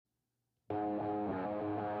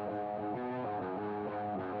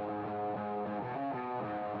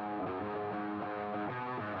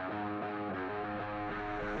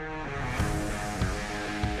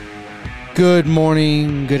Good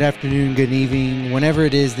morning, good afternoon, good evening, whenever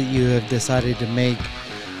it is that you have decided to make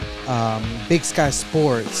Big Sky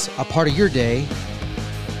Sports a part of your day.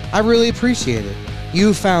 I really appreciate it.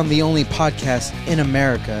 You found the only podcast in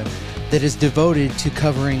America that is devoted to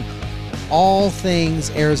covering all things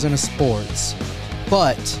Arizona sports,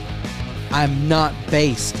 but I'm not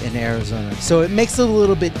based in Arizona, so it makes it a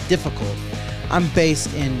little bit difficult. I'm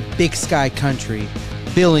based in Big Sky Country,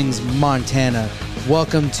 Billings, Montana.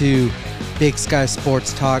 Welcome to Big Sky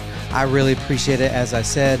Sports Talk. I really appreciate it. As I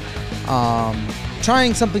said,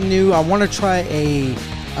 trying something new. I want to try a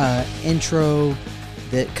intro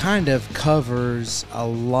that kind of covers a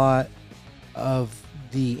lot of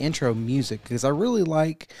the intro music, because I really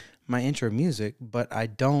like my intro music, but I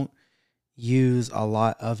don't use a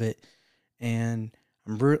lot of it. And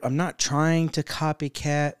I'm not trying to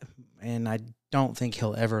copycat, and I don't think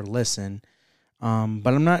he'll ever listen.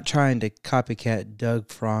 But I'm not trying to copycat Doug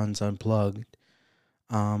Franz Unplugged.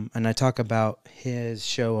 And I talk about his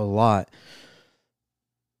show a lot.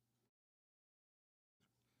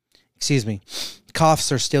 Excuse me.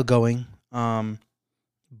 Coughs are still going.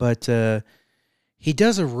 But he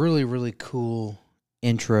does a really, really cool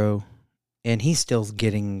intro, and he's still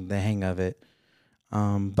getting the hang of it.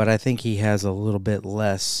 But I think he has a little bit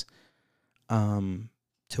less to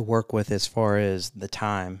work with as far as the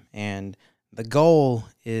time. And the goal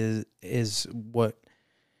is what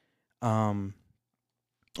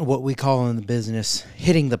we call in the business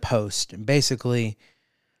hitting the post, and basically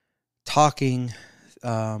talking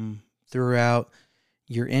throughout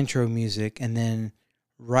your intro music, and then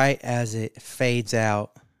right as it fades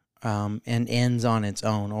out and ends on its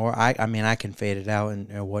own, or I can fade it out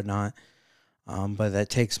and whatnot, but that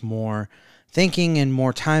takes more thinking and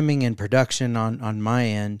more timing and production on my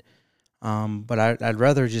end. But I'd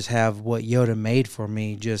rather just have what Yoda made for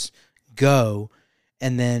me just go,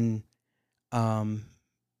 and then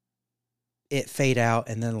it fade out,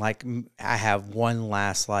 and then I have one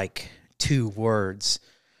last two words,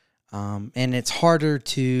 and it's harder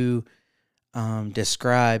to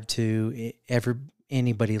describe to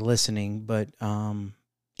anybody listening. But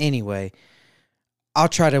anyway, I'll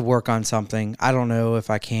try to work on something. I don't know if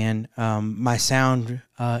I can. My sound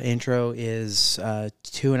intro is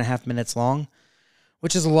 2.5 minutes long,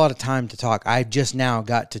 which is a lot of time to talk. I just now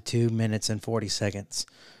got to 2 minutes and 40 seconds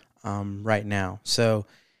right now. So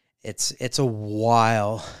it's a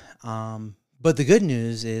while. But the good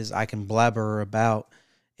news is I can blabber about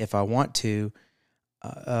if I want to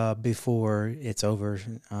before it's over.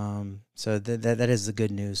 So that is the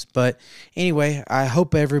good news. But anyway, I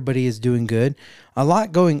hope everybody is doing good. A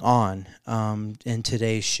lot going on in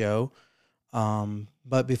today's show.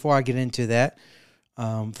 But before I get into that,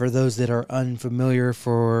 for those that are unfamiliar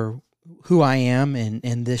for who I am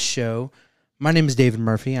in this show, my name is David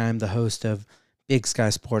Murphy. I am the host of Big Sky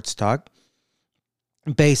Sports Talk,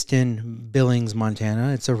 based in Billings,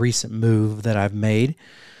 Montana. It's a recent move that I've made.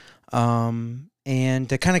 And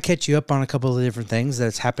to kind of catch you up on a couple of different things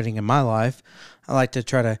that's happening in my life, I like to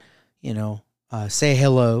try to, say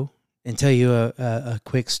hello and tell you a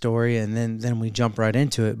quick story, and then we jump right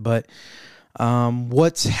into it. But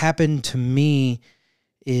what's happened to me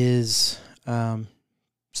is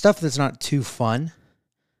stuff that's not too fun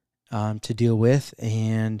to deal with,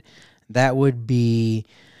 and that would be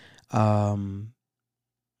the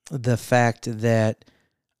fact that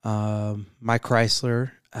my Chrysler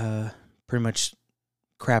pretty much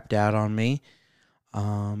crapped out on me.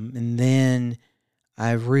 And then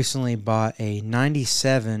I've recently bought a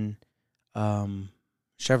 97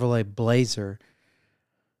 Chevrolet Blazer,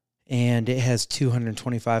 and it has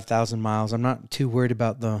 225,000 miles. I'm not too worried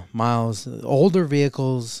about the miles. Older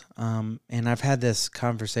vehicles, and I've had this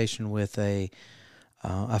conversation with a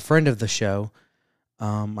friend of the show.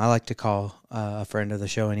 I like to call a friend of the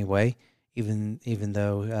show anyway, even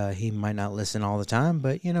though he might not listen all the time,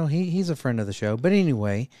 but he's a friend of the show. But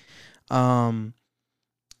anyway,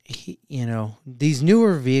 these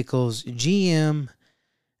newer vehicles, GM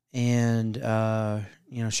and Chevrolet,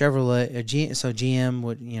 so GM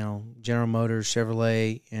would, General Motors,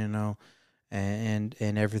 Chevrolet, and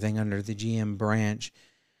everything under the GM branch,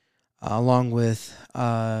 along with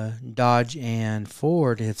Dodge and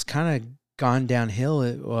Ford, it's kind of gone downhill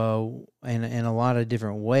in a lot of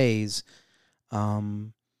different ways.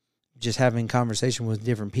 Just having conversation with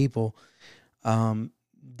different people,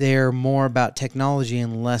 they're more about technology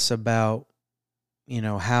and less about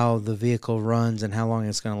how the vehicle runs and how long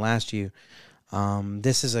it's going to last you.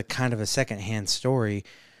 This is a kind of a secondhand story,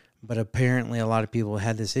 but apparently a lot of people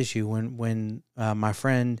had this issue when my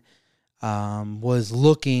friend was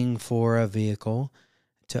looking for a vehicle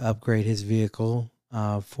to upgrade his vehicle.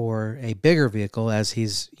 for a bigger vehicle as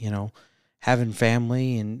he's, having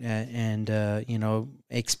family and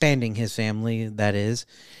expanding his family, that is.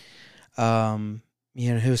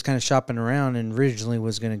 He was kind of shopping around and originally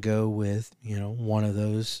was going to go with, one of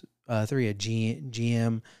those three, a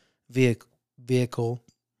GM vehicle,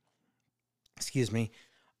 excuse me,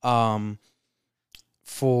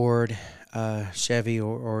 Ford, Chevy,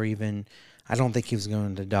 or even, I don't think he was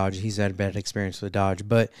going to Dodge. He's had a bad experience with Dodge,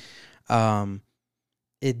 but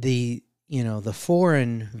the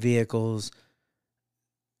foreign vehicles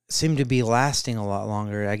seem to be lasting a lot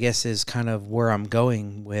longer, I guess, is kind of where I'm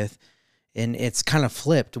going with. And it's kind of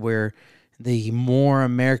flipped where the more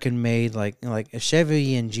American made, like a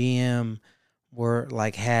Chevy and GM were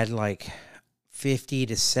had 50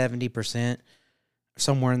 to 70%,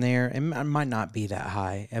 somewhere in there. It might not be that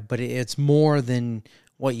high, but it's more than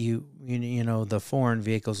what the foreign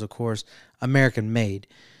vehicles, of course, American made.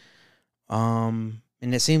 And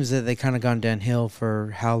it seems that they kind of gone downhill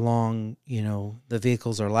for how long, the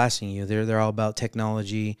vehicles are lasting you. They're all about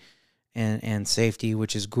technology and safety,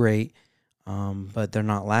 which is great. But they're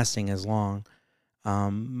not lasting as long.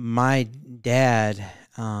 My dad,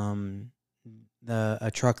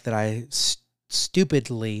 a truck that I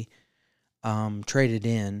stupidly traded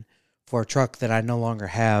in for a truck that I no longer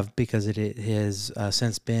have because it has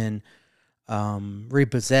since been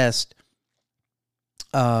repossessed,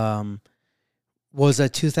 was a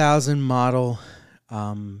 2000 model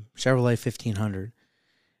Chevrolet 1500.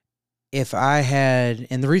 If I had,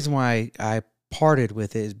 and the reason why I parted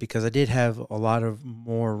with it is because I did have a lot of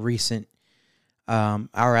more recent,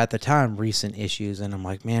 or at the time, recent issues, and I'm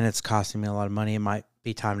like, man, it's costing me a lot of money. It might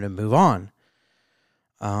be time to move on.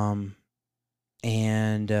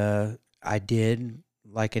 And I did,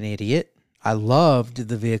 like an idiot. I loved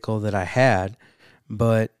the vehicle that I had,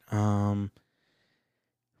 but,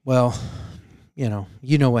 well,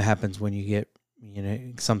 you know what happens when you get,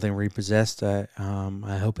 something repossessed. I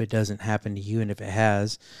hope it doesn't happen to you, and if it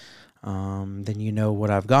has, then you know what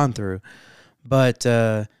I've gone through. But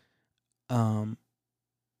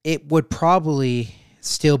it would probably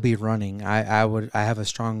still be running. I have a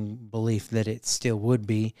strong belief that it still would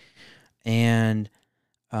be, and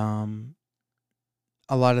a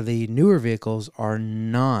lot of the newer vehicles are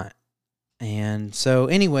not. And so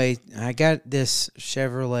anyway, I got this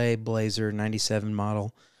Chevrolet Blazer 97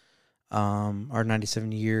 model, or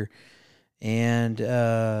 97 year, and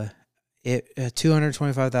it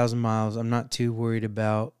 225,000 miles. I'm not too worried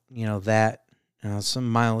about, that.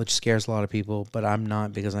 Some mileage scares a lot of people, but I'm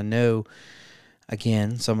not, because I know,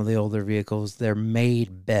 again, some of the older vehicles, they're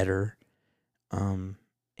made better.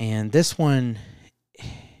 And this one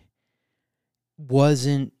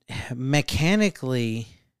wasn't mechanically,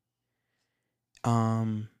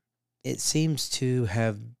 it seems to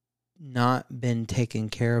have not been taken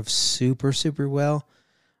care of super, super well,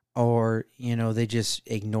 or, they just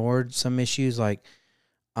ignored some issues. Like,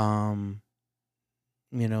 the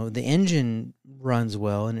engine runs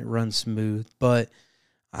well and it runs smooth, but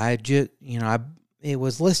it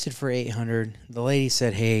was listed for 800. The lady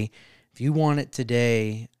said, "Hey, if you want it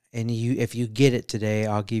today, and if you get it today,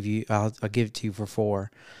 I'll give it to you for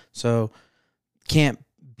 4." So can't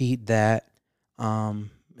beat that.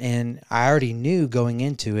 And I already knew going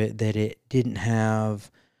into it that it didn't have,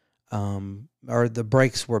 or the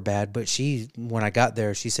brakes were bad. But when I got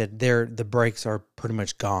there, she said the brakes are pretty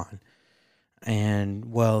much gone.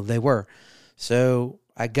 And well, they were. So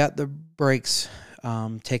I got the brakes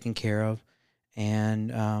taken care of,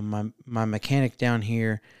 and my mechanic down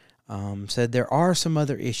here said there are some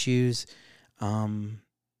other issues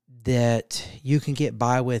that you can get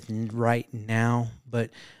by with right now, but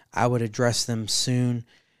I would address them soon,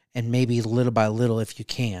 and maybe little by little if you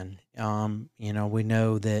can. We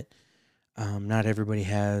know that not everybody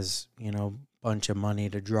has, a bunch of money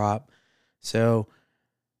to drop. So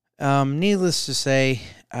needless to say,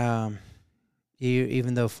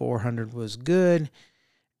 even though 400 was good,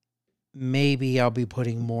 maybe I'll be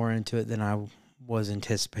putting more into it than I was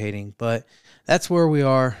anticipating. But that's where we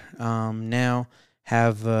are now.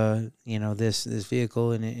 Have this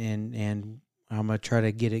vehicle, and I'm gonna try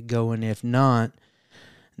to get it going. If not,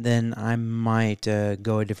 then I might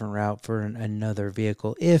go a different route for another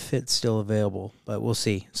vehicle if it's still available. But we'll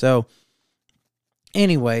see. So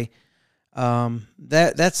anyway,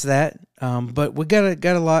 that's that. But we got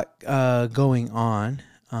a lot going on.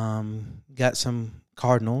 Got some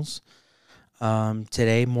Cardinals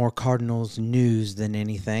today, more Cardinals news than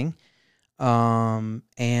anything. And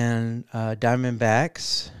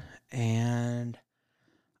Diamondbacks, and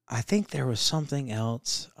I think there was something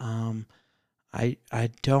else. I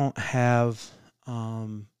don't have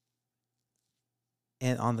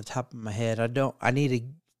on the top of my head. I need to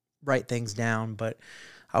write things down, but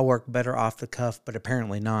I work better off the cuff, but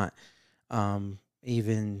apparently not.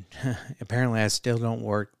 Even apparently I still don't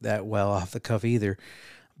work that well off the cuff either.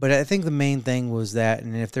 But I think the main thing was that,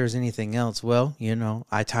 and if there's anything else, well,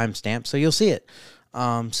 I timestamp, so you'll see it.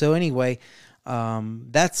 So anyway,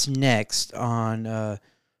 that's next on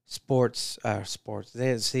sports. Sports.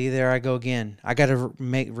 See, there I go again. I got to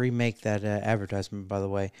remake that advertisement, by the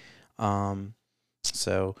way.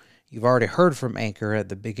 So you've already heard from Anchor at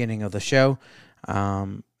the beginning of the show.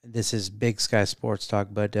 This is Big Sky Sports Talk,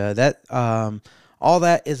 but all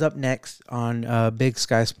that is up next on Big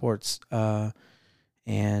Sky Sports,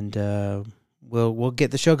 and we'll get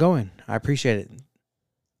the show going. I appreciate it.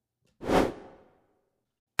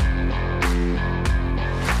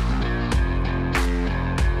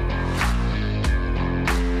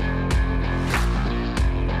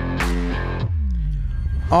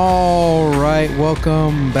 All right,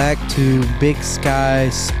 welcome back to Big Sky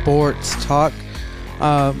Sports Talk.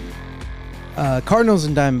 Cardinals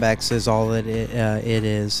and Diamondbacks is all it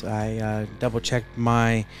is. I double checked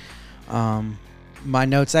my my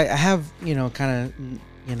notes. I have kind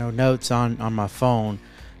of notes on my phone,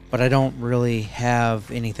 but I don't really have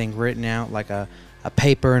anything written out like a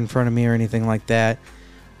paper in front of me or anything like that.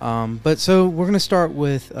 But so we're gonna start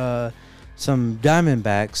with some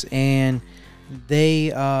Diamondbacks, and they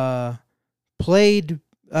played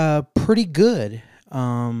pretty good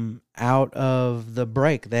out of the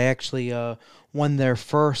break. They actually won their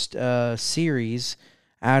first series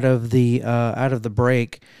out of the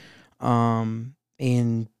break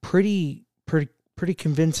in pretty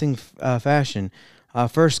convincing fashion.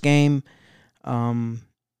 First game,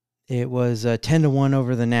 it was 10-1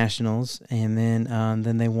 over the Nationals, and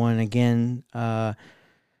then they won again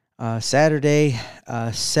Saturday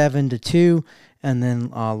 7-2, and then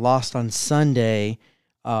lost on Sunday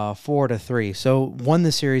 4-3. So won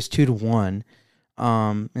the series 2-1.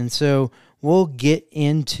 And so we'll get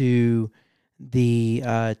into the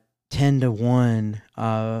 10-1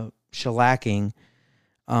 shellacking.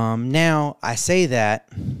 Now I say that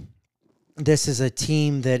this is a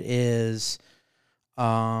team that is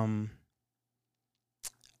 10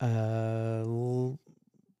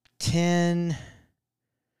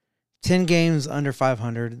 games under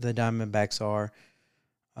 500. The Diamondbacks are.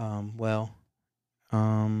 Hold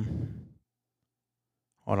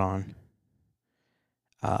on.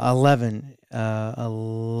 11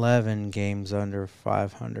 games under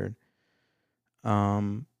 500.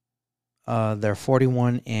 They're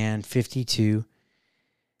 41-52,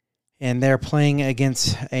 and they're playing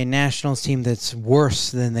against a Nationals team that's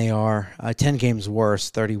worse than they are. 10 games worse,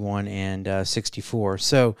 31-64.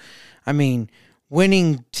 So, I mean,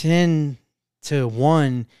 winning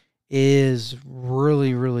 10-1 is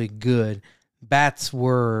really, really good. Bats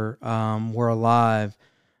were alive,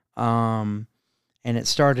 and it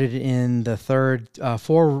started in the third.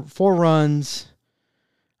 Four runs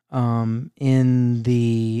in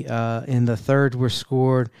the third were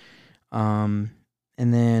scored, and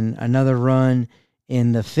then another run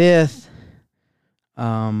in the fifth,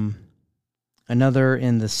 another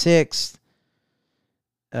in the sixth,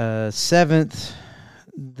 seventh.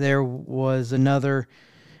 There was another,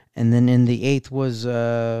 and then in the eighth was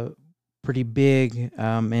pretty big,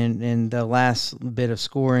 and the last bit of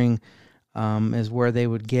scoring is where they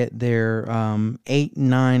would get their 8,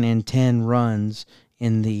 9, and 10 runs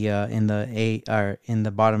in the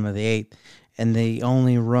bottom of the eighth, and the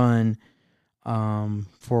only run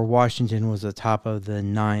for Washington was the top of the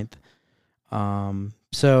ninth.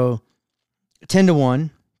 So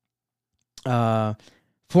 10-1.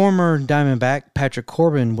 Former Diamondback Patrick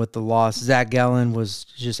Corbin with the loss. Zach Gallen was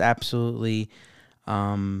just absolutely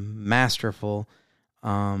masterful.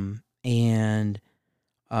 And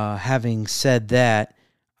having said that,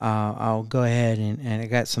 I'll go ahead and I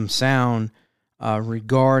got some sound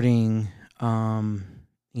regarding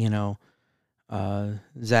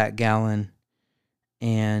Zach Gallen,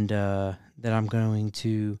 and that I'm going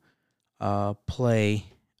to play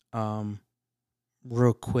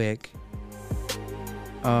real quick.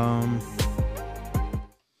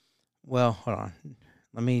 Well, hold on.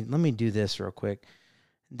 Let me do this real quick.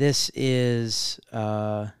 This is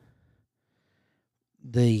the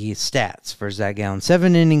stats for Zach Gallen.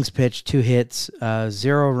 7 innings pitched, 2 hits,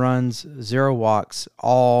 0 runs, 0 walks,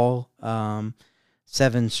 all 7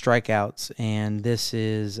 strikeouts, and this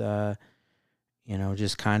is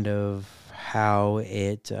just kind of how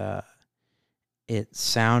it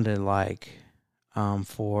sounded like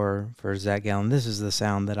for Zach Gallen. This is the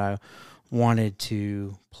sound that I wanted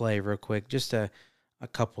to play real quick, just a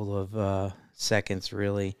couple of seconds,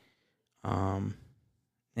 really.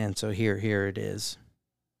 And so here it is.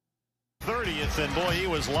 30th, and boy, he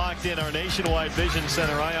was locked in. Our Nationwide Vision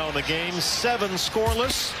Center eye on the game. 7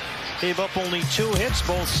 scoreless. Gave up only 2 hits,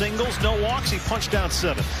 both singles, no walks. He punched out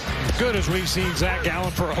 7. Good as we've seen Zach Gallen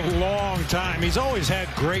for a long time. He's always had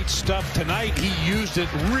great stuff. Tonight, he used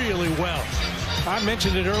it really well. I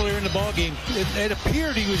mentioned it earlier in the ballgame. It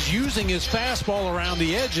appeared he was using his fastball around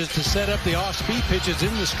the edges to set up the off-speed pitches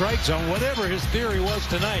in the strike zone. Whatever his theory was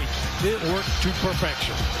tonight, it worked to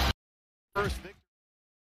perfection. First victory.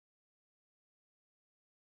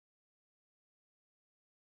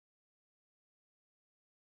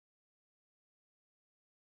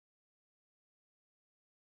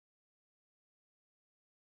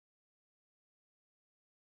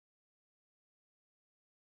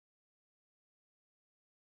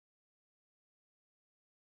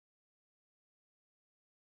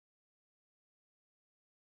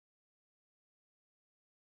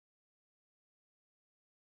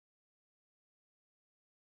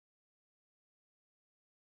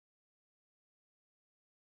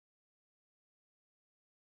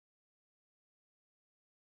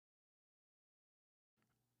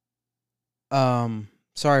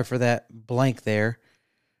 Sorry for that blank there.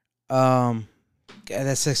 That's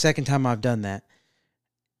the second time I've done that.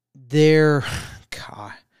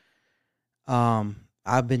 God.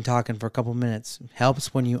 I've been talking for a couple minutes.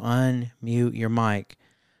 Helps when you unmute your mic.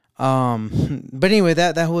 But anyway,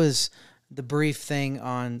 that was the brief thing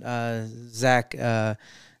on Zach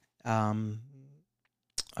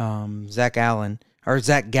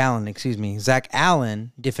Gallen, excuse me. Zach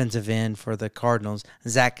Allen, defensive end for the Cardinals.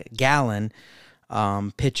 Zach Gallen,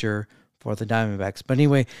 pitcher for the Diamondbacks. But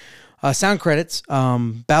anyway, sound credits.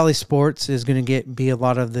 Bally Sports is going to be a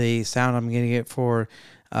lot of the sound I'm going to get for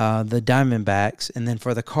the Diamondbacks. And then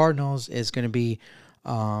for the Cardinals is going to be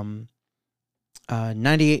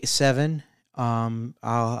 98.7.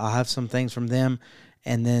 I'll have some things from them.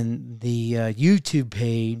 And then the YouTube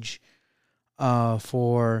page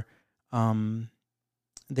for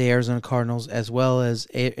the Arizona Cardinals, as well as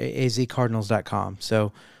azcardinals.com.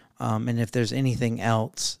 So, and if there's anything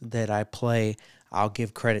else that I play, I'll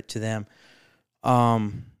give credit to them.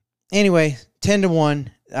 Anyway, 10-1.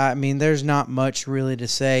 I mean, there's not much really to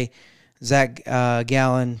say. Zach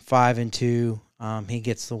Gallen, 5-2. He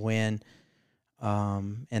gets the win,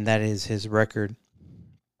 and that is his record.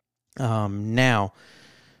 Now,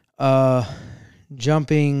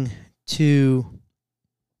 jumping to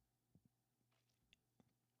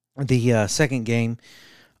the second game,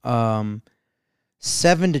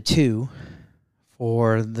 7-2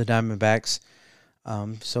 for the Diamondbacks.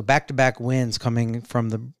 So back-to-back wins coming from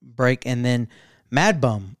the break, and then Mad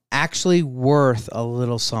Bum actually worth a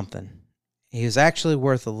little something. He is actually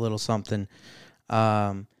worth a little something.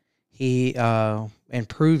 He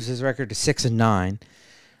improves his record to 6-9.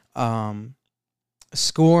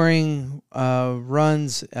 Scoring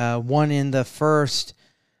runs, one in the first,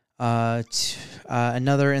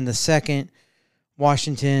 another in the second.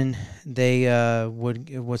 Washington, they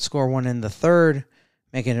would score one in the third,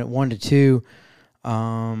 making it 1-2.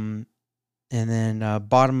 And then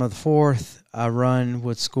bottom of the fourth, a run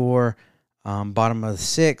would score. Bottom of the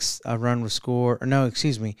sixth, a run would score. Or no,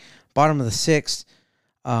 excuse me. Bottom of the sixth,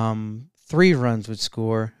 3 runs would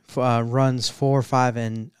score. Runs 4, 5,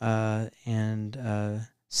 and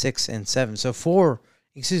 6 and 7. So 4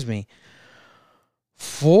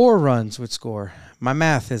 runs would score. My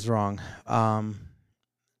math is wrong. All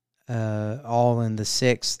in the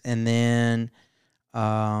sixth, and then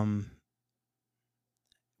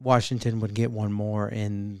Washington would get one more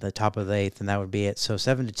in the top of the eighth, and that would be it. So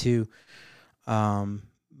 7-2.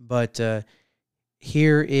 But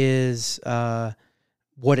here is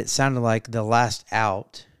what it sounded like the last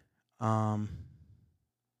out. The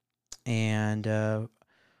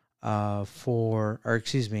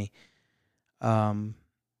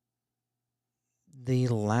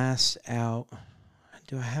last out.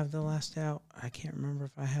 Do I have the last out? I can't remember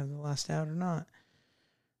if I have the last out or not.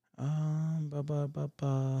 Let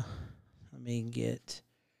me get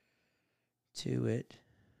to it.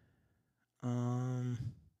 And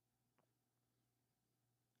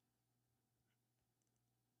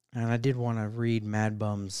I did want to read Mad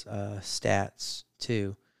Bum's stats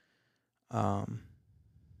too.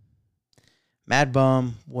 Mad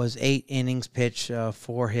Bum was 8 innings pitched,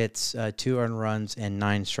 4 hits, 2 earned runs, and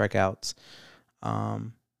 9 strikeouts.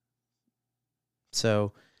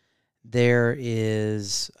 So there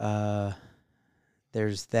is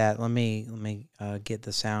there's that. Let me get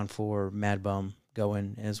the sound for Mad Bum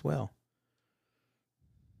going as well.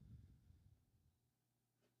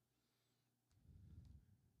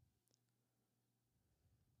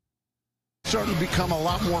 starting to become a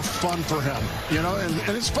lot more fun for him, you know,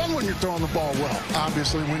 and it's fun when you're throwing the ball well.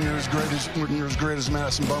 Obviously, when you're as great as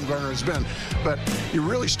Madison Bumgarner has been, but you're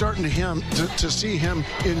really starting to see him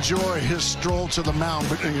enjoy his stroll to the mound,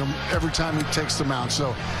 but you know, every time he takes the mound.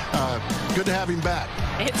 So good to have him back.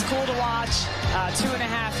 It's cool to watch.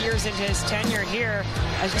 2.5 years into his tenure here,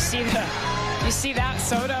 as you see that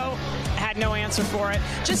Soto had no answer for it.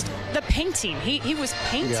 Just the painting. He was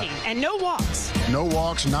painting, and no walks. No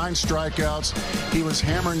walks, 9 strikeouts. He was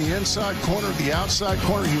hammering the inside corner, the outside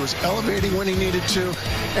corner. He was elevating when he needed to,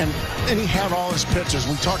 and he had all his pitches.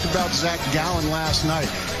 We talked about Zach Gallen last night,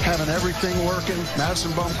 having everything working.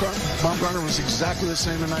 Madison Bumgarner was exactly the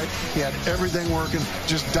same tonight. He had everything working,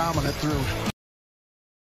 just dominant through.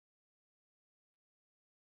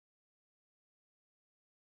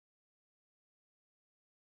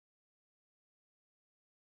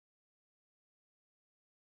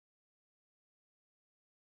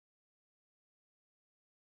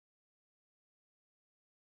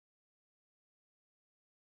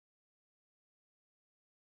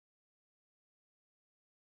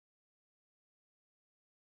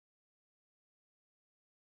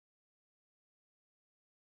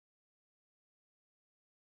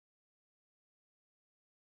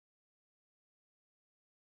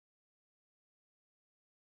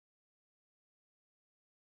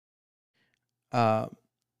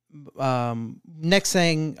 Next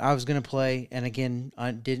thing I was gonna play, and again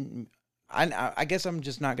I didn't. I guess I'm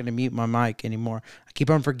just not gonna mute my mic anymore. I keep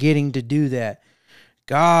on forgetting to do that.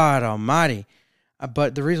 God Almighty!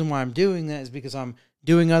 But the reason why I'm doing that is because I'm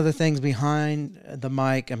doing other things behind the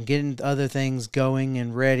mic. I'm getting other things going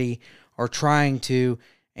and ready, or trying to.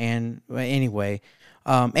 And anyway,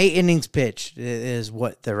 8 innings pitched is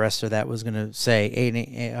what the rest of that was gonna say.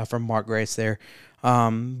 8 from Mark Grace there,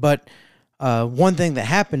 but. One thing that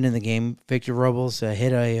happened in the game, Victor Robles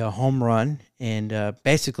hit a home run and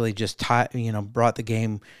basically just brought the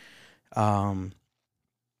game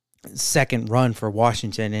second run for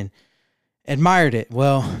Washington, and admired it.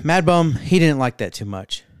 Well, Mad Bum, he didn't like that too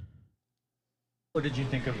much. What did you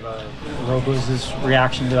think of Robles'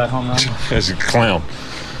 reaction to that home run? As a clown.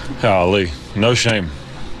 Golly, no shame.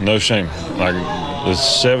 No shame. Like, it's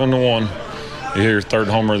 7-1. You hear your third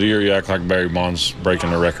homer of the year, you act like Barry Bonds breaking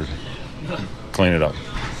the record. Clean it up.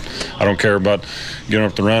 I don't care about getting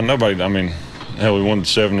up the run. Nobody, I mean, hell, we won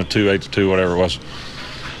 7-2, 8-2, whatever it was.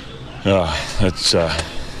 It's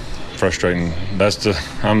frustrating.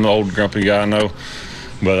 I'm the old grumpy guy, I know,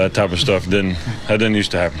 but that type of stuff didn't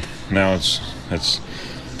used to happen. Now that's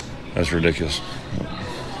ridiculous.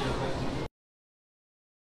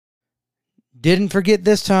 Didn't forget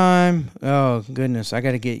this time. Oh goodness, I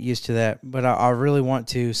got to get used to that, but I really want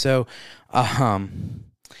to. So,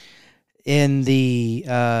 in the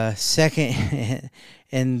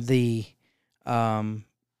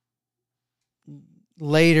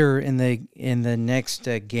later in the next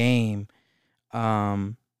game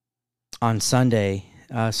on Sunday,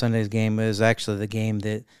 Sunday's game was actually the game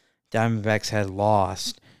that Diamondbacks had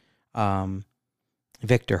lost.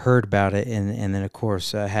 Victor heard about it and then of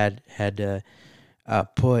course had to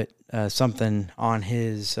put something on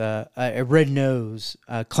his a red nose,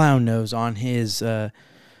 clown nose on his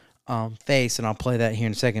face, and I'll play that here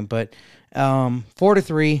in a second. But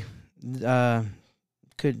 4-3,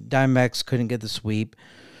 Diamondbacks couldn't get the sweep.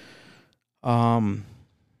 A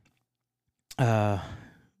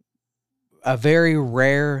very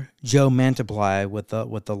rare Joe Mantiply with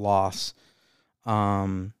the loss.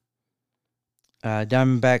 Diamondbacks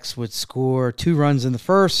would score 2 runs in the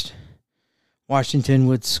first. Washington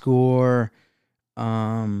would score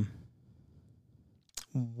one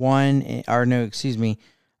in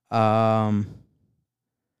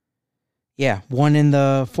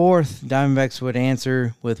the fourth. Diamondbacks would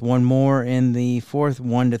answer with 1 more in the fourth,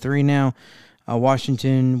 1-3 now.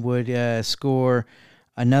 Washington would score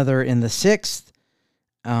another in the sixth,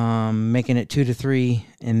 making it 2-3,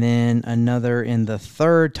 and then another in the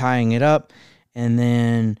third, tying it up, and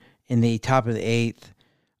then in the top of the eighth,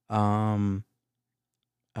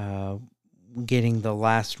 getting the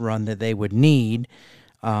last run that they would need,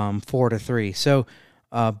 4-3. So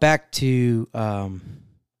back to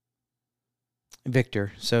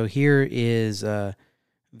Victor. So here is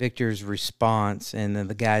Victor's response, and then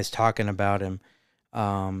the guy's talking about him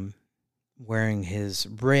wearing his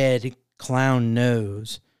red clown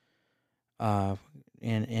nose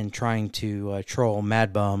and trying to troll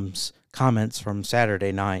Mad Bum's comments from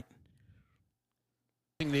Saturday night.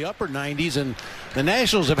 The upper 90s, and the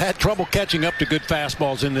Nationals have had trouble catching up to good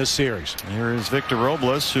fastballs in this series. Here is Victor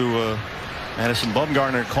Robles, who Madison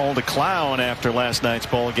Bumgarner called a clown after last night's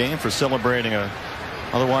ball game for celebrating a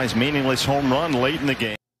otherwise meaningless home run late in the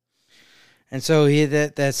game. And so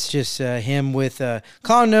that's just him with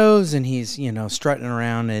clown nose, and he's, you know, strutting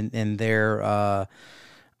around in their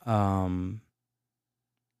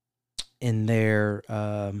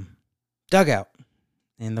dugout,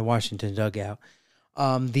 in the Washington dugout.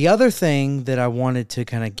 The other thing that I wanted to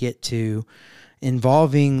kind of get to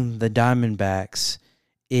involving the Diamondbacks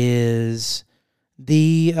is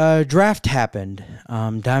the draft happened.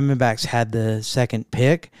 Diamondbacks had the second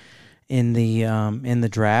pick in the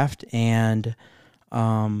draft, and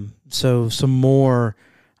so some more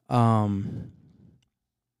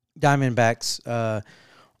Diamondbacks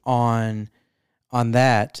on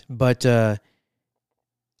that. But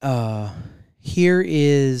here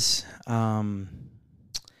is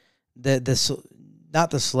not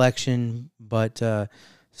the selection, but an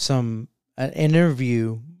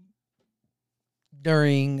interview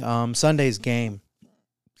during Sunday's game.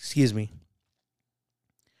 Excuse me.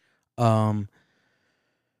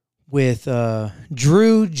 With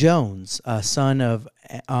Drew Jones, son of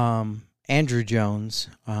Andrew Jones.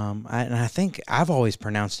 And I think I've always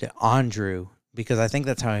pronounced it Andrew, because I think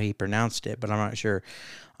that's how he pronounced it, but I'm not sure.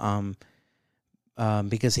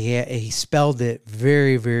 Because he spelled it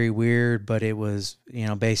very, very weird, but it was, you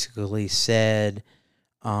know, basically said,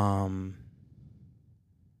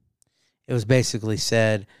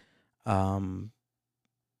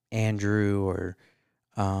 Andrew or,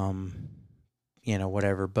 you know,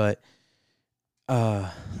 whatever. But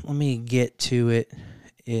let me get to it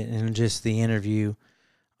in just the interview,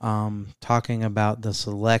 talking about the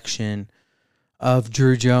selection of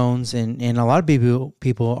Drew Jones, and a lot of people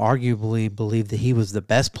arguably believe that he was the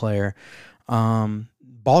best player.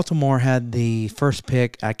 Baltimore had the first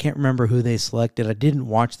pick. I can't remember who they selected. I didn't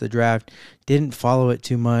watch the draft, didn't follow it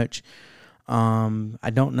too much.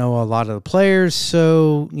 I don't know a lot of the players,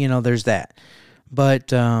 so, you know, there's that.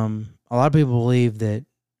 But a lot of people believe that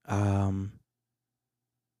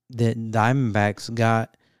that Diamondbacks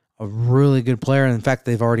got a really good player. In fact,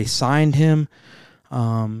 they've already signed him.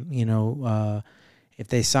 If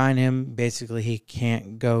they sign him, basically he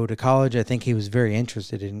can't go to college. I think he was very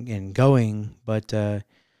interested in going, but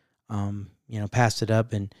passed it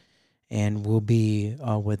up and will be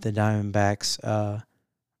with the Diamondbacks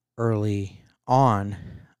early on,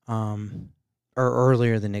 or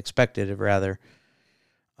earlier than expected, rather.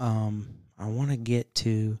 I want to get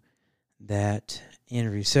to that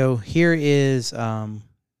interview. So here is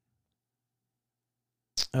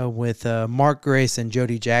with Mark Grace and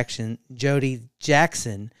Jody Jackson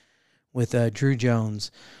with Drew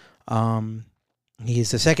Jones.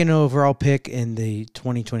 He's the second overall pick in the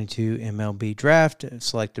 2022 MLB draft,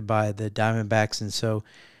 selected by the Diamondbacks. And so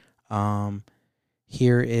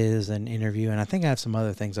here is an interview, and I think I have some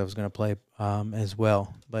other things I was going to play as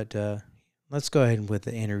well. But let's go ahead with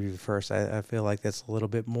the interview first. I feel like that's a little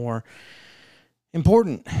bit more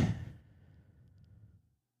important.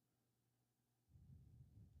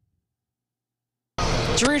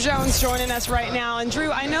 Drew Jones joining us right now. And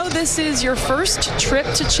Drew, I know this is your first trip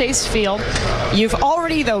to Chase Field. You've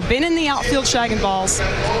already, though, been in the outfield shagging balls.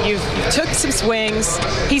 You've took some swings.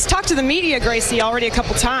 He's talked to the media, Gracie, already a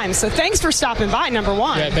couple times. So thanks for stopping by, number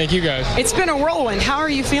one. Yeah, thank you guys. It's been a whirlwind. How are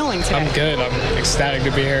you feeling today? I'm good. I'm ecstatic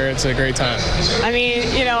to be here. It's a great time. I mean,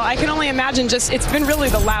 you know, I can only imagine it's been really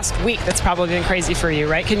the last week that's probably been crazy for you,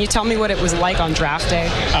 right? Can you tell me what it was like on draft day?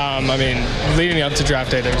 I mean, leading up to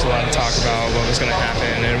draft day, there was a lot of talk about what was going to happen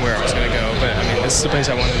and where I was going to go. But, I mean, this is the place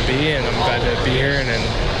I wanted to be, and I'm glad to be here. And then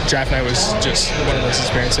draft night was just one of those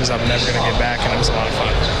experiences I'm never going to get back, and it was a lot of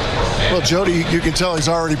fun. Well, Jody, you can tell he's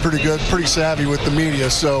already pretty good, pretty savvy with the media.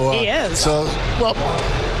 So he is.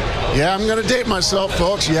 Yeah, I'm going to date myself,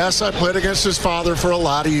 folks. Yes, I played against his father for a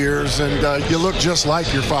lot of years, and you look just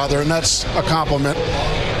like your father, and that's a compliment.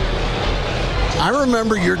 I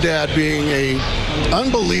remember your dad being a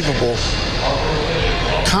unbelievable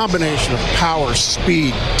combination of power,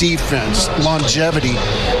 speed, defense, longevity.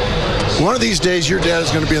 One of these days, your dad is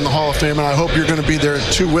going to be in the Hall of Fame, and I hope you're going to be there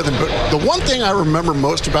too with him. But the one thing I remember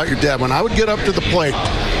most about your dad, when I would get up to the plate,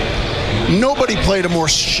 nobody played a more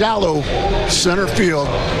shallow center field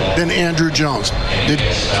than Andrew Jones.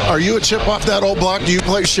 Are you a chip off that old block? Do you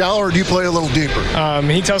play shallow or do you play a little deeper?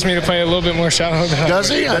 He tells me to play a little bit more shallow than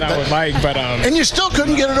I would like. But and you still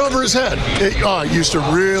couldn't get it over his head. It used to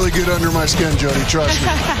really get under my skin, Jody, trust me.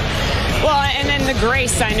 Well, and then the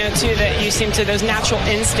grace, I know, too, that you seem to, those natural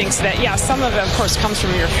instincts that, yeah, some of it, of course, comes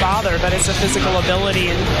from your father, but it's a physical ability.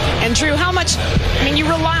 And Drew, how much, I mean, you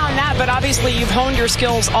rely on that, but obviously you've honed your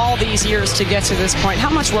skills all these years to get to this point.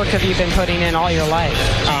 How much work have you been putting in all your life?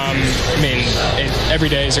 I mean, every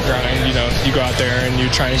day is a grind. You know, you go out there and you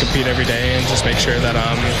try and compete every day and just make sure that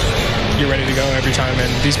you're ready to go every time.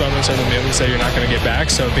 And these moments are the moments that you're not going to get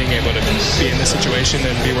back. So being able to be in this situation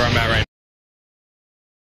and be where I'm at right now.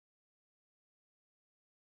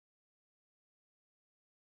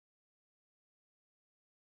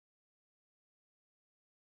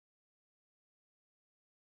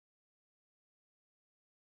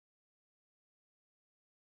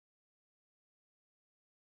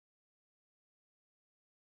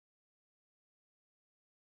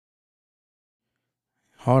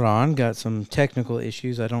 Hold on, got some technical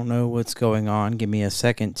issues. I don't know what's going on. Give me a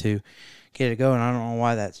second to get it going. I don't know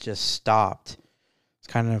why that's just stopped. It's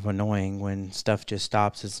kind of annoying when stuff just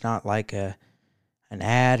stops. It's not like an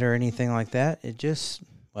ad or anything like that. It just,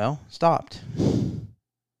 well, stopped.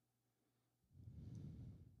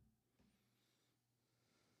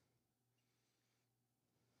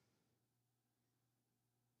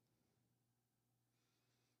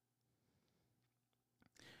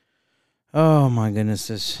 Oh my goodness,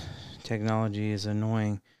 this technology is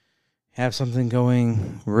annoying. Have something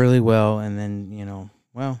going really well and then, you know,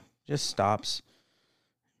 well, just stops,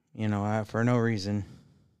 you know, for no reason.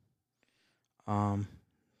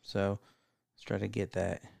 So let's try to get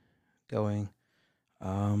that going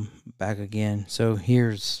back again. So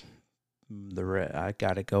here's I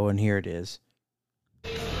got it going. Here it is.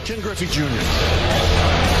 Ken Griffey Jr.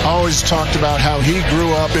 always talked about how he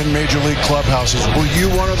grew up in Major League clubhouses. Were you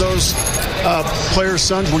one of those players'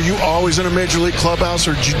 sons? Were you always in a Major League clubhouse,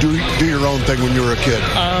 or did you do your own thing when you were a kid?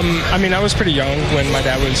 I mean, I was pretty young when my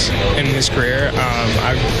dad was in his career.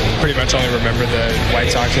 I pretty much only remember the White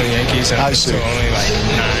Sox and the Yankees, and I was still only like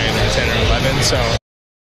 9 or 10 or 11. So,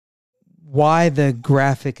 why the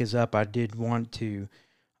graphic is up, I did want to,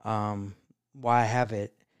 why I have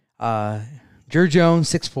it. Drew Jones,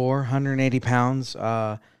 6'4", 180 pounds,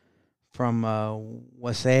 from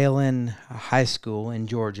Wesleyan High School in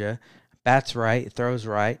Georgia. Bats right, throws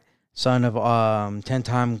right. Son of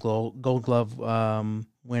 10-time Gold Glove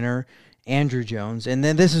winner Andrew Jones. And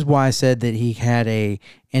then this is why I said that he had a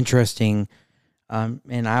interesting,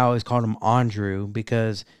 and I always called him Andrew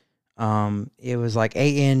because it was like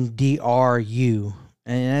Andru.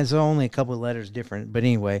 And it's only a couple of letters different. But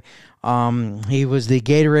anyway, he was the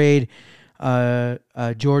Gatorade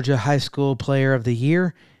Georgia High School Player of the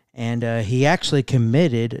Year, and he actually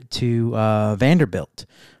committed to Vanderbilt.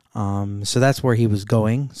 So that's where he was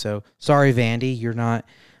going. So sorry, Vandy, you're not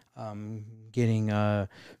getting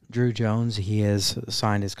Drew Jones. He has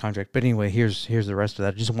signed his contract. But anyway, here's the rest of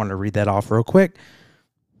that. I just wanted to read that off real quick.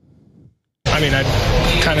 I mean, I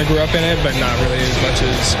kind of grew up in it, but not really as much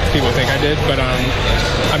as people think I did. But,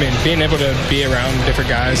 I mean, being able to be around different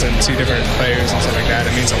guys and see different players and stuff like that,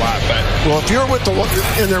 it means a lot. But well, if you're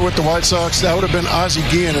in there with the White Sox, that would have been Ozzie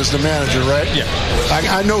Guillen as the manager, right? Yeah.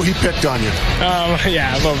 I know he picked on you.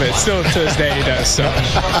 Yeah, a little bit. Still to this day he does. So.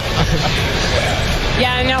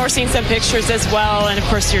 Yeah, and now we're seeing some pictures as well. And, of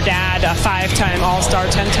course, your dad, a 5-time All-Star,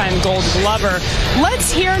 10-time Gold Glover.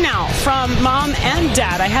 Let's hear now from Mom and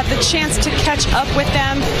Dad. I had the chance to catch up with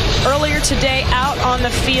them earlier today out on the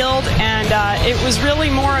field, and it was really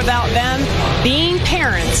more about them being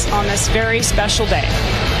parents on this very special day.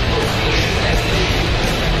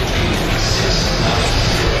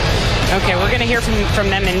 Okay, we're going to hear from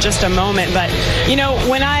them in just a moment. But, you know,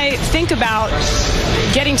 when I think about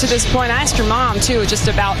getting to this point, I asked your mom, too, just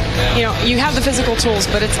about, you know, you have the physical tools,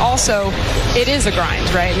 but it is a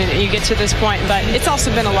grind, right? And you get to this point, but it's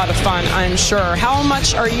also been a lot of fun, I'm sure. How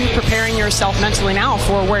much are you preparing yourself mentally now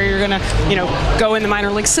for where you're going to, you know, go in the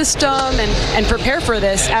minor league system and prepare for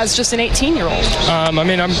this as just an 18-year-old? I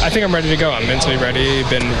mean, I think I'm ready to go. I'm mentally ready.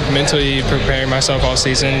 Been mentally preparing myself all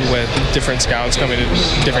season with different scouts coming to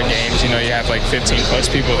different games. You know, you have like 15-plus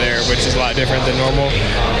people there, which is a lot different than normal.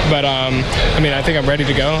 But, I mean, I think I'm ready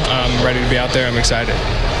to go. I'm ready to be out there. I'm excited.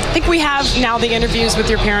 I think we have now the interviews with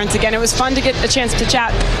your parents. Again, it was fun to get a chance to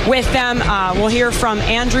chat with them. We'll hear from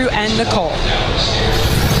Andrew and Nicole.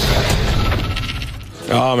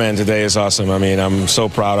 Oh, man, today is awesome. I mean, I'm so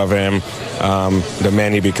proud of him, the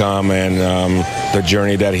man he become, and the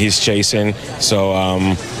journey that he's chasing.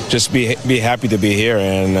 So just be happy to be here,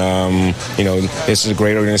 and you know, this is a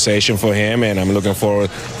great organization for him, and I'm looking forward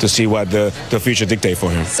to see what the future dictates for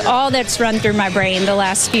him. All that's run through my brain the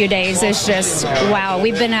last few days is just, wow,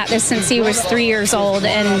 we've been at this since he was 3 years old,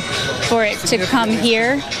 and for it to come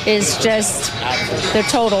here is just the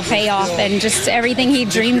total payoff and just everything he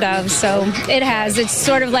dreamed of. So it's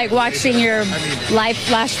sort of like watching your life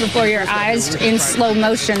flash before your eyes in slow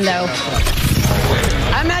motion, though.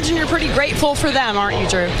 I imagine you're pretty grateful for them, aren't you,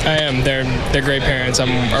 Drew? I am. They're great parents. I'm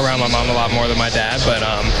around my mom a lot more than my dad, but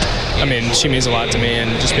I mean, she means a lot to me, and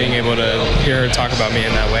just being able to hear her talk about me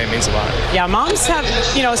in that way means a lot. Yeah, moms have,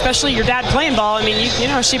 you know, especially your dad playing ball. I mean, you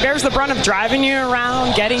know, she bears the brunt of driving you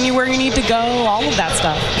around, getting you where you need to go, all of that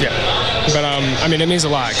stuff. Yeah, but I mean, it means a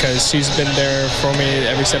lot because she's been there for me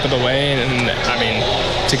every step of the way, and I mean,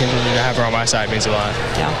 to continue to have her on my side means a lot.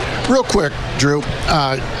 Yeah. Real quick, Drew,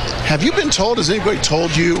 have you been told, has anybody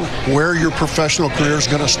told you where your professional career is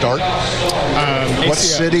going to start? What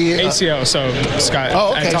city? ACO, so Scott.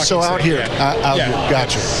 Oh, okay, so out here. Yeah.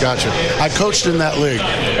 Here. Gotcha. I coached in that league.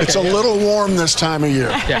 It's a little warm this time of year.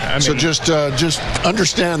 Yeah, I mean, so just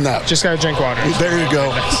understand that. Just got to drink water. There you go.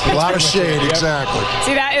 A lot of shade, exactly.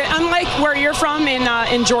 See that? Unlike where you're from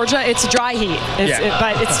in Georgia, it's dry heat.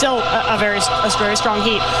 But it's still a very strong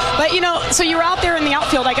heat. But, you know, so you were out there in the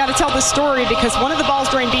outfield. I got to tell this story because one of the balls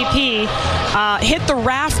during BP hit the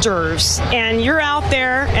rafters, and you're out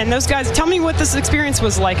there, and those guys, tell me what this experience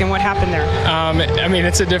was like and what happened there. I mean,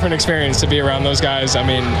 it's a different experience to be around those guys. I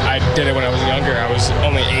mean, I did it when I was younger. I was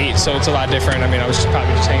only 8, so it's a lot different. I mean, I was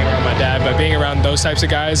probably just hanging around my dad, but being around those types of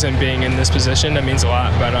guys and being in this position, that means a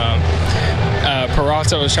lot. But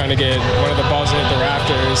Peralta was trying to get one of the balls to hit the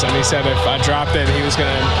rafters, and he said if I dropped it, he was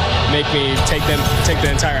going to make me take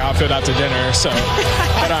the entire outfield out to dinner. So,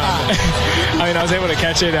 but I mean, I was able to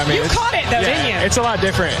catch it. I mean, you caught it, though, didn't you? It's a lot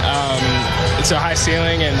different. It's a high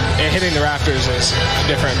ceiling, and hitting the rafters is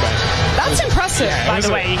different. But that's impressive, by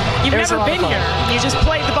the way. You've never been here. You just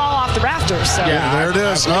played the ball off the rafters. So. Yeah, there it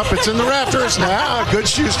is. It's in the rafters now. Good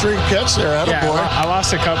shoestring catch there, attaboy. I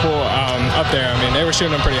lost a couple up there. I mean, they were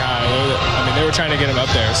shooting them pretty high. They were trying to get them up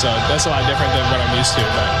there, so that's a lot different than what I'm used to.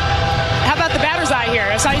 But how about the batter's eye here?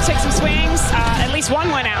 I saw you take some swings. At least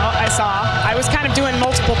one went out, I saw. I was kind of doing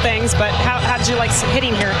multiple things, but how did you like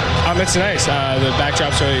hitting here? It's nice. The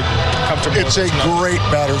backdrop's really comfortable. It's a great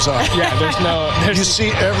batter's eye. Yeah, you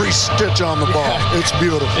see every stitch on the ball. Yeah. It's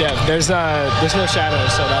beautiful. Yeah, there's no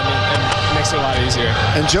shadows, so that makes it a lot easier.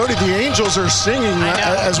 And Jody, the Angels are singing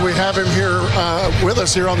as we have him here with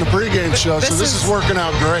us here on the pregame show, so this is working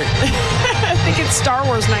out great. I think it's Star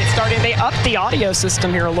Wars night starting. They upped the audio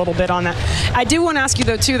system here a little bit on that. I do want to ask you,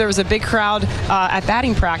 though, too, there was a big crowd at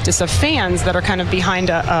batting practice of fans that are kind of behind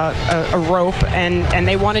a rope, and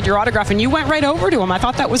they wanted your autograph, and you went right over to them. I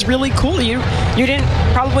thought that was really cool. You didn't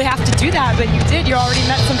probably have to do that, but you did. You already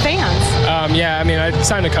met some fans. Yeah, I mean, I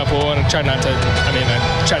signed a couple, and I tried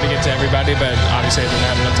to get to everybody, but obviously I didn't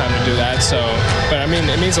have enough time to do that. So, but I mean,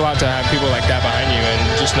 it means a lot to have people like that behind you,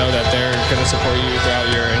 and just know that they're going to support you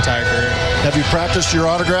throughout your entire career. Have you practiced your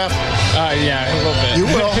autograph? Yeah, a little bit. You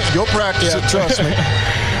will. You'll practice it, trust me.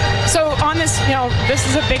 So on this, you know, this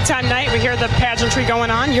is a big time night. We hear the pageantry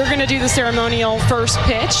going on. You're going to do the ceremonial first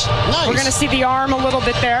pitch. Nice. We're going to see the arm a little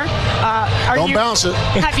bit there. Don't bounce it.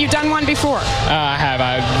 Have you done one before? I have.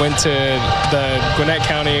 I went to the Gwinnett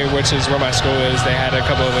County, which is where my school is. They had a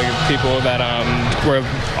couple of people that were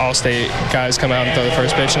all-state guys come out and throw the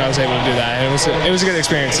first pitch, and I was able to do that. And it was a good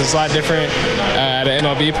experience. It's a lot different at an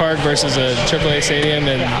MLB park versus a AAA stadium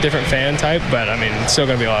and different fan type, but I mean, it's still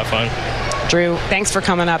going to be a lot of fun. Drew, thanks for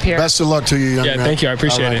coming up here. Best of luck to you, young man. Yeah, thank you. I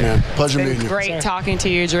appreciate it. Man. Pleasure meeting you. Great talking to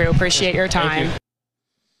you, Drew. Appreciate your time.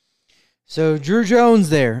 So Drew Jones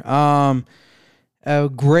there. A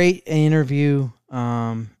great interview.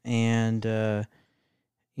 And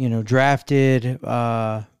you know, drafted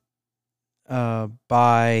by the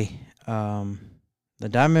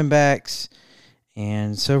Diamondbacks,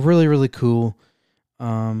 and so really cool.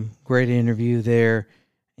 Great interview there.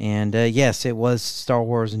 And yes, it was Star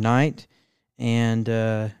Wars night, and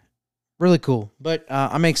really cool. But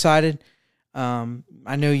I'm excited.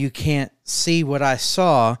 I know you can't see what I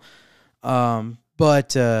saw,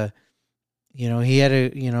 but you know, he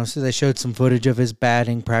had so they showed some footage of his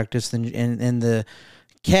batting practice and the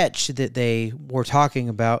catch that they were talking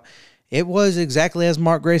about. It was exactly as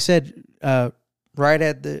Mark Gray said, right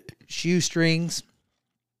at the shoestrings.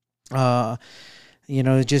 You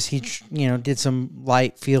know, just he did some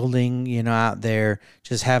light fielding, out there,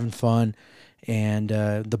 just having fun, and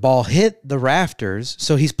the ball hit the rafters.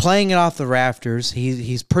 So he's playing it off the rafters.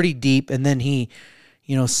 He's pretty deep, and then he,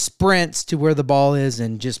 sprints to where the ball is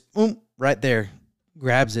and just boom, right there,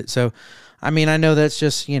 grabs it. So, I mean, I know that's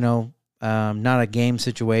just, not a game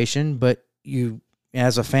situation, but you,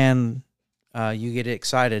 as a fan, you get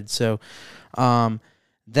excited. So,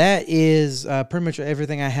 that is pretty much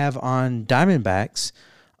everything I have on Diamondbacks.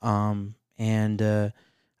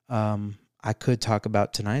 I could talk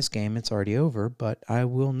about tonight's game. It's already over, but I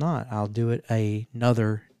will not. I'll do it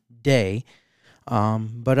another day.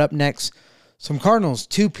 But up next, some Cardinals.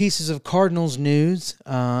 2 pieces of Cardinals news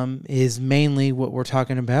is mainly what we're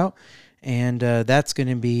talking about. And that's going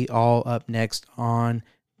to be all up next on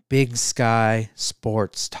Big Sky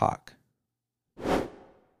Sports Talk.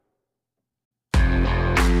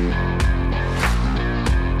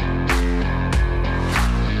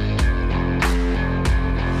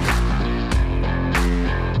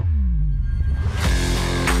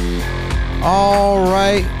 All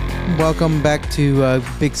right, welcome back to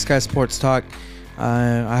Big Sky Sports Talk.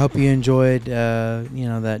 I hope you enjoyed, that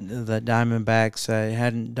Diamondbacks. I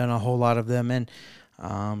hadn't done a whole lot of them, and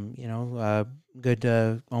good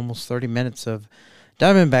almost 30 minutes of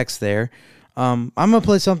Diamondbacks there. I'm gonna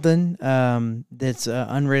play something that's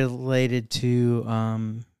unrelated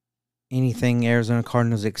to anything Arizona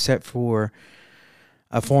Cardinals, except for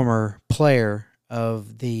a former player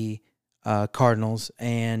of the Cardinals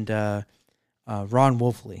and Ron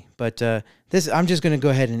Wolfley. But this, I'm just going to go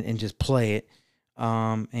ahead and just play it,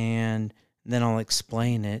 and then I'll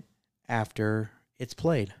explain it after it's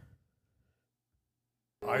played.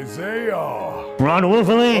 Isaiah! Ron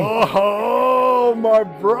Wolfley! Oh, my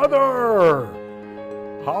brother!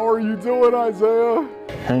 How are you doing, Isaiah?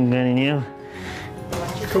 I'm good, and you?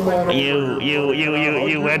 Come on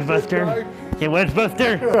You wedge buster? You wedge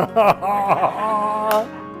buster?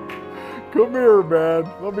 Come here, man.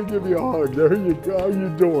 Let me give you a hug. There you go. How you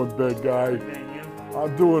doing, big guy?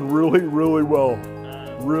 I'm doing really, really well.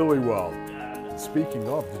 Really well. Speaking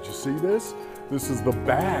of, did you see this? This is the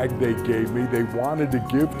bag they gave me. They wanted to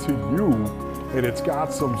give to you, and it's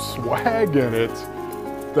got some swag in it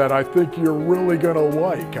that I think you're really gonna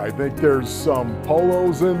like. I think there's some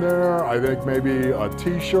polos in there. I think maybe a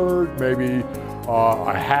t-shirt, maybe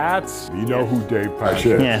a hat. You know who Dave Pesh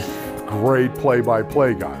is. Yes. Great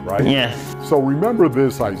play-by-play guy, right? Yes. So remember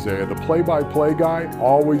this, Isaiah, the play-by-play guy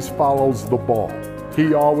always follows the ball.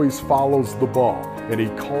 He always follows the ball, and he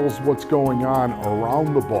calls what's going on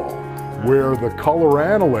around the ball, where the color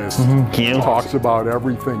analyst talks about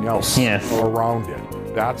everything else around it.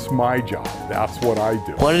 That's my job. That's what I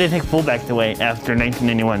do. Why did they take fullbacks away after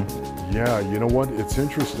 1991? Yeah, you know what? It's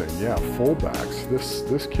interesting. Yeah, fullbacks.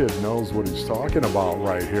 This kid knows what he's talking about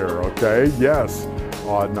right here, okay? Yes.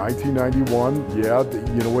 1991, yeah,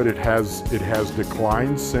 you know what, it has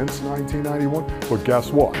declined since 1991, but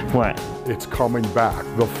guess what? What? It's coming back.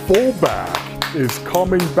 The fullback is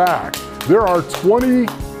coming back. There are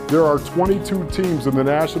 22 teams in the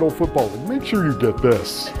National Football League. Make sure you get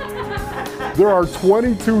this. There are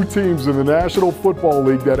 22 teams in the National Football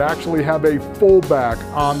League that actually have a fullback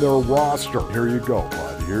on their roster. Here you go,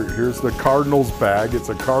 bud. Here's the Cardinals bag. It's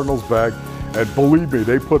a Cardinals bag. And believe me,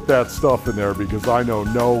 they put that stuff in there because I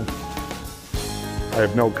have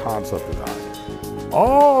no concept of that.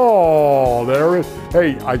 Oh, there it is.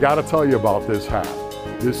 Hey, I got to tell you about this hat.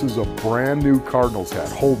 This is a brand new Cardinals hat.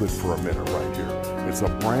 Hold it for a minute right here. It's a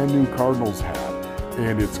brand new Cardinals hat,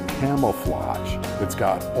 and it's camouflage. It's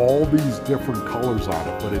got all these different colors on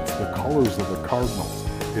it, but it's the colors of the Cardinals.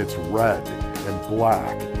 It's red and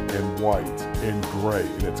black and white and gray,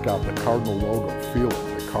 and it's got the Cardinal logo. Feel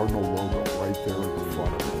it, the Cardinal logo right there in the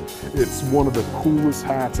front of it. It's one of the coolest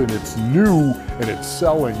hats, and it's new, and it's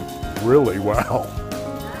selling really well.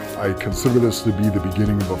 I consider this to be the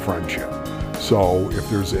beginning of a friendship. So if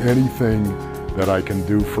there's anything that I can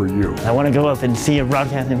do for you. I want to go up and see a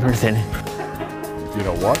broadcast in person. You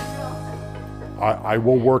know what? I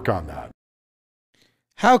will work on that.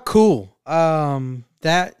 How cool.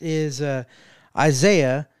 That is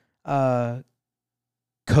Isaiah Cosme.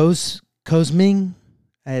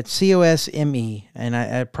 It's Cosme, and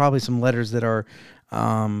I probably some letters that are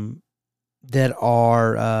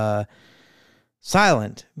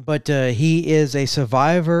silent. But he is a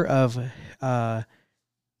survivor of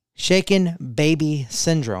shaken baby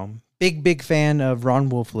syndrome. Big fan of Ron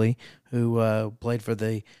Wolfley, who played for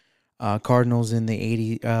the Cardinals in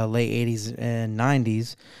the late 80s and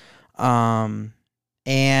 90s.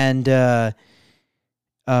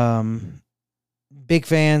 Big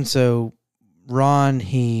fan. So Ron,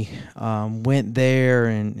 he went there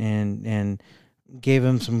and gave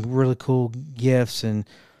him some really cool gifts, and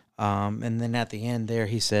then at the end there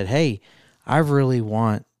he said, "Hey, I really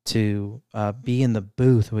want to be in the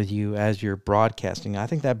booth with you as you're broadcasting. I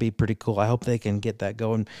think that'd be pretty cool. I hope they can get that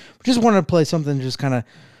going. Just wanted to play something just kind of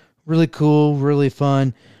really cool, really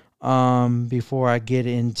fun before I get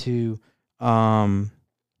into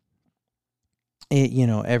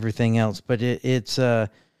everything else. But it's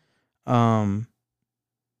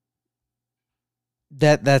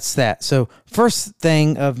that's that. So first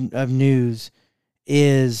thing of news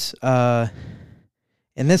is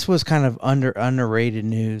and this was kind of underrated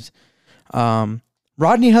news.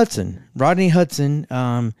 Rodney Hudson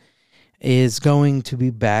is going to be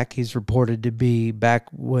back. He's reported to be back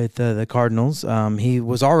with the Cardinals. He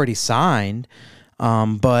was already signed,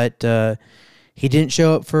 but he didn't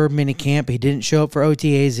show up for minicamp. He didn't show up for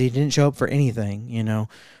OTAs. He didn't show up for anything,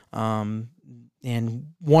 and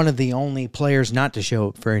one of the only players not to show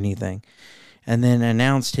up for anything, and then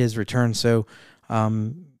announced his return. So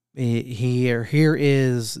here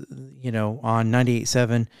is, on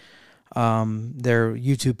 98.7, their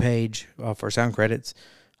YouTube page for sound credits,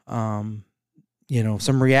 some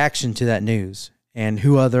reaction to that news, and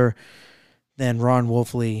who other than Ron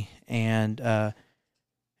Wolfley and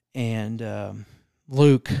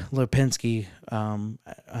Luke Lipinski,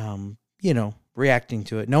 reacting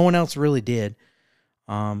to it. No one else really did.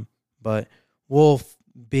 But Wolf,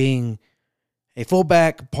 being a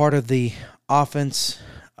fullback, part of the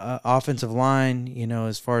offensive line,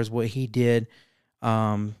 as far as what he did,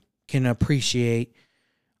 can appreciate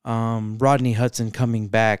Rodney Hudson coming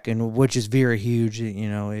back, and which is very huge.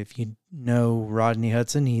 If you know Rodney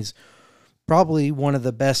Hudson, he's probably one of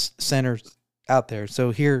the best centers out there.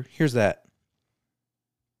 So here's that.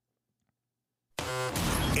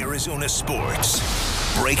 Arizona Sports.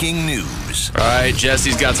 Breaking news. All right,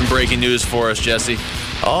 Jesse's got some breaking news for us, Jesse.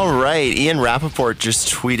 All right, Ian Rappaport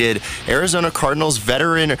just tweeted, Arizona Cardinals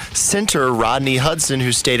veteran center Rodney Hudson,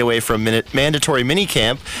 who stayed away from mandatory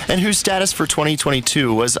minicamp and whose status for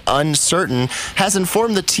 2022 was uncertain, has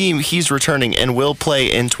informed the team he's returning and will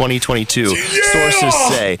play in 2022. Yeah! Sources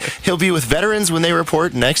say he'll be with veterans when they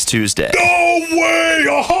report next Tuesday. No way!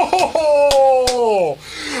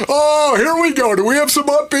 Oh, here we go. Do we have some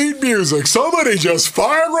upbeat music? Somebody just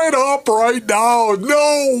fire it up right now.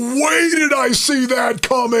 No way did I see that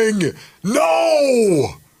coming.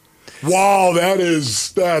 No. Wow,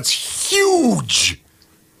 that's huge.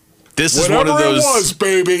 This is one of those. Whatever it was,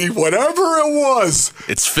 baby. Whatever it was.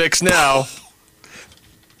 It's fixed now.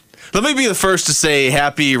 Let me be the first to say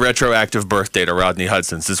happy retroactive birthday to Rodney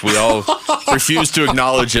Hudson, since we all refused to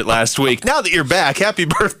acknowledge it last week. Now that you're back, happy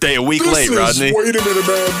birthday a week late, Rodney. Wait a minute,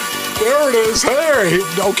 man. There it is. Hey,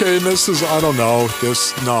 okay, this is, I don't know.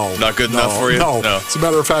 Not good enough for you? No. As a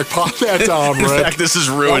matter of fact, pop that down, Rick. In fact, this is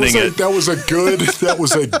ruining it. That was a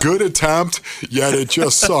good attempt, yet it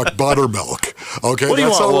just sucked buttermilk. Okay, what do you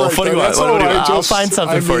want, Wolf? What do you want? I'll find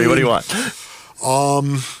something for you. What do you want?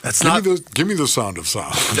 Give me the sound of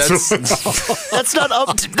sound. That's not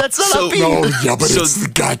upbeat. No, yeah, but it's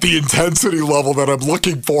got the intensity level that I'm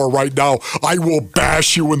looking for right now. I will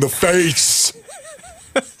bash you in the face.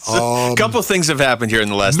 A couple of things have happened here in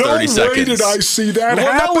the last 30 seconds. No way did I see that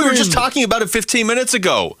happening. No, we were just talking about it 15 minutes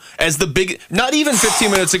ago. Not even 15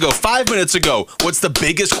 minutes ago, 5 minutes ago. What's the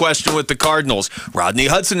biggest question with the Cardinals? Rodney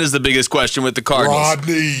Hudson is the biggest question with the Cardinals.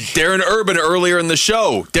 Rodney. Darren Urban earlier in the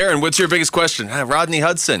show. Darren, what's your biggest question? Rodney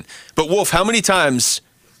Hudson. But Wolf, how many times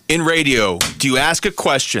in radio do you ask a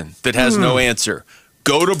question that has no answer?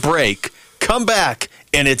 Go to break, come back,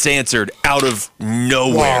 and it's answered out of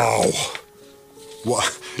nowhere. Wow. Well,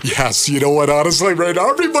 yes, you know what? Honestly, right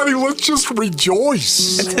now, everybody, let's just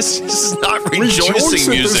rejoice. This is not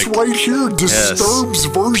rejoicing music. This right here disturbs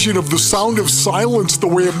version of the sound of silence, the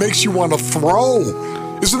way it makes you want to throw.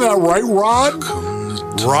 Isn't that right, Rod?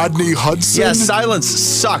 Rodney Hudson? Yeah, silence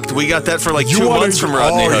sucked. We got that for like 2 months from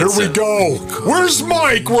Rodney Hudson. Here we go. Where's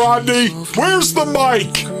Mike, Rodney? Where's the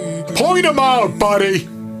mic? Point him out, buddy.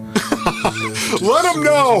 Let him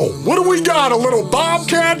know. What do we got? A little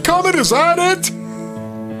Bobcat coming? Is that it?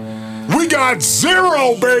 We got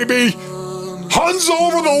 0, baby. Hun's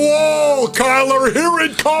over the wall, Kyler. Here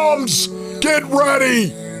it comes. Get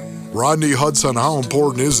ready. Rodney Hudson, how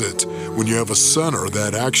important is it when you have a center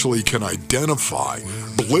that actually can identify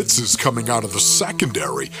blitzes coming out of the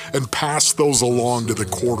secondary and pass those along to the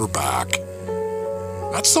quarterback?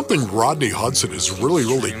 That's something Rodney Hudson is really,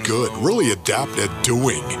 really good, really adept at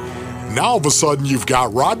doing. Now, all of a sudden, you've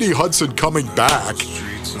got Rodney Hudson coming back.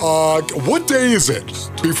 What day is it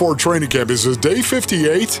before training camp? Is it day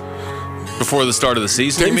 58? Before the start of the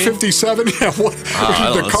season, Day 57? Yeah,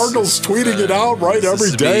 the Cardinals tweeting it out, right, every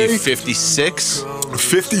day? 56?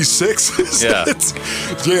 56, is yeah. it?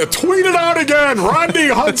 Yeah, tweet it out again, Rodney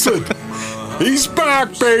Hudson. He's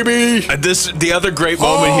back, baby. The other great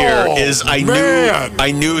moment here is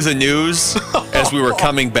I knew the news as we were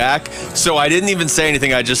coming back, so I didn't even say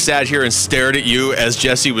anything. I just sat here and stared at you as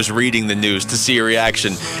Jesse was reading the news to see your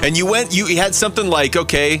reaction. And you had something like,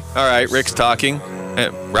 okay, all right, Rick's talking.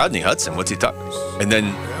 Rodney Hudson, what's he talking? And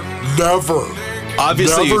then never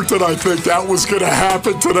did I think that was going to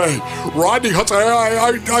happen today. Rodney Hudson,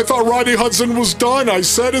 I thought Rodney Hudson was done. I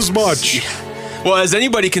said as much. Well, as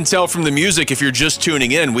anybody can tell from the music, if you're just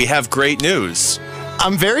tuning in, we have great news.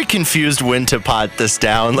 I'm very confused when to pot this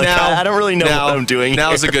down. I don't really know what I'm doing.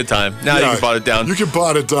 Now's a good time. Now you can pot it down. You can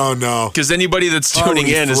pot it down now. Because anybody that's tuning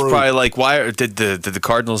in is probably like, why did the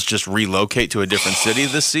Cardinals just relocate to a different city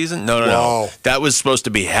this season? No. That was supposed to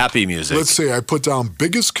be happy music. Let's see. I put down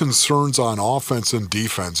biggest concerns on offense and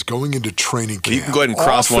defense going into training camp. You can go ahead and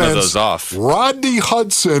cross one of those off. Rodney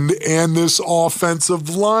Hudson and this offensive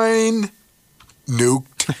line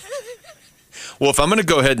nuked. Well, if I'm going to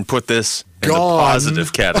go ahead and put this in the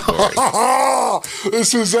positive category.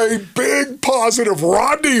 This is a big positive.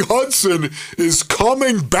 Rodney Hudson is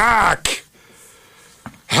coming back.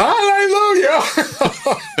 Hallelujah.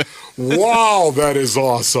 Wow, that is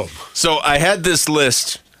awesome. So I had this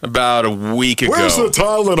list about a week ago. Where's the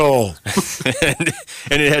Tylenol?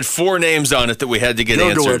 and it had 4 names on it that we had to get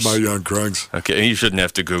answers. Go ahead, my young Cranks. Okay, you shouldn't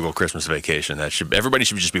have to Google Christmas vacation. Everybody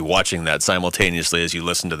should just be watching that simultaneously as you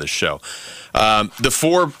listen to the show.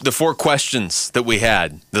 The four questions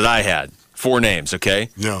that I had, 4 names, okay?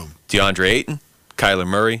 Yeah. DeAndre Ayton, Kyler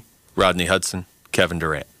Murray, Rodney Hudson, Kevin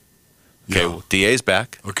Durant. Okay, well, DA's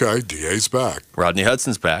back. Okay, DA's back. Rodney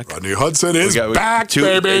Hudson's back. Rodney Hudson is back,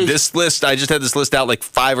 baby. This list, I just had this list out like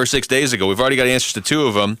 5 or 6 days ago. We've already got answers to 2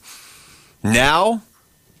 of them. Now,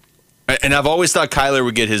 and I've always thought Kyler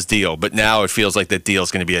would get his deal, but now it feels like that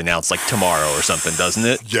deal's going to be announced like tomorrow or something, doesn't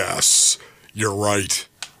it? Yes, you're right.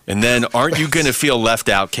 And then aren't you going to feel left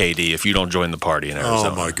out, KD, if you don't join the party in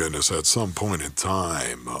Arizona? Oh, my goodness. At some point in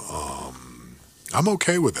time, I'm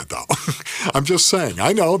okay with it, though. I'm just saying.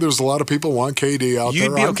 I know there's a lot of people want KD out there.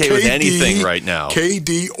 You'd be okay with anything right now.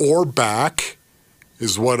 KD or back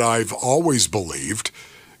is what I've always believed.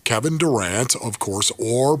 Kevin Durant, of course,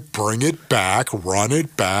 or bring it back, run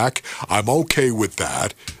it back. I'm okay with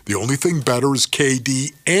that. The only thing better is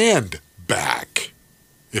KD and back,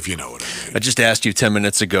 if you know what I mean. I just asked you 10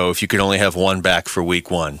 minutes ago if you could only have one back for week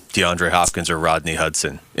 1, DeAndre Hopkins or Rodney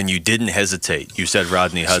Hudson. And you didn't hesitate. You said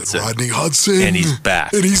Rodney Hudson. Rodney Hudson. And he's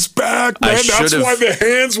back. And he's back, man. That's why the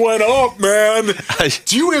hands went up, man.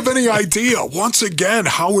 Do you have any idea, once again,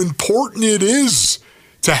 how important it is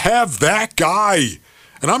to have that guy?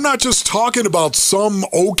 And I'm not just talking about some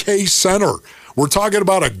okay center. We're talking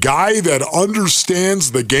about a guy that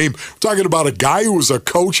understands the game. We're talking about a guy who is a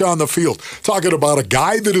coach on the field. Talking about a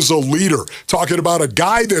guy that is a leader. Talking about a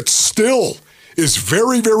guy that still is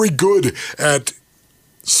very, very good at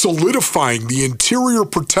solidifying the interior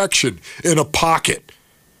protection in a pocket.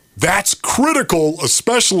 That's critical,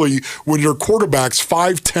 especially when your quarterback's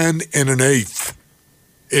 5'10" and an eighth.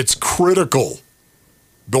 It's critical.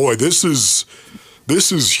 Boy, this is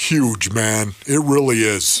huge, man. It really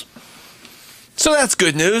is. So that's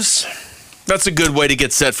good news. That's a good way to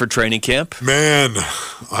get set for training camp. Man,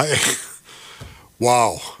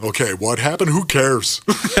 wow. Okay, what happened? Who cares?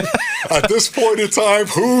 At this point in time,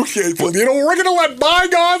 who cares? We're going to let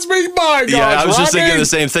bygones be bygones. Yeah, I was just Rodney. thinking the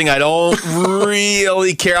same thing. I don't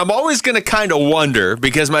really care. I'm always going to kind of wonder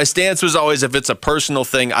because my stance was always if it's a personal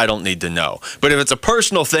thing, I don't need to know. But if it's a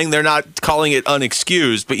personal thing, they're not calling it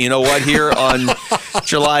unexcused. But you know what? Here on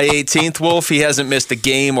July 18th, Wolf, he hasn't missed a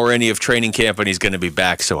game or any of training camp, and he's going to be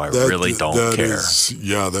back, so I really don't care.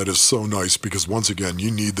 That is so nice because, once again, you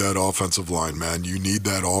need that offensive line, man. You need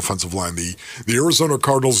that offensive line. The Arizona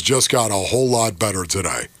Cardinals just got a whole lot better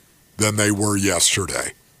today than they were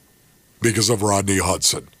yesterday because of Rodney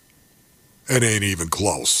Hudson. It ain't even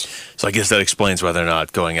close. So I guess that explains why they're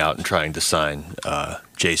not going out and trying to sign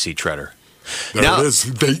J.C. Treader. There it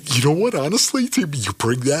is. You know what? Honestly, you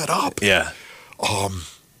bring that up. Yeah.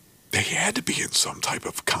 They had to be in some type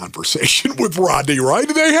of conversation with Rodney, right?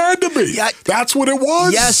 They had to be. Yeah, that's what it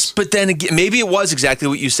was. Yes, but then again, maybe it was exactly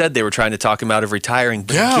what you said. They were trying to talk him out of retiring.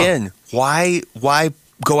 But again, why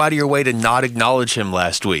go out of your way to not acknowledge him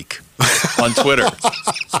last week on Twitter?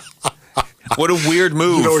 What a weird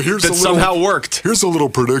move that somehow worked. Here's a little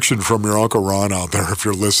prediction from your Uncle Ron out there. If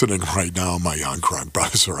you're listening right now, my young crunk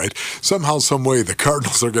brothers, all right? Somehow, some way, the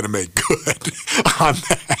Cardinals are going to make good on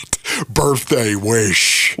that birthday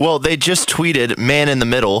wish. Well, they just tweeted, man in the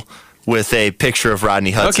middle. with a picture of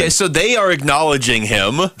Rodney Hudson. Okay, so they are acknowledging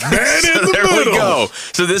him. Man in the there middle. we go.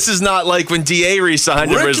 So this is not like when DA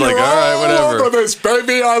re-signed him. Rick, It's like, all you're right, all whatever. over this,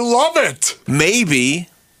 baby. I love it.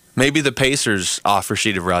 Maybe the Pacers offer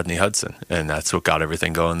sheet of Rodney Hudson, and that's what got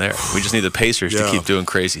everything going there. We just need the Pacers to keep doing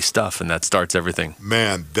crazy stuff, and that starts everything.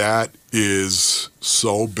 Man, that is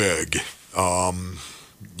so big.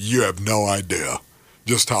 You have no idea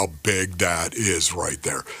just how big that is right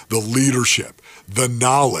there. The leadership, the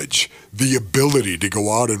knowledge, the ability to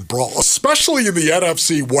go out and brawl, especially in the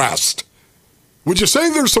NFC West. Would you say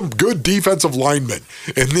there's some good defensive linemen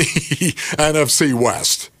in the NFC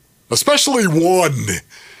West? Especially one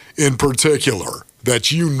in particular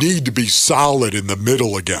that you need to be solid in the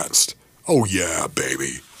middle against. Oh, yeah,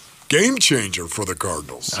 baby. Game changer for the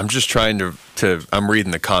Cardinals. I'm just trying to I'm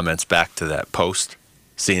reading the comments back to that post,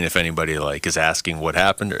 seeing if anybody is asking what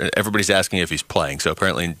happened. Everybody's asking if he's playing, so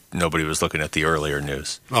apparently nobody was looking at the earlier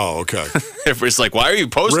news. Oh, okay. Everybody's like, why are you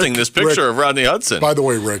posting this picture of Rodney Hudson? By the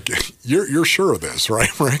way, Rick, you're sure of this,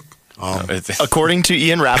 right, Rick? According to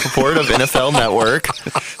Ian Rappaport of NFL Network,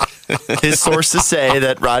 his sources say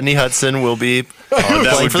that Rodney Hudson will be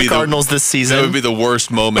playing for the Cardinals this season. That would be the worst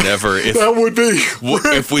moment ever. That would be.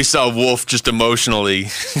 If we saw Wolf just emotionally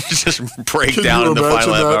just break down in the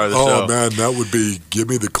final half hour of the show. Oh, man, that would be, give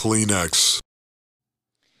me the Kleenex.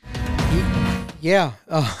 Yeah.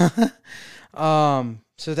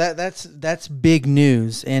 So that's big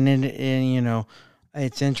news, and you know,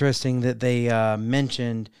 it's interesting that they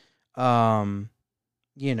mentioned,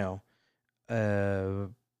 you know,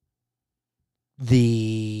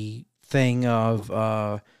 the thing of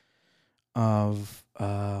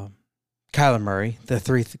Kyler Murray, the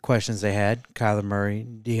three questions they had: Kyler Murray,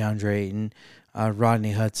 DeAndre Ayton,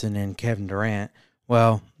 Rodney Hudson, and Kevin Durant.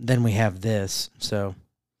 Well, then we have this. So.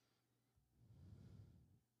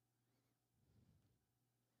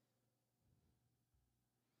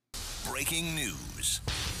 Breaking news.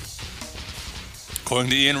 According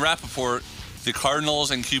to Ian Rappaport, the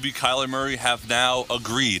Cardinals and QB Kyler Murray have now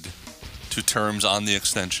agreed to terms on the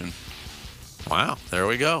extension. Wow, there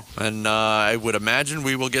we go. And I would imagine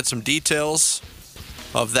we will get some details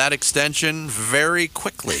of that extension very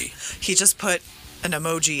quickly. He just put an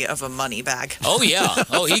emoji of a money bag. Oh, yeah.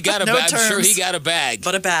 Oh, he got a No bag. I'm sure terms, he got a bag.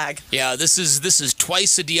 But a bag. Yeah, this is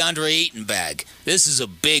twice a DeAndre Ayton bag. This is a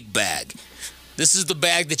big bag. This is the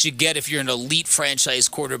bag that you get if you're an elite franchise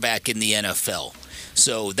quarterback in the NFL.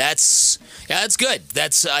 So that's good.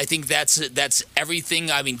 I think that's everything.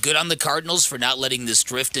 I mean, good on the Cardinals for not letting this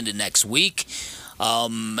drift into next week.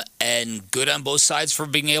 And good on both sides for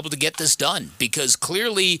being able to get this done. Because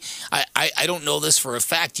clearly, I don't know this for a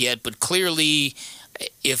fact yet, but clearly,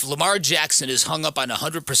 if Lamar Jackson is hung up on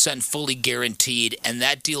 100% fully guaranteed and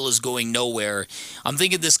that deal is going nowhere, I'm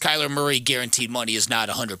thinking this Kyler Murray guaranteed money is not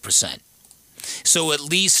 100%. So at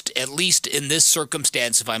least in this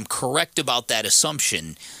circumstance, if I'm correct about that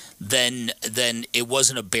assumption, then it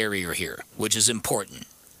wasn't a barrier here, which is important.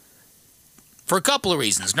 For a couple of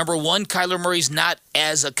reasons. Number one, Kyler Murray's not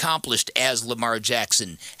as accomplished as Lamar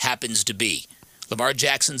Jackson happens to be. Lamar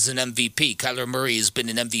Jackson's an MVP. Kyler Murray has been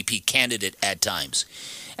an MVP candidate at times.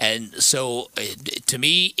 And so to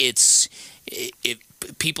me,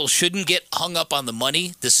 people shouldn't get hung up on the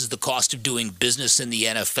money. This is the cost of doing business in the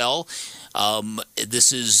NFL.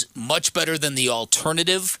 This is much better than the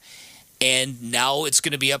alternative, and now it's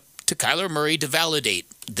going to be up to Kyler Murray to validate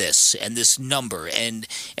this and this number, and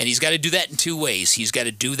he's got to do that in two ways. He's got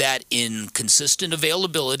to do that in consistent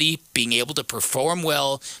availability, being able to perform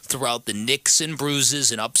well throughout the nicks and bruises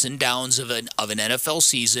and ups and downs of an NFL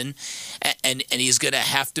season, and he's going to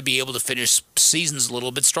have to be able to finish seasons a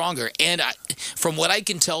little bit stronger. And from what I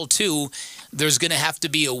can tell too, there's going to have to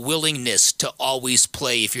be a willingness to always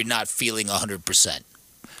play if you're not feeling 100%.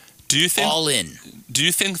 Do you think all in? Do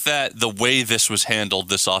you think that the way this was handled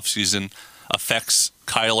this offseason affects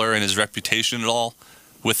Kyler and his reputation at all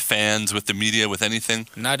with fans, with the media, with anything?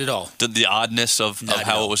 Not at all. The oddness of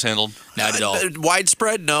how it was handled? Not at all.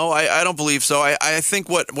 Widespread? No, I don't believe so. I think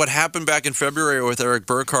what happened back in February with Eric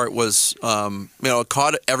Burkhart was, it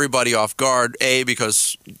caught everybody off guard, A,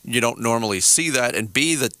 because you don't normally see that, and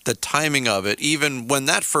B, the timing of it. Even when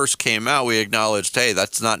that first came out, we acknowledged, hey,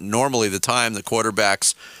 that's not normally the time the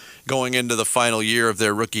quarterbacks going into the final year of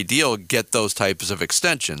their rookie deal get those types of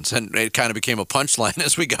extensions. And it kind of became a punchline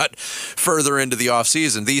as we got further into the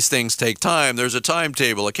offseason. These things take time. There's a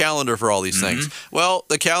timetable, a calendar for all these things. Well,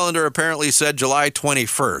 the calendar apparently said July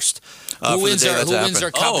 21st. Who wins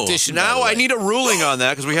our competition? Now I need a ruling on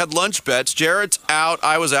that because we had lunch bets. Jared's out.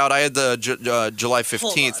 I was out. I had the July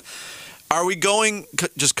 15th. Are we going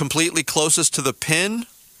just completely closest to the pin?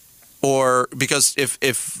 Or because if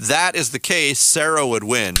that is the case, Sarah would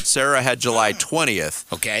win. Sarah had July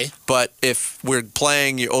 20th. Okay. But if we're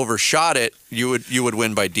playing, you overshot it, you would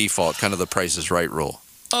win by default, kind of the Price is Right rule.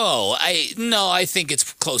 Oh, I think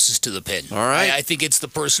it's closest to the pin. All right. I think it's the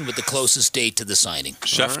person with the closest date to the signing.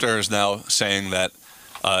 Schefter is now saying that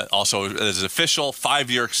also there's an official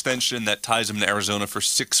 5-year extension that ties him to Arizona for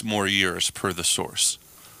 6 more years per the source.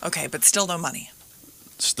 Okay, but still no money.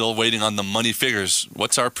 Still waiting on the money figures.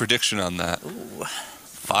 What's our prediction on that? Ooh.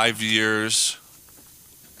 5 years.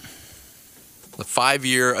 The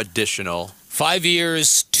 5-year additional. 5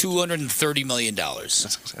 years, $230 million.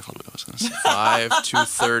 That's exactly what I was going to say. 5,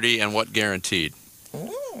 230, and what guaranteed?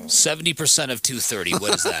 70% of 230.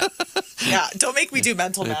 What is that? Yeah, don't make me do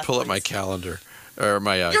mental Let me math. pull up my calendar. Or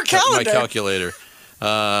my, Your calendar? my calculator.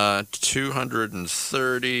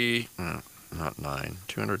 230... not 9.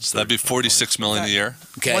 200. So that'd be $46 million a year.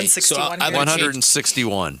 Okay, 161.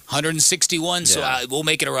 161. 161. So we'll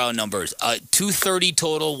make it around numbers. 230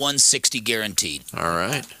 total, 160 guaranteed. All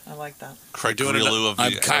right. I like that. Craig Grialou of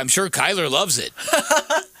the. I'm sure Kyler loves it.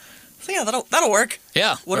 So yeah, that'll work.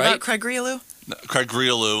 Yeah. What right? about Craig Grialou? Craig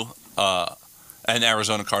Grialou and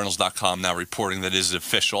ArizonaCardinals.com now reporting that it is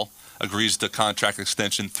official. Agrees to contract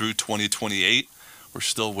extension through 2028. We're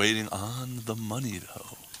still waiting on the money,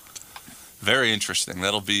 though. Very interesting.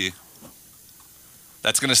 That's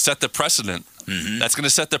going to set the precedent. Mm-hmm. That's going to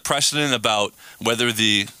set the precedent about whether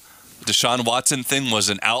the Deshaun Watson thing was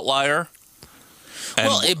an outlier.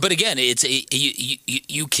 But again, it's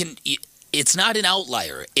it's not an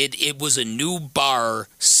outlier. It was a new bar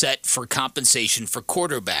set for compensation for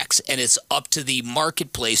quarterbacks, and it's up to the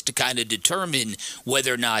marketplace to kind of determine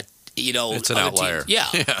whether or not it's an outlier. Yeah,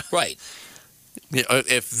 right. Yeah,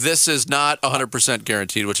 if this is not 100%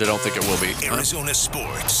 guaranteed, which I don't think it will be. Arizona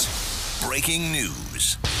Sports. Breaking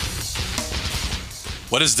news.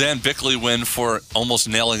 What does Dan Bickley win for almost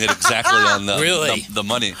nailing it exactly on the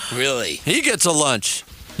money? Really? He gets a lunch.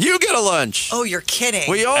 You get a lunch. Oh, you're kidding.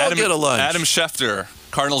 We all get a lunch. Adam Schefter.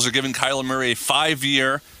 Cardinals are giving Kyler Murray a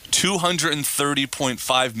 5-year,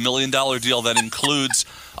 $230.5 million deal that includes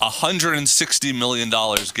 $160 million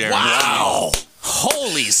guaranteed. Wow.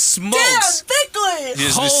 Holy smokes. Dan Bickley! He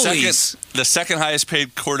is the second highest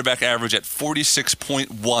paid quarterback average at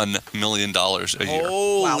 $46.1 million a year.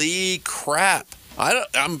 Holy crap.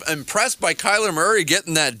 I'm impressed by Kyler Murray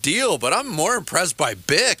getting that deal, but I'm more impressed by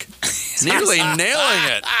Bick nearly nailing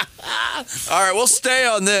it. All right, we'll stay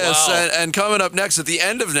on this. Wow. And coming up next, at the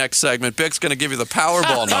end of next segment, Bick's going to give you the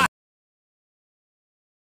Powerball number.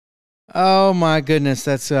 Oh my goodness,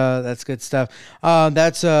 that's good stuff.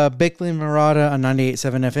 That's Bickley Murata on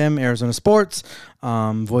 98.7 FM, Arizona Sports.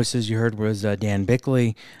 Voices you heard was Dan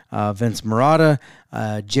Bickley, Vince Murata,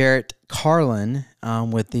 Jarrett Carlin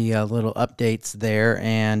with the little updates there,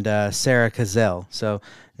 and Sarah Cazell. So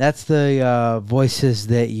that's the voices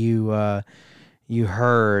that you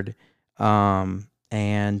heard, and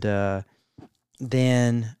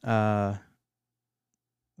then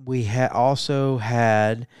we also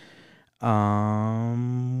had.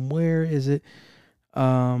 Where is it?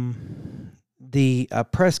 The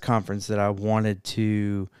press conference that I wanted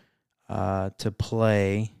to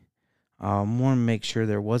play. I want to make sure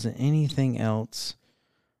there wasn't anything else.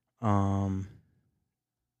 As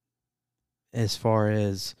far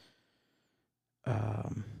as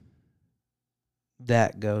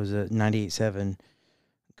that goes, 98.7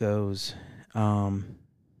 goes.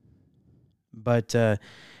 But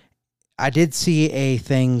I did see a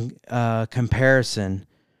thing comparison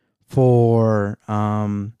for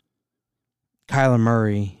Kyler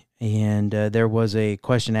Murray, and there was a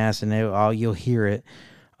question asked, and you'll hear it,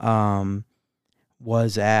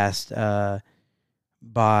 was asked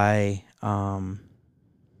by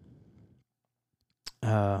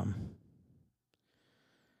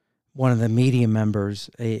one of the media members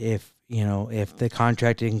if the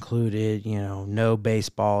contract included, no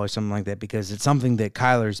baseball or something like that, because it's something that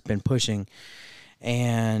Kyler's been pushing,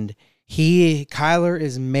 and Kyler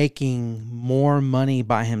is making more money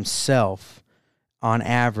by himself on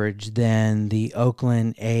average than the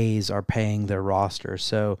Oakland A's are paying their roster.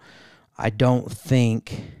 So I don't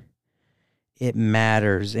think it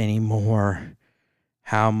matters anymore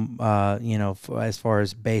how, as far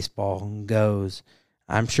as baseball goes.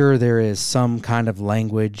 I'm sure there is some kind of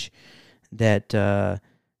language that that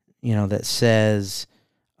says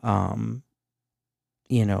Kyler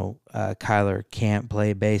can't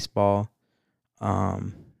play baseball,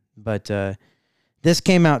 but this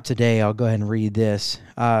came out today. I'll go ahead and read this.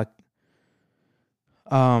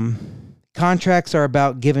 Contracts are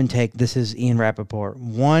about give and take. This is Ian Rappaport.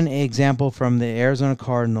 One example from the Arizona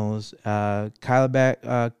Cardinals,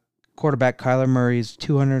 quarterback Kyler Murray's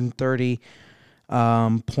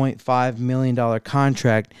 $230.5 million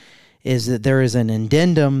contract is that there is an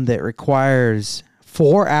addendum that requires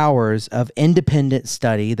 4 hours of independent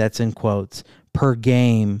study, that's in quotes, per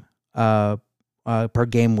game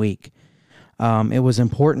week. It was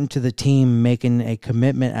important to the team making a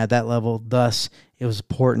commitment at that level. Thus, it was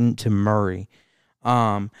important to Murray.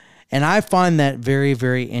 And I find that very,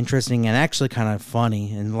 very interesting and actually kind of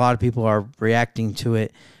funny. And a lot of people are reacting to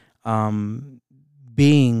it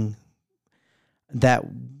being that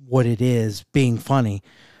what it is, being funny.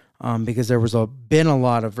 Because there was been a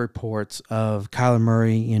lot of reports of Kyler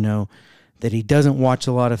Murray, that he doesn't watch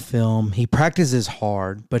a lot of film. He practices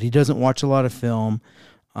hard, but he doesn't watch a lot of film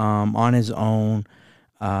on his own,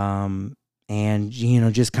 and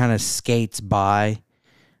just kind of skates by.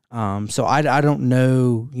 So I don't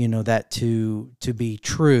know, that to be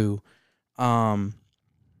true. But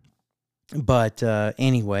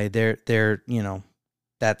anyway, they're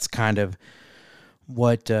that's kind of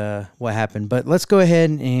what happened. But let's go ahead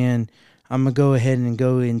and I'm gonna go ahead and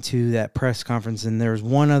go into that press conference. And there's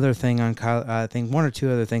one other thing on I think one or two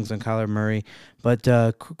other things on Kyler Murray, but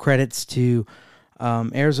credits to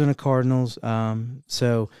Arizona Cardinals.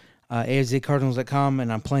 So azcardinals.com,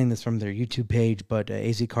 and I'm playing this from their YouTube page, but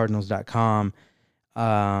azcardinals.com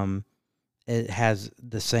it has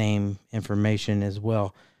the same information as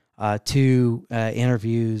well. Two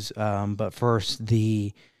interviews, but first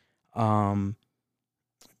the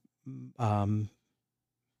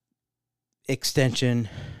extension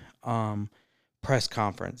press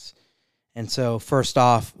conference. And so first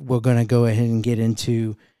off, we're going to go ahead and get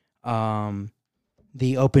into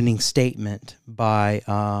the opening statement by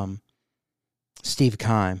Steve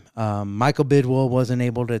Keim. Michael Bidwell wasn't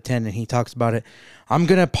able to attend, and he talks about it. I'm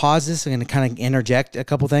going to pause this and kind of interject a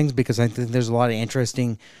couple things because I think there's a lot of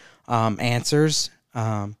interesting answers.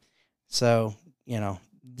 So,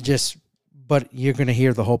 but you're going to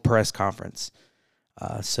hear the whole press conference.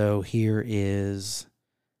 So here is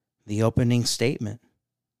the opening statement.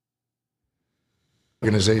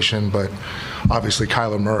 Organization, but obviously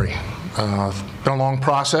Kyler Murray. Been a long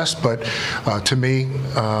process, but to me,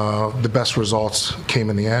 the best results came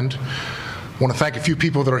in the end. I want to thank a few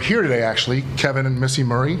people that are here today, actually, Kevin and Missy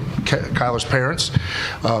Murray, Kyler's parents,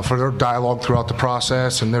 for their dialogue throughout the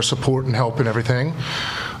process and their support and help and everything.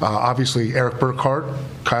 Obviously, Eric Burkhart,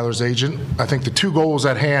 Kyler's agent. I think the two goals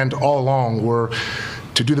at hand all along were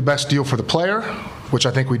to do the best deal for the player, which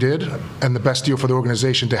I think we did, and the best deal for the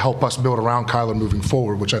organization to help us build around Kyler moving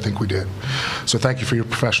forward, which I think we did. So thank you for your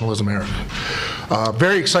professionalism, Eric.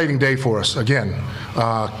 Very exciting day for us. Again,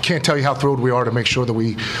 can't tell you how thrilled we are to make sure that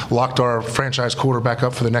we locked our franchise quarterback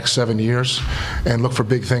up for the next 7 years and look for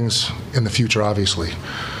big things in the future, obviously.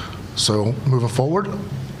 So moving forward,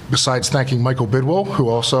 besides thanking Michael Bidwell, who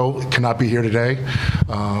also cannot be here today.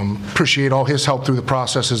 Appreciate all his help through the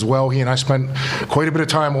process as well. He and I spent quite a bit of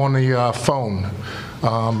time on the phone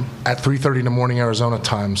at 3:30 in the morning Arizona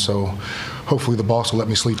time, so hopefully the boss will let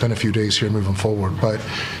me sleep in a few days here moving forward. But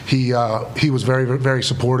he was very, very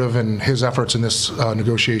supportive, and his efforts in this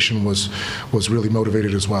negotiation was really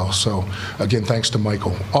motivated as well. So again, thanks to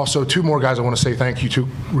Michael. Also, two more guys I want to say thank you to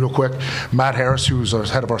real quick. Matt Harris, who's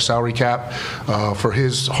head of our salary cap, for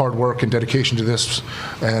his hard work and dedication to this,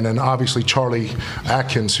 and then obviously Charlie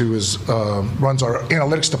Atkins, who runs our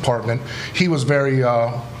analytics department. He was very,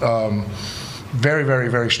 very,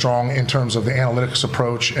 very strong in terms of the analytics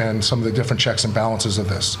approach and some of the different checks and balances of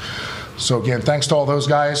this. So again, thanks to all those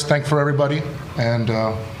guys. Thank for everybody, and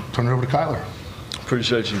turn it over to Kyler.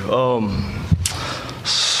 Appreciate you.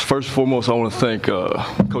 First and foremost, I want to thank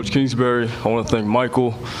Coach Kingsbury. I want to thank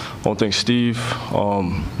Michael. I want to thank Steve.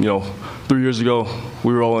 3 years ago,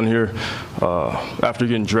 we were all in here. After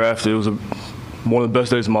getting drafted, it was one of the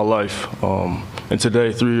best days of my life. And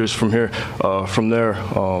today, 3 years from there,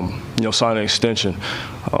 signing an extension.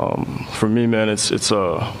 For me, man, it's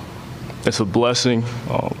a blessing.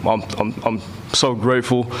 I'm so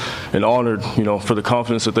grateful and honored, for the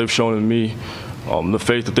confidence that they've shown in me, the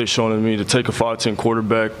faith that they've shown in me to take a 5'10"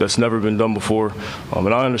 quarterback that's never been done before.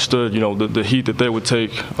 And I understood, the heat that they would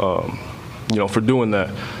take, for doing that.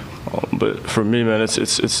 But for me, man,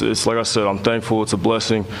 it's like I said, I'm thankful. It's a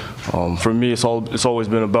blessing. For me, it's always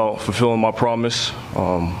been about fulfilling my promise,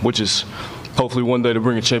 which is hopefully one day to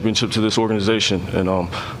bring a championship to this organization. And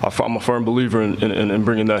I'm a firm believer in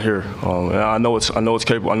bringing that here. And I know it's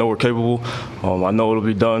capable. I know we're capable. I know it'll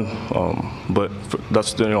be done. But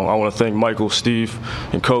that's I want to thank Michael, Steve,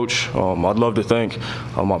 and Coach. I'd love to thank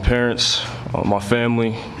my parents, my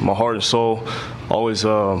family, my heart and soul. Always,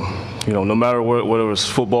 no matter what, whether it was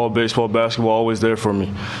football, baseball, basketball, always there for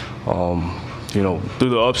me. through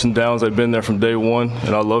the ups and downs, they've been there from day one,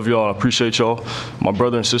 and I love y'all. I appreciate y'all. My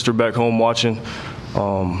brother and sister back home watching,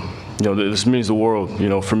 this means the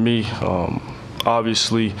world. For me,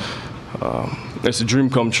 obviously, it's a dream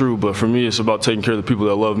come true, but for me, it's about taking care of the people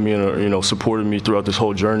that love me and are, supported me throughout this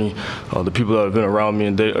whole journey, the people that have been around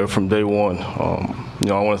me from day one.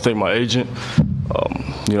 I want to thank my agent.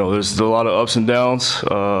 There's a lot of ups and downs,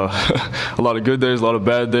 a lot of good days, a lot of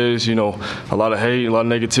bad days, a lot of hate, a lot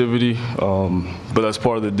of negativity, but that's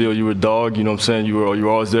part of the deal. You were a dog, you know what I'm saying? You were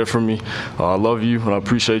always there for me. I love you and I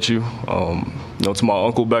appreciate you. To my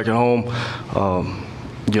uncle back at home,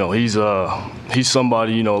 he's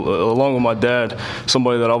somebody, along with my dad,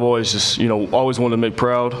 somebody that I've always just, always wanted to make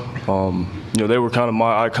proud. They were kind of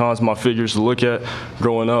my icons, my figures to look at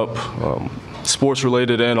growing up. Sports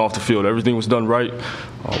related and off the field. Everything was done right.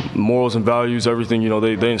 Morals and values, everything,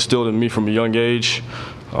 they instilled in me from a young age.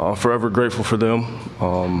 Forever grateful for them.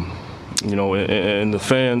 And the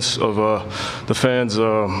fans,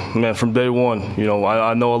 man, from day one,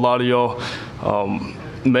 I know a lot of y'all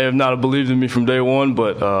may have not believed in me from day one,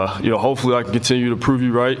 but, hopefully I can continue to prove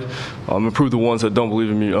you right and prove the ones that don't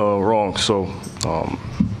believe in me wrong. So,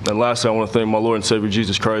 and lastly, I want to thank my Lord and Savior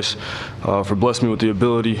Jesus Christ for blessing me with the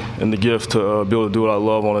ability and the gift to be able to do what I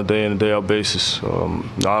love on a day in and day out basis. I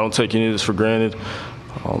don't take any of this for granted.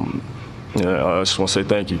 I just want to say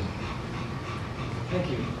thank you. Thank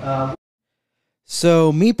you.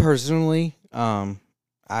 So me personally,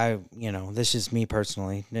 this is me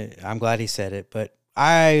personally. I'm glad he said it, but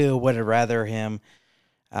I would have rather him,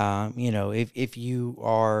 if you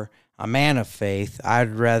are a man of faith,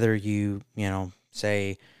 I'd rather you,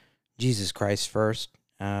 say Jesus Christ first.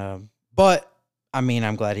 But,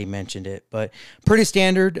 I'm glad he mentioned it. But pretty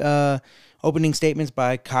standard opening statements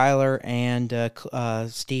by Kyler and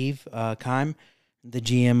Steve Keim, the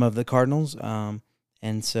GM of the Cardinals. And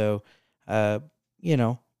so,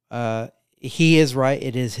 he is right.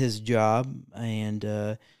 It is his job.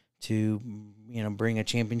 And to, bring a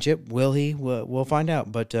championship. Will he? We'll find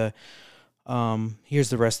out. But here's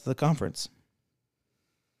the rest of the conference.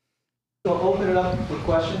 So open it up for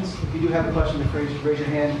questions. If you do have a question, raise your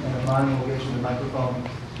hand, and Amani will get you the microphone.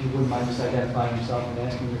 If you wouldn't mind just identifying yourself and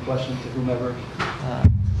asking your question to whomever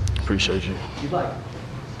Appreciate you. you'd like.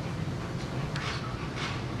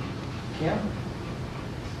 Cam?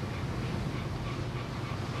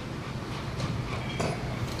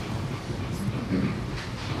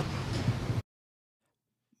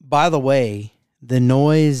 By the way, the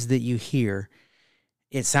noise that you hear,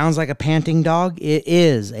 it sounds like a panting dog. It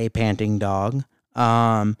is a panting dog.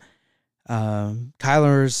 Kyler's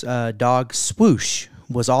dog Swoosh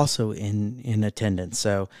was also in attendance.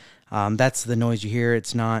 So that's the noise you hear.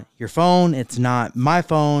 It's not your phone. It's not my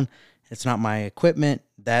phone. It's not my equipment.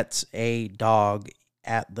 That's a dog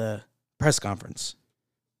at the press conference.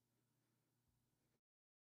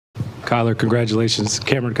 Kyler, congratulations.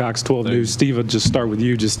 Cameron Cox, 12 News. Steve, I'll just start with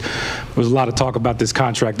you. There was a lot of talk about this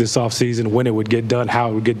contract this offseason, when it would get done, how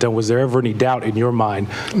it would get done. Was there ever any doubt in your mind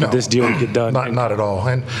that this deal would get done? Not at all.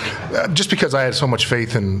 And just because I had so much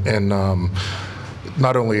faith in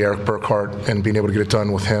not only Eric Burkhart and being able to get it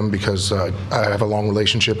done with him because I have a long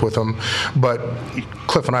relationship with him, but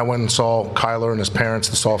Cliff and I went and saw Kyler and his parents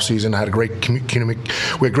this offseason. I had a great we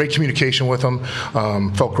had great communication with them,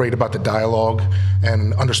 felt great about the dialogue,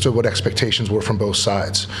 and understood what expectations were from both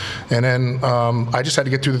sides. And then I just had to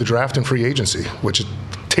get through the draft and free agency, which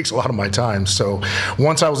takes a lot of my time. So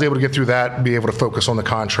once I was able to get through that, be able to focus on the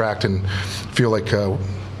contract and feel like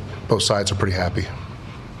both sides are pretty happy.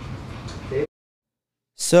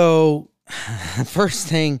 So, first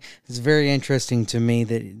thing is very interesting to me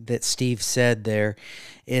that Steve said there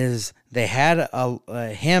is they had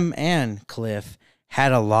him and Cliff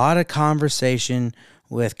had a lot of conversation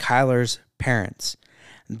with Kyler's parents.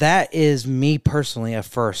 That is me personally a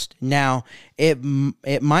first. Now,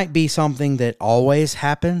 it might be something that always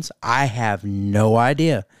happens. I have no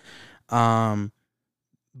idea. And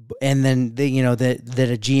then that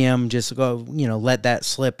a GM just go let that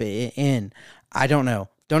slip in. I don't know.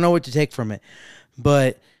 Don't know what to take from it.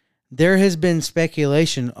 But there has been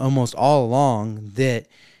speculation almost all along that,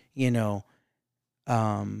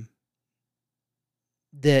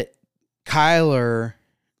 that Kyler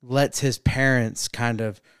lets his parents kind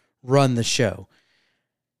of run the show.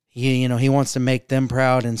 He wants to make them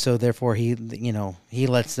proud, and so therefore he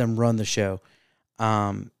lets them run the show.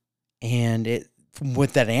 And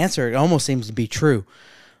with that answer, it almost seems to be true.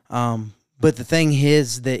 But the thing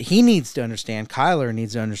is that he needs to understand, Kyler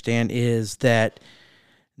needs to understand, is that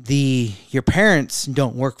your parents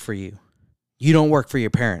don't work for you. You don't work for your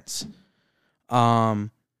parents. And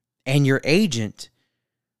your agent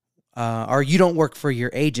or you don't work for your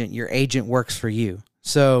agent works for you.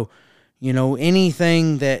 So,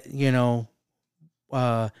 anything that,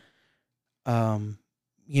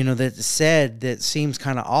 that's said that seems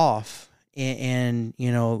kind of off and,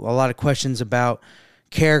 a lot of questions about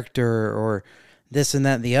character or this and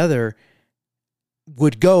that and the other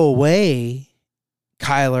would go away,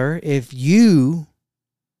 Kyler, if you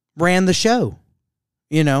ran the show.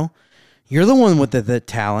 You're the one with the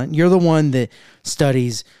talent. You're the one that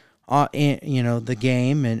studies, the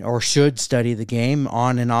game or should study the game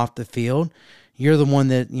on and off the field. You're the one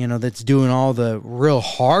that, that's doing all the real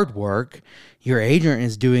hard work. Your agent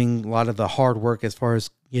is doing a lot of the hard work as far as,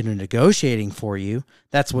 negotiating for you.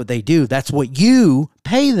 That's what they do. That's what you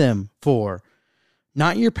pay them for,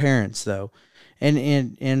 not your parents, though.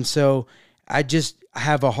 And so I just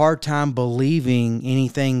have a hard time believing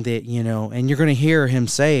anything that, and you're going to hear him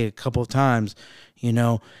say a couple of times,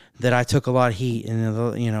 that I took a lot of heat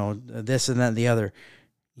and, this and that and the other.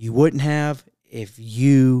 You wouldn't have if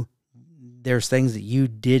there's things that you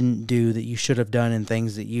didn't do that you should have done and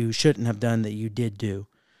things that you shouldn't have done that you did do.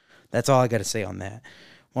 That's all I got to say on that.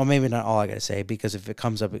 Well, maybe not all I got to say, because if it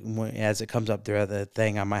comes up, as it comes up throughout the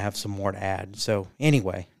thing, I might have some more to add. So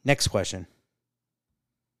anyway, next question.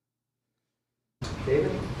 David?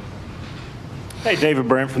 Hey, David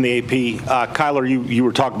Brent from the AP. Kyler, you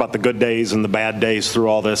were talking about the good days and the bad days through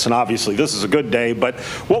all this, and obviously this is a good day, but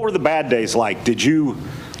what were the bad days like? Did you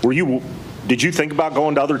think about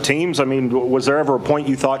going to other teams? I mean, was there ever a point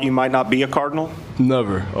you thought you might not be a Cardinal?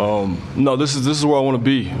 Never. No, this is where I want to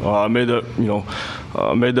be. I made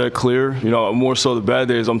that, made that clear. More so the bad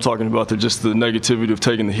days I'm talking about, just the negativity of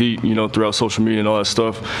taking the heat, throughout social media and all that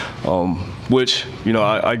stuff, which,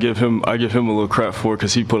 I give him a little crap for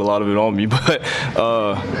because he put a lot of it on me. But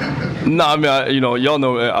y'all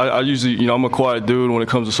know I usually, I'm a quiet dude when it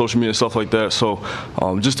comes to social media and stuff like that. So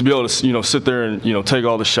just to be able to, sit there and take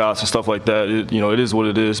all the shots and stuff like that, it is what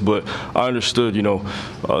it is. But I understood,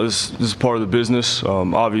 this is part of the business.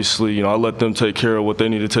 Obviously, I let them take care of what they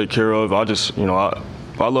need to take care of. I just,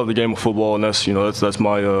 I love the game of football, and that's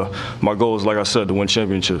my goal is, like I said, to win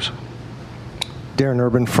championships. Darren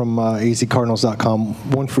Urban from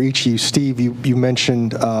azcardinals.com. One for each of you. Steve, you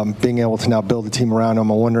mentioned being able to now build a team around him.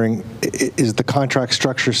 I'm wondering, is the contract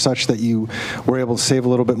structure such that you were able to save a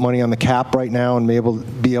little bit money on the cap right now and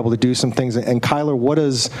be able to do some things? And Kyler, what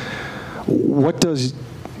does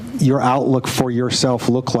your outlook for yourself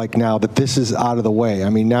look like now that this is out of the way?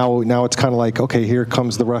 I mean, now it's kind of like, okay, here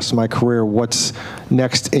comes the rest of my career. What's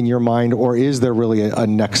next in your mind, or is there really a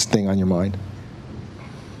next thing on your mind?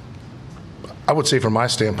 I would say from my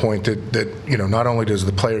standpoint that not only does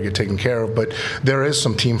the player get taken care of, but there is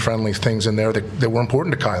some team-friendly things in there that were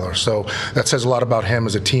important to Kyler. So that says a lot about him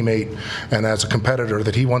as a teammate and as a competitor,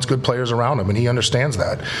 that he wants good players around him, and he understands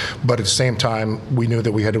that. But at the same time, we knew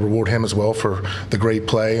that we had to reward him as well for the great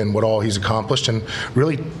play and what all he's accomplished, and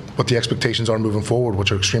really what the expectations are moving forward,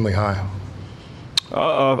 which are extremely high.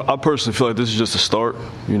 I personally feel like this is just a start.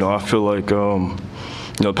 I feel like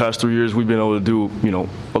the past 3 years we've been able to do,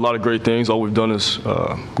 a lot of great things. All we've done is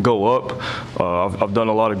go up. I've done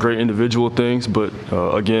a lot of great individual things, but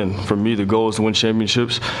again, for me, the goal is to win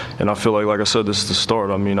championships. And I feel like I said, this is the start.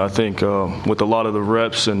 I mean, I think with a lot of the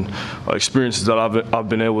reps and experiences that I've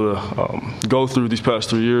been able to go through these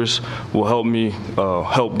past 3 years will help me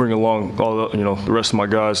help bring along all the rest of my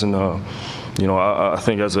guys. And I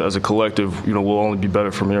think as a collective, we'll only be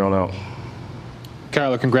better from here on out.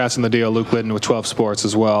 Kyler, congrats on the deal. Luke Litton with 12 Sports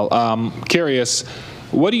as well. Curious,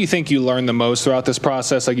 what do you think you learned the most throughout this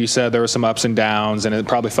process? Like you said, there were some ups and downs, and it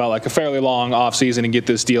probably felt like a fairly long offseason to get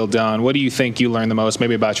this deal done. What do you think you learned the most,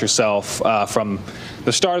 maybe about yourself, from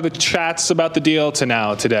the start of the chats about the deal to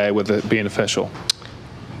now, today, with it being official?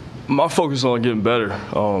 My focus is on getting better.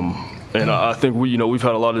 And I think we've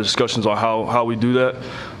had a lot of discussions on how we do that.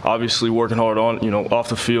 Obviously, working hard on off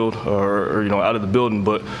the field or out of the building,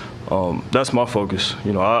 but that's my focus.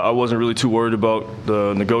 I wasn't really too worried about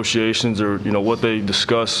the negotiations or what they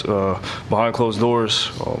discuss behind closed doors.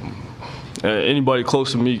 Anybody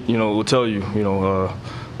close to me, will tell you,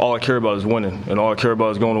 all I care about is winning, and all I care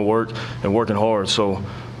about is going to work and working hard. So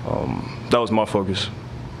that was my focus.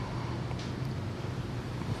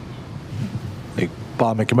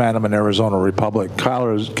 Bob McMahon, in Arizona Republic.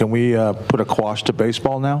 Kyler, can we put a quash to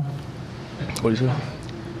baseball now? What do you say?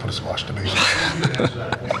 Put a squash to baseball.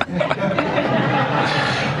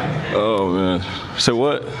 Oh, man. Say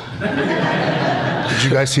what? Did you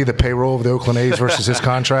guys see the payroll of the Oakland A's versus his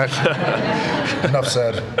contract? Enough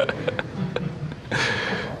said.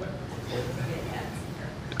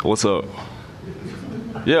 What's up?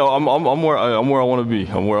 Yeah, I'm where I want to be.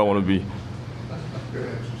 I'm where I want to be.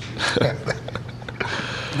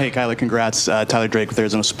 Hey, Kyler, congrats. Tyler Drake with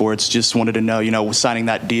Arizona Sports. Just wanted to know, with signing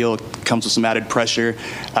that deal comes with some added pressure.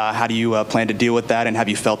 How do you plan to deal with that, and have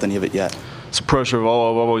you felt any of it yet? It's a pressure of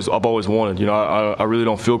all I've always wanted. I really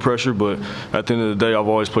don't feel pressure, but at the end of the day, I've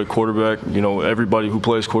always played quarterback. Everybody who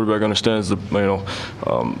plays quarterback understands the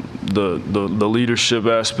leadership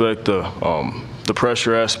aspect, the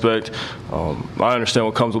pressure aspect. I understand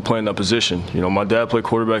what comes with playing that position. My dad played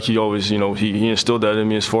quarterback. He always, he instilled that in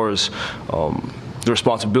me as far as the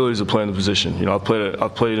responsibilities of playing the position. I've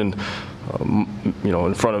played in,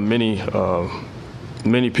 in front of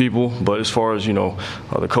many people, but as far as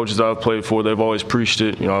the coaches that I've played for, they've always preached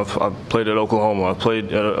it. I've played at Oklahoma. I've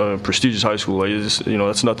played at a prestigious high school.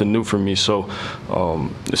 That's nothing new for me. So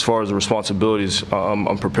as far as the responsibilities,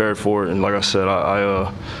 I'm prepared for it. And like I said,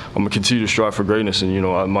 I'm gonna continue to strive for greatness.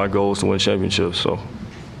 And my goal is to win championships. So.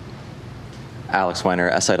 Alex Weiner,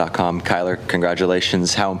 SI.com. Kyler,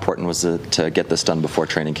 congratulations. How important was it to get this done before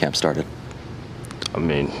training camp started? I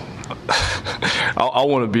mean, I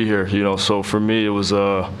want to be here, so for me it was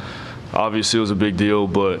obviously it was a big deal,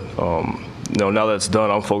 but now that's done,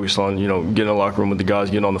 I'm focused on getting in the locker room with the guys,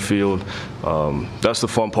 getting on the field. That's the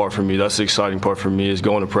fun part for me. That's the exciting part for me, is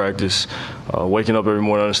going to practice, waking up every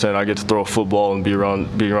morning, understand I get to throw a football and be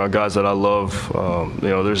around guys that I love.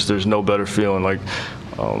 There's no better feeling like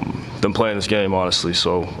than playing this game, honestly.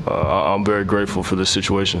 So I'm very grateful for this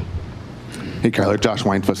situation. Hey, Kyler, Josh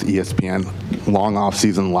Weinfuss, ESPN. Long off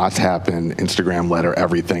season, lots happened, Instagram, letter,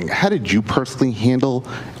 everything. How did you personally handle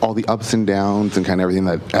all the ups and downs and kind of everything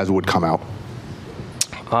that as would come out?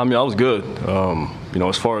 I mean, I was good.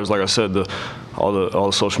 As far as, like I said, all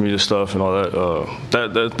the social media stuff and all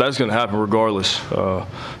that, that's going to happen regardless.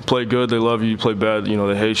 Play good, they love you. Play bad,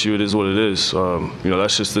 they hate you. It is what it is.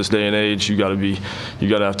 That's just this day and age. You got to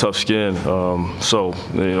have tough skin. So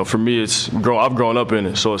for me, I've grown up in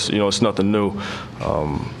it, so it's nothing new.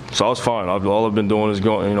 So I was fine. All I've been doing is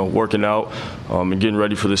going, working out and getting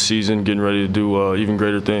ready for the season, getting ready to do even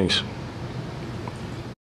greater things.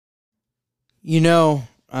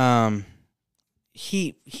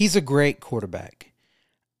 He's a great quarterback.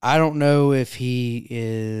 I don't know if he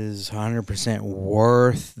is 100%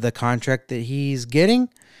 worth the contract that he's getting.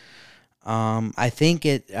 I think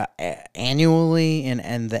it annually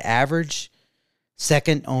and the average,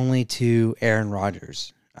 second only to Aaron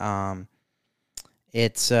Rodgers.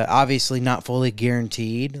 It's obviously not fully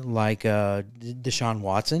guaranteed like Deshaun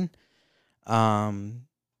Watson. Not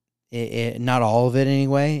all of it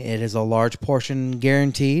anyway. It is a large portion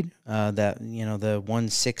guaranteed. That the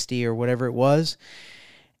 160 or whatever it was,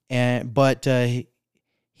 but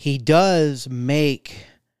he does make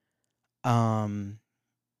a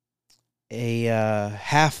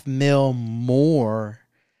 $500,000 more,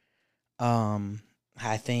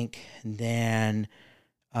 I think, than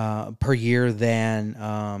per year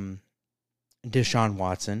than Deshaun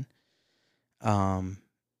Watson.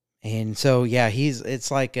 And so, yeah, he's a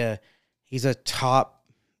top,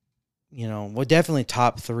 definitely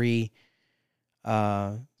top 3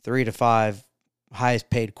 to 5 highest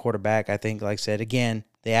paid quarterback. I think, like I said, again,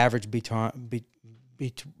 the average the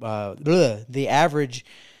average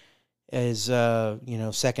is,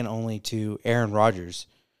 second only to Aaron Rodgers.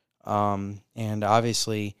 And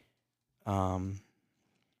obviously, Kyler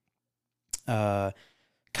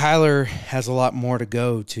has a lot more to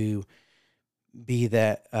go to be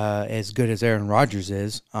that as good as Aaron Rodgers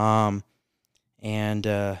is. But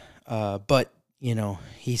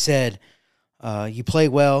he said, you play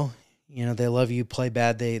well, they love you, play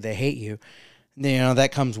bad, they hate you.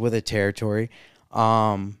 That comes with the territory.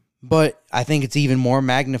 But I think it's even more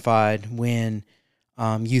magnified when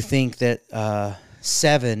you think that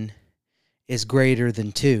 7 is greater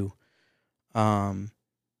than 2.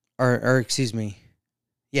 Or excuse me.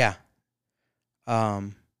 Yeah.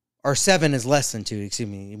 Or 7 is less than 2, excuse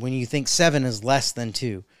me. When you think 7 is less than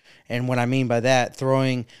 2. And what I mean by that,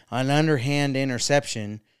 throwing an underhand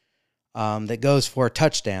interception that goes for a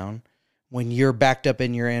touchdown, when you're backed up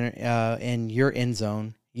in your end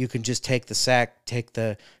zone, you can just take the sack, take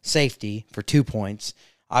the safety for 2 points.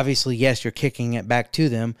 Obviously, yes, you're kicking it back to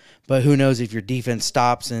them, but who knows if your defense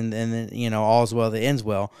stops and then, all's well that ends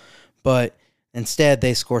well. But instead,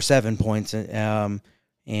 they score 7 points. So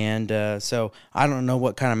I don't know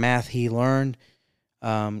what kind of math he learned,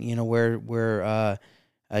 where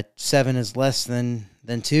 7 is less than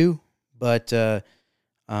 2, but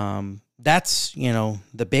that's,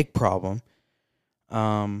 the big problem.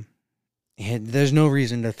 There's no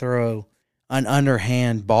reason to throw an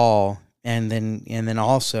underhand ball and then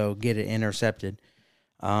also get it intercepted.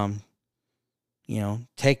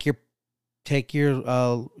 Take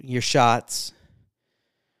your shots.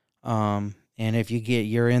 And if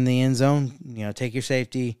you're in the end zone, take your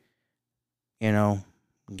safety,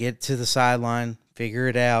 get to the sideline, figure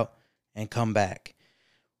it out, and come back.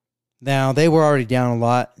 Now, they were already down a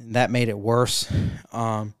lot, and that made it worse.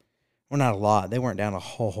 Well, not a lot. They weren't down a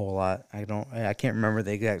whole lot. I can't remember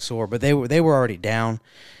the exact score, but they were already down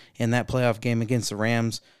in that playoff game against the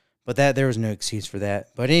Rams. But there was no excuse for that.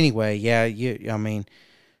 But anyway, yeah,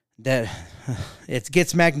 that it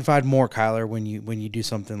gets magnified more, Kyler, when you do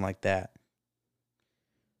something like that.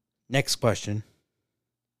 Next question.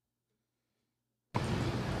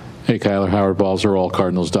 Hey, Kyler, Howard Balzer,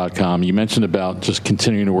 allcardinals.com. You mentioned about just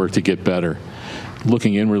continuing to work to get better.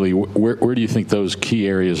 Looking inwardly, where do you think those key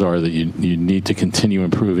areas are that you need to continue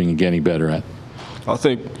improving and getting better at? I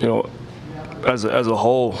think, as a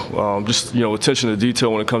whole, just attention to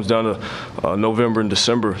detail when it comes down to November and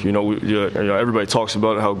December. Everybody talks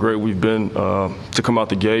about how great we've been to come out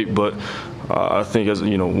the gate, but I think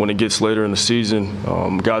when it gets later in the season,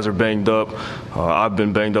 guys are banged up. I've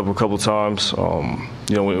been banged up a couple times.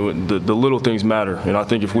 The little things matter, and I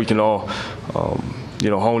think if we can all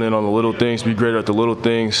hone in on the little things, be great at the little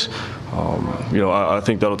things. I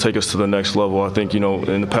think that'll take us to the next level. I think,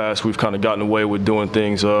 in the past we've kind of gotten away with doing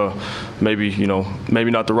things maybe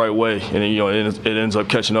not the right way, and it ends up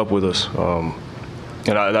catching up with us. And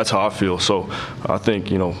that's how I feel. So I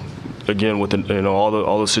think, again, with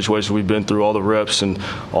all the situations we've been through, all the reps and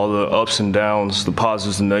all the ups and downs, the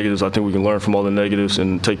positives and negatives, I think we can learn from all the negatives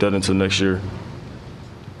and take that into the next year.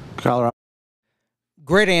 Kyler.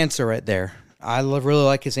 Great answer right there. I really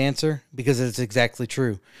like his answer because it's exactly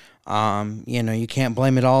true. You can't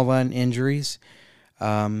blame it all on injuries.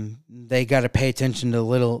 They got to pay attention to the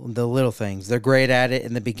little things. They're great at it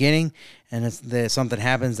in the beginning, and something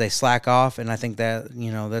happens, they slack off. And I think that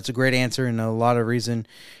that's a great answer, and a lot of reason.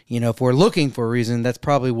 If we're looking for a reason, that's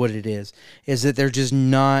probably what it is that they're just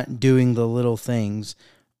not doing the little things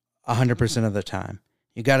 100% of the time.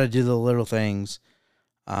 You got to do the little things,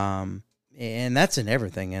 and that's in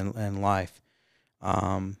everything in life.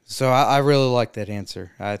 So I really like that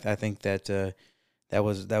answer. I think that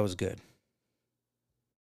was good.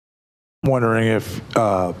 I'm wondering if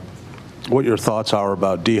what your thoughts are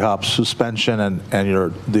about D-Hop's suspension and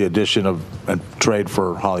the addition of and trade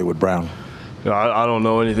for Hollywood Brown. I don't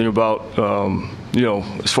know anything about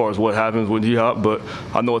as far as what happens with D-Hop, but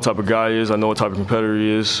I know what type of guy he is. I know what type of competitor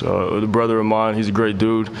he is. The brother of mine, he's a great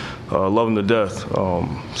dude. Love him to death.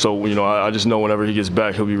 So I just know whenever he gets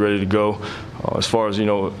back, he'll be ready to go. As far as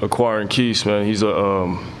acquiring Keith, man, he's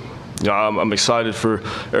I'm excited for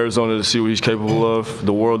Arizona to see what he's capable of,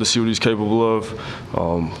 the world to see what he's capable of.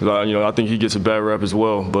 I think he gets a bad rap as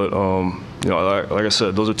well. But like I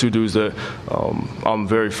said, those are two dudes that I'm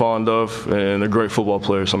very fond of, and they're great football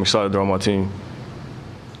players. So I'm excited they're on my team.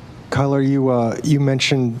 Kyler, you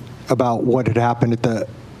mentioned about what had happened at the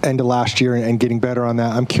end of last year and getting better on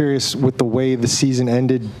that. I'm curious, with the way the season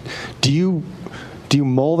ended, do you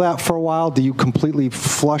mull that for a while? Do you completely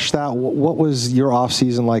flush that? What was your off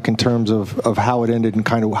season like in terms of how it ended and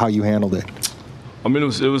kind of how you handled it? I mean, it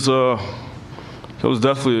was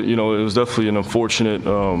definitely an unfortunate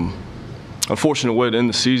way to end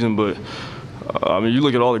the season, but. You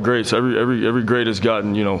look at all the greats. Every great has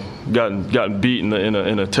gotten beaten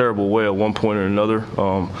in a terrible way at one point or another.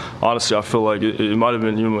 Honestly, I feel like it might have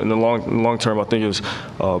been in the long term. I think it was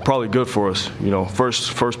probably good for us.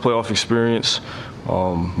 First playoff experience,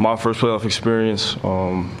 my first playoff experience.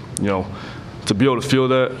 To be able to feel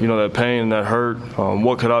that, that pain and that hurt.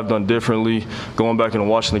 What could I have done differently? Going back and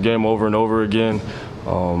watching the game over and over again.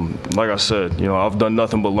 Like I said, I've done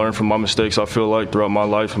nothing but learn from my mistakes, I feel like, throughout my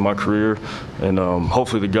life and my career, and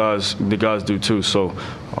hopefully the guys do too. So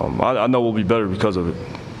I know we'll be better because of it.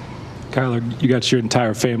 Kyler, you got your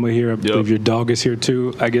entire family here. I believe your dog is here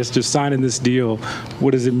too. I guess just signing this deal, what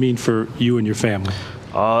does it mean for you and your family?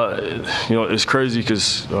 It's crazy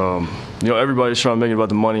because everybody's trying to make it about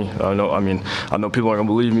the money. I know people aren't gonna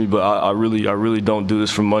believe me, but I really don't do this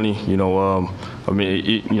for money. My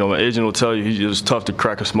agent will tell you it was tough to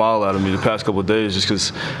crack a smile out of me the past couple of days just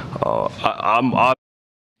because I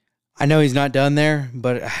know he's not done there,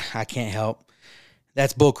 but I can't help.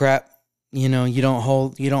 That's bullcrap. You don't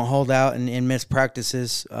hold out and miss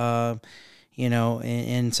practices. In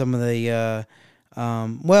some of the all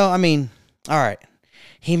right.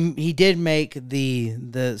 He did make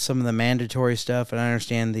the some of the mandatory stuff, and I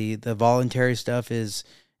understand the voluntary stuff is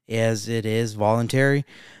as it is voluntary.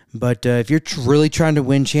 But if you're really trying to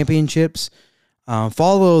win championships,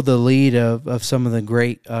 follow the lead of some of the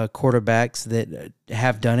great quarterbacks that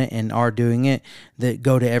have done it and are doing it, that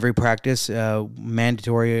go to every practice,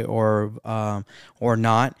 mandatory or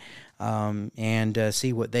not. and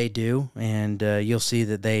see what they do, and you'll see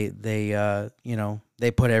that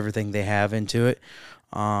they put everything they have into it.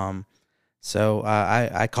 So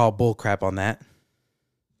I call bull crap on that.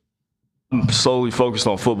 I'm solely focused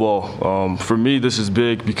on football. For me, this is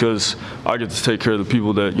big because I get to take care of the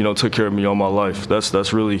people that took care of me all my life.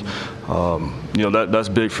 That's really, that's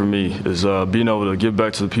big for me. Is being able to give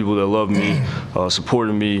back to the people that love me,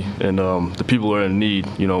 supporting me, and the people who are in need,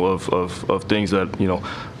 of things that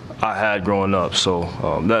I had growing up. So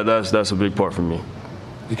that's a big part for me.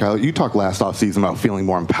 Hey, Kyle, you talked last offseason about feeling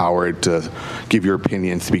more empowered to give your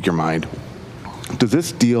opinion, speak your mind. Does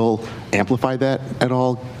this deal amplify that at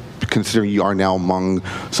all? Considering you are now among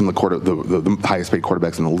some of the highest paid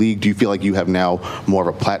quarterbacks in the league, do you feel like you have now more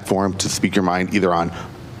of a platform to speak your mind either on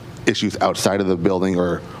issues outside of the building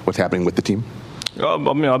or what's happening with the team? I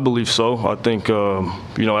mean, I believe so. I think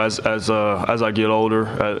as I get older,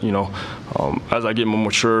 as I get more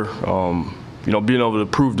mature, being able to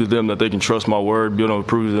prove to them that they can trust my word, being able to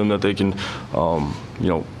prove to them that they can,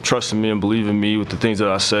 trust in me and believe in me with the things that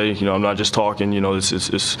I say. I'm not just talking.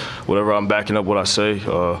 It's whatever I'm backing up what I say.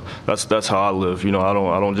 That's how I live. I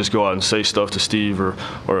don't just go out and say stuff to Steve or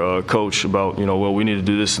Coach about well, we need to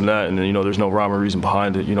do this and that, and there's no rhyme or reason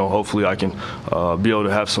behind it. Hopefully I can be able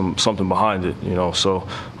to have something behind it. So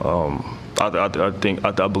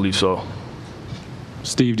I believe so.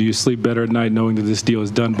 Steve, do you sleep better at night knowing that this deal is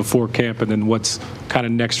done before camp, and then what's kind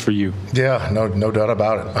of next for you? Yeah, no doubt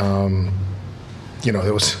about it.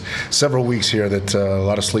 There was several weeks here that a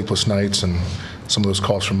lot of sleepless nights, and some of those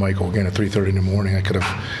calls from Michael again at 3:30 in the morning. I could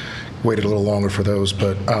have waited a little longer for those,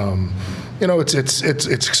 but it's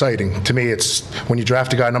exciting to me. It's when you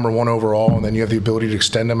draft a guy number 1 overall, and then you have the ability to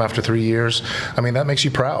extend him after 3 years. I mean, that makes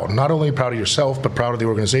you proud. Not only proud of yourself, but proud of the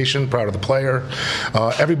organization, proud of the player,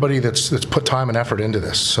 everybody that's put time and effort into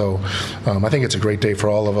this. So I think it's a great day for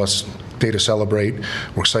all of us. Day to celebrate.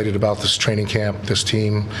 We're excited about this training camp, this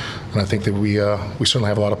team, and I think that we certainly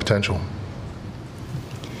have a lot of potential.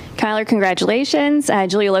 Kyler, congratulations.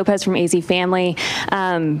 Julia Lopez from AZ Family.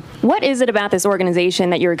 What is it about this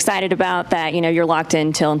organization that you're excited about that you're locked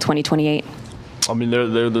in till in 2028? I mean,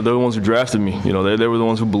 they're the ones who drafted me. They were the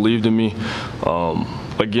ones who believed in me.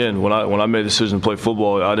 Again, when I made the decision to play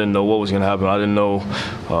football, I didn't know what was going to happen. I didn't know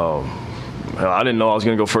I was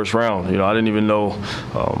going to go first round. I didn't even know.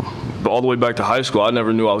 All the way back to high school, I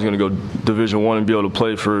never knew I was going to go Division I and be able to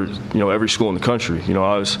play for every school in the country.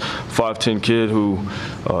 I was a 5'10" kid who,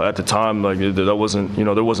 at the time, that wasn't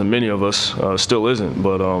there wasn't many of us, still isn't.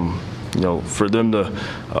 But for them to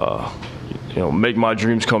make my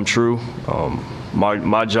dreams come true.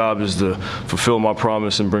 My job is to fulfill my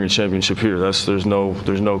promise and bring a championship here. There's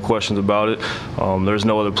no questions about it. There's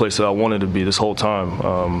no other place that I wanted to be this whole time,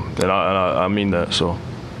 and I mean that. So.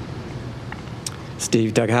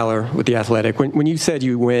 Steve, Doug Haller with The Athletic. When you said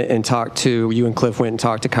you and Cliff went and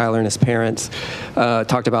talked to Kyler and his parents,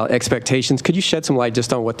 talked about expectations, could you shed some light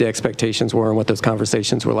just on what the expectations were and what those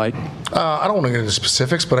conversations were like? I don't want to get into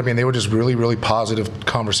specifics, but I mean, they were just really, really positive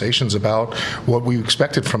conversations about what we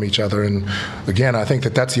expected from each other. And again, I think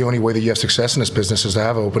that that's the only way that you have success in this business is to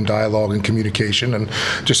have open dialogue and communication. And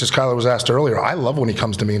just as Kyler was asked earlier, I love when he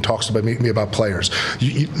comes to me and talks about me about players.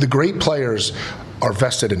 The great players are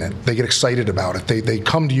vested in it. They get excited about it. They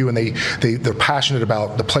come to you and they're passionate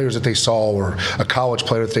about the players that they saw or a college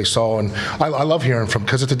player that they saw. And I love hearing from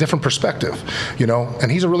because it's a different perspective,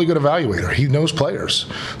 and he's a really good evaluator. He knows players.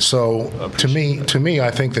 So to me,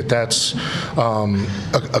 I think that's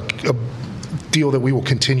a deal that we will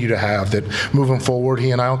continue to have, that moving forward,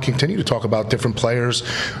 he and I will continue to talk about different players,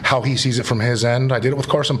 how he sees it from his end. I did it with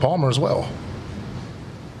Carson Palmer as well.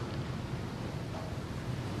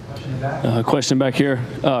 Question back here,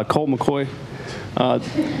 Colt McCoy.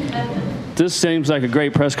 This seems like a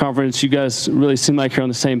great press conference. You guys really seem like you're on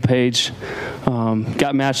the same page.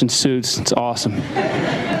 Got matching suits. It's awesome.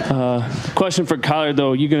 Question for Kyler,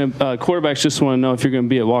 though. Quarterbacks just want to know if you're going to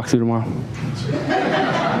be at walkthrough tomorrow.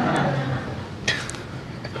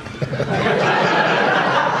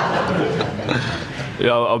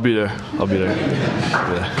 Yeah, I'll be there. I'll be there.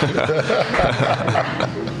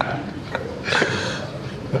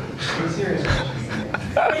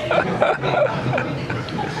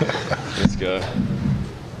 Let's go.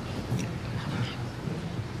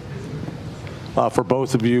 For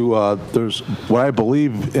both of you, there's what I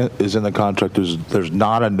believe is in the contract. There's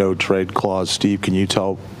not a no trade clause. Steve, can you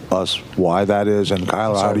tell us why that is? And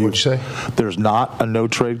Kyle, how do you say? There's not a no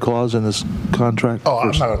trade clause in this contract. Oh,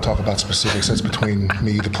 I'm not going to talk about specifics. That's between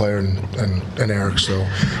me, the player, and Eric. So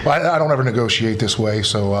I don't ever negotiate this way.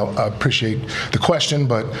 So I appreciate the question,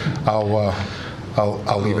 but I'll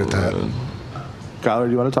leave it at that. Kyler,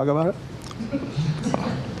 do you want to talk about it?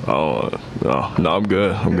 Oh, no, I'm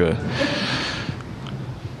good. I'm good.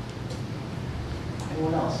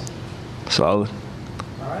 Anyone else? Solid.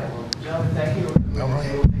 All right, well, gentlemen, thank you. We'll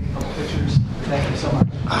take a couple pictures. Thank you so much.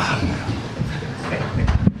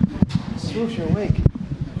 Swoosh, you're awake.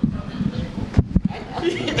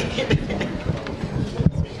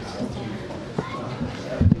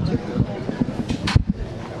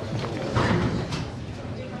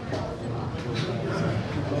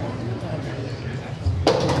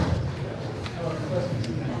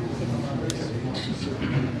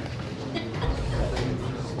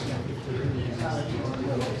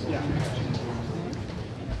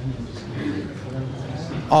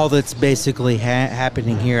 All that's basically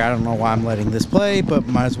happening here, I don't know why I'm letting this play, but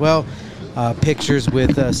might as well. Pictures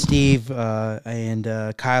with Steve and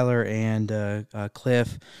Kyler and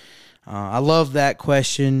Cliff. I love that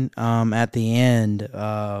question at the end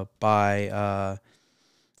by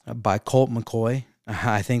Colt McCoy.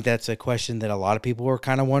 I think that's a question that a lot of people were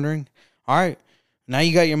kind of wondering. All right, now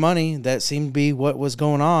you got your money. That seemed to be what was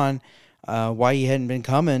going on. Why you hadn't been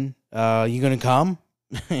coming? You gonna come?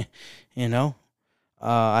 You know.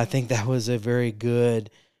 I think that was a very good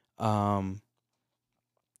question.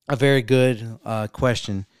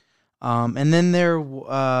 And then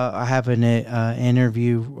I have an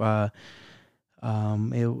interview. Danny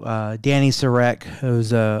Sarek,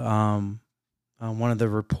 who's one of the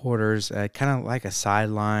reporters, kind of like a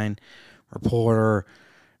sideline reporter.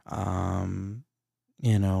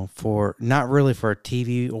 For not really for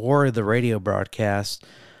TV or the radio broadcast,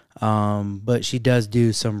 but she does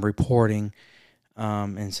do some reporting.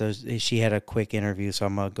 And so she had a quick interview, so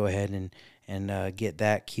I'm gonna go ahead and get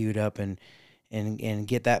that queued up and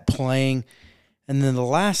get that playing. And then the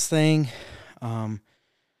last thing,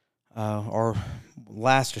 or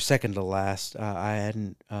last or second to last, I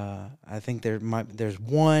hadn't. I think there's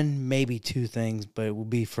one, maybe two things, but it will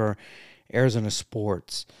be for Arizona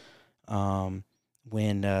Sports.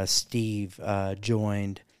 When Steve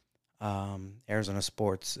joined Arizona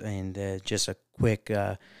Sports, and just a quick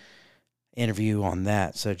interview on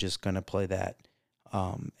that, so just going to play that.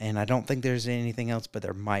 And I don't think there's anything else, but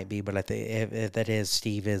there might be. But I think if that is,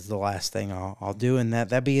 Steve is the last thing I'll do, and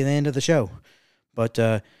that'd be the end of the show. But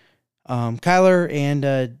Kyler and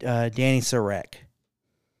Danny Sarek.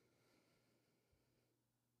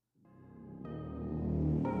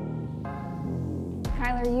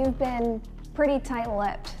 Kyler, you've been pretty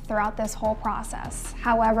tight-lipped throughout this whole process.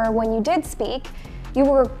 However, when you did speak, you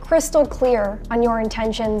were crystal clear on your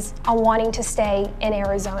intentions on wanting to stay in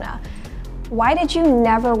Arizona. Why did you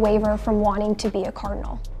never waver from wanting to be a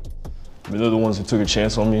Cardinal? They're the ones that took a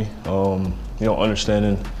chance on me.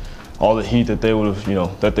 Understanding all the heat that they would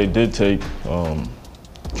have, that they did take,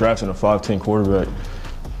 drafting a 5'10" quarterback.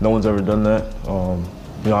 No one's ever done that.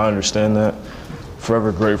 I understand that.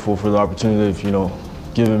 Forever grateful for the opportunity they've,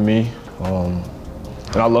 given me.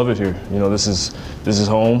 And I love it here. This is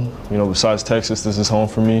home. Besides Texas, this is home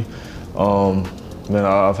for me. Man,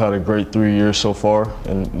 I've had a great 3 years so far,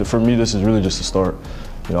 and for me, this is really just a start.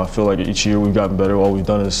 I feel like each year we've gotten better. All we've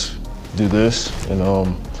done is do this, and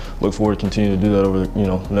look forward to continuing to do that over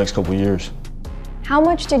the next couple of years. How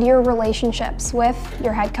much did your relationships with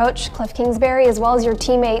your head coach, Cliff Kingsbury, as well as your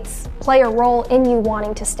teammates, play a role in you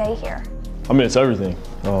wanting to stay here? I mean, it's everything.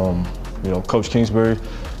 Coach Kingsbury,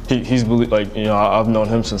 he's I've known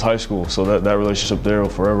him since high school, so that relationship there will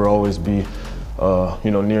forever always be,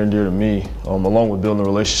 near and dear to me. Along with building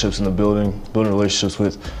relationships in the building, building relationships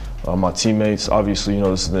with my teammates. Obviously,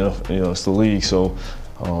 this is it's the league, so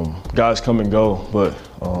guys come and go. But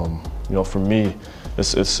for me,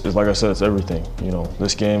 it's like I said, it's everything.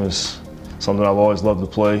 This game is something I've always loved to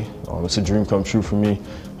play. It's a dream come true for me,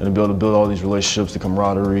 and to be able to build all these relationships, the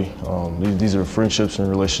camaraderie. These are friendships and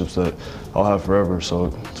relationships that I'll have forever. So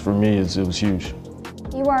for me, it was huge.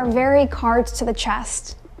 You are very cards to the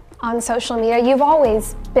chest on social media. You've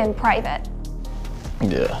always been private.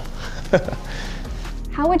 Yeah.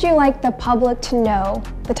 How would you like the public to know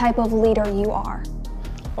the type of leader you are?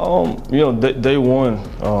 Day one,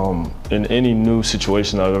 in any new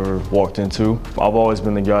situation I've ever walked into, I've always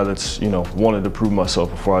been the guy that's, wanted to prove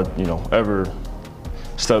myself before I, ever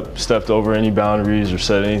stepped over any boundaries or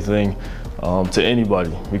said anything to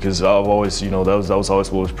anybody, because I've always, that was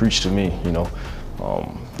always what was preached to me,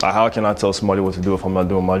 How can I tell somebody what to do if I'm not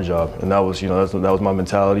doing my job? And that was, that was my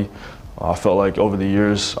mentality. I felt like over the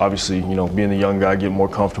years, obviously, being a young guy, getting more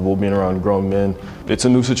comfortable being around grown men. It's a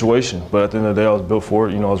new situation, but at the end of the day, I was built for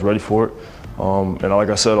it. I was ready for it. And like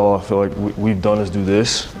I said, all I feel like we've done is do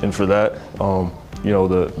this, and for that,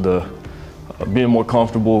 the being more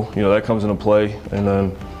comfortable, that comes into play. And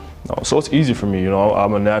then, So it's easy for me.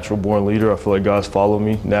 I'm a natural born leader. I feel like guys follow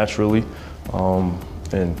me naturally.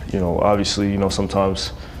 And, obviously,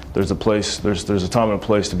 sometimes there's a time and a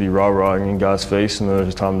place to be rah-rahing in guys' face, and then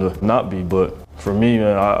there's a time to not be. But for me,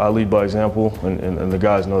 man, I lead by example, and the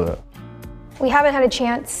guys know that. We haven't had a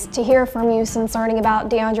chance to hear from you since learning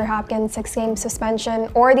about DeAndre Hopkins' 6-game suspension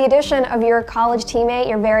or the addition of your college teammate,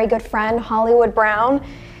 your very good friend, Hollywood Brown.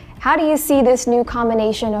 How do you see this new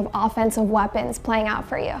combination of offensive weapons playing out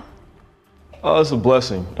for you? It's a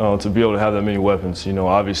blessing to be able to have that many weapons.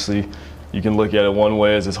 Obviously, you can look at it one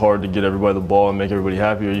way as it's hard to get everybody the ball and make everybody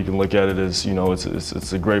happy, or you can look at it as,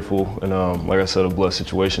 it's a grateful and, like I said, a blessed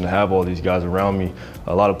situation to have all these guys around me.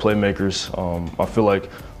 A lot of playmakers. I feel like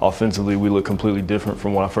offensively we look completely different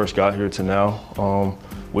from when I first got here to now,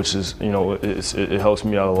 which is, it helps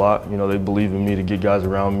me out a lot. They believe in me to get guys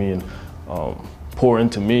around me and pour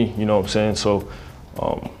into me, you know what I'm saying? So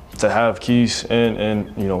to have Keys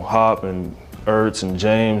and Hop and Ertz and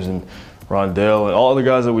James and Rondell and all the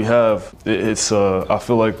guys that we have, I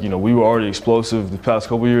feel like, we were already explosive the past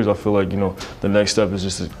couple of years. I feel like, the next step is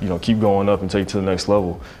just to, keep going up and take it to the next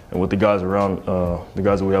level. And with the guys around, the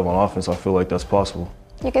guys that we have on offense, I feel like that's possible.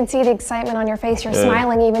 You can see the excitement on your face. You're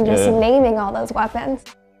smiling even just naming all those weapons.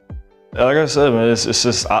 Like I said, man, it's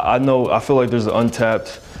just, I feel like there's an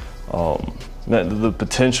untapped, the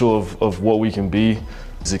potential of what we can be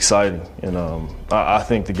is exciting, and I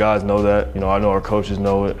think the guys know that. I know our coaches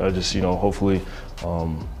know it. I just, hopefully,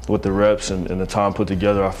 with the reps and the time put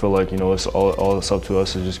together, I feel like, it's all it's up to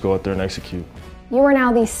us to just go out there and execute. You are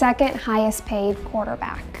now the second highest paid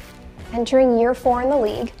quarterback. Entering year 4 in the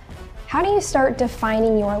league, how do you start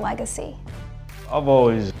defining your legacy? I've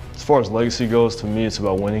always, as far as legacy goes, to me, it's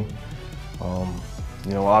about winning.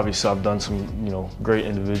 Obviously, I've done some, great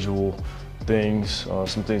individual things,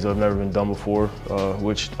 some things that have never been done before,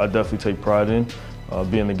 which I definitely take pride in.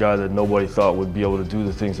 Being the guy that nobody thought would be able to do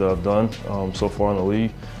the things that I've done so far in the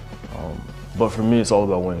league. But for me, it's all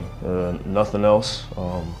about winning. Nothing else.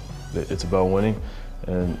 It's about winning,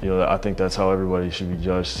 and I think that's how everybody should be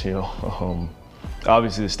judged.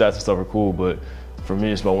 Obviously the stats and stuff are cool, but for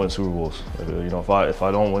me, it's about winning Super Bowls. If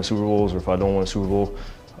I don't win Super Bowls, or if I don't win a Super Bowl,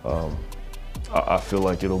 I feel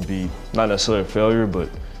like it'll be not necessarily a failure, but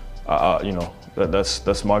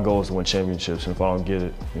that's my goal, is to win championships. And if I don't get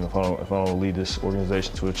it, if I don't lead this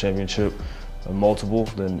organization to a championship, multiple,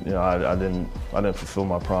 then I didn't fulfill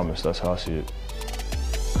my promise. That's how I see it.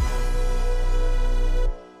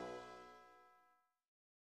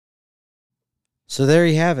 So there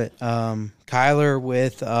you have it. Kyler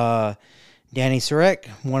with Danny Sarek,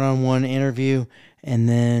 one-on-one interview. And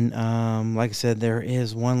then, like I said, there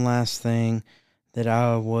is one last thing that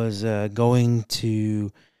I was going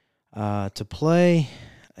to play,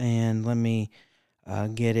 and let me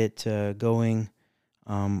get it going.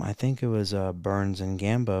 I think it was Burns and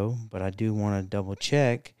Gambo, but I do want to double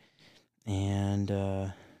check. And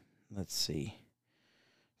let's see.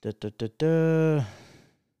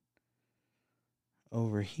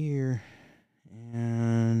 Over here,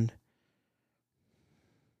 and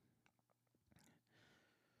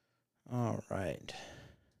all right.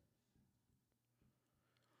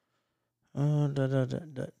 Yep.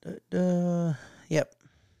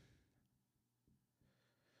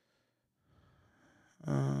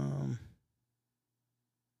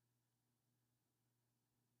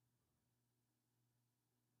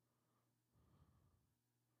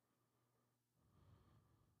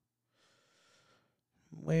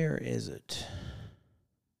 Where is it?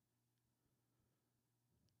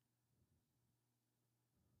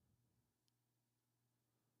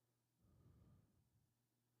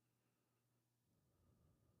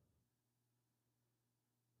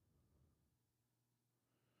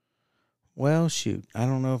 Well, shoot, I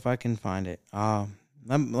don't know if I can find it. Let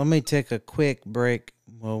me take a quick break.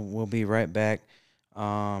 We'll be right back.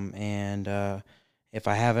 And if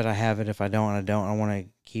I have it, I have it. If I don't, I don't. I want to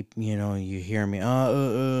keep, you hear me,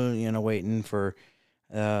 waiting for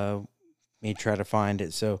me to try to find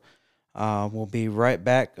it. So we'll be right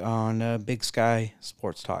back on Big Sky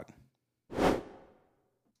Sports Talk.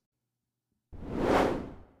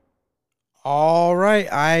 All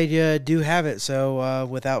right, I do have it. So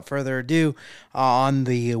without further ado, on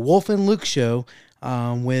the Wolf and Luke show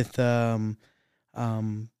with Paul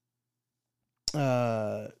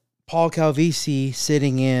Calvisi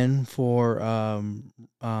sitting in for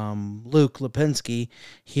Luke Lipinski,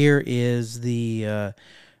 here is the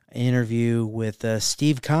interview with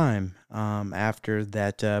Steve Keim after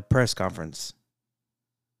that press conference.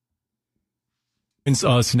 Joins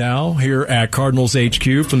us now here at Cardinals HQ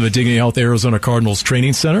from the Dignity Health Arizona Cardinals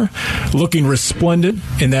Training Center, looking resplendent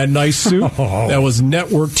in that nice suit. That was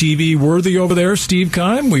network TV worthy over there, Steve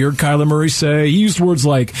Keim. We heard Kyler Murray say, he used words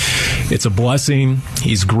like, it's a blessing,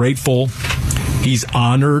 he's grateful, he's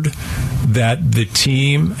honored that the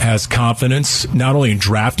team has confidence not only in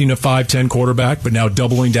drafting a 5'10 quarterback, but now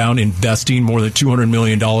doubling down, investing more than $200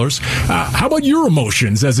 million. How about your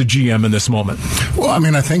emotions as a GM in this moment? Well, I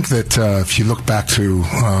mean, I think that if you look back to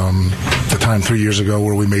the time 3 years ago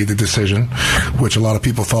where we made the decision, which a lot of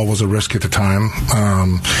people thought was a risk at the time,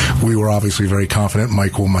 we were obviously very confident,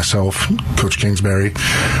 Michael, myself, Coach Kingsbury.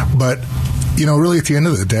 But you know, really at the end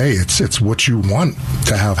of the day, it's what you want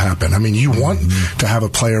to have happen. I mean, you want to have a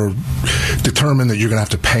player determine that you're going to have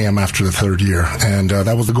to pay him after the third year. And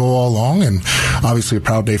that was the goal all along, and obviously a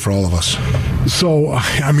proud day for all of us. So,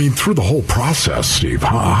 I mean, through the whole process, Steve,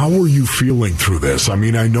 how are you feeling through this? I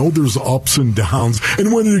mean, I know there's ups and downs,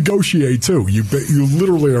 and when you negotiate, too, you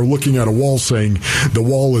literally are looking at a wall saying the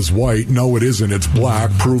wall is white. No, it isn't. It's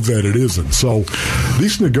black. Prove that it isn't. So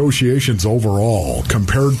these negotiations overall,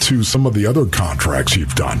 compared to some of the other contracts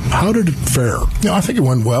you've done, how did it fare? You know, I think it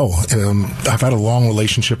went well. I've had a long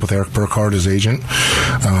relationship with Eric Burkhardt, his agent,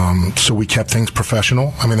 so we kept things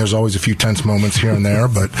professional. I mean, there's always a few tense moments here and there,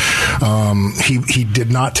 but he did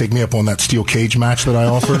not take me up on that steel cage match that I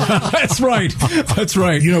offered. That's right. That's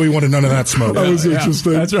right. You know, he wanted none of that smoke. That was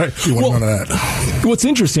interesting. That's right. He wanted none of that. What's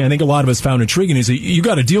interesting, I think a lot of us found intriguing, is that you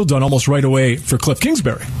got a deal done almost right away for Cliff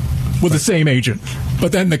Kingsbury with the same agent.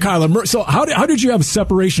 But then the Kyler Murray. So how did you have a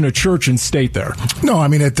separation of church and state there? No, I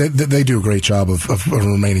mean, they do a great job of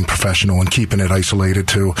remaining professional and keeping it isolated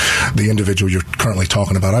to the individual you're currently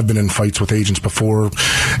talking about. I've been in fights with agents before,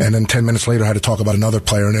 and then 10 minutes later I had to talk about another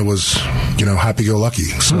player, and it was, you know, happy-go-lucky.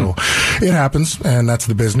 So it happens, and that's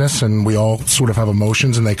the business, and we all sort of have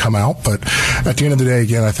emotions, and they come out. But at the end of the day,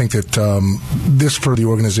 again, I think that this for the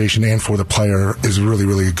organization and for the player is really,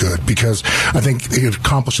 really good, because I think it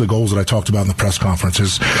accomplished the goals that I talked about in the press conference,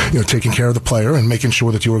 is, you know, taking care of the player and making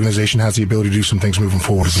sure that the organization has the ability to do some things moving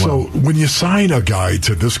forward as well. So when you sign a guy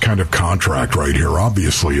to this kind of contract right here,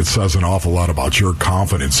 obviously it says an awful lot about your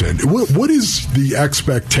confidence in. What is the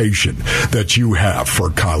expectation that you have for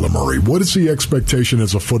Kyler Murray? What is the expectation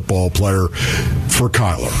as a football player for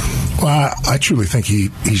Kyler? Well, I truly think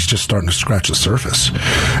he's just starting to scratch the surface.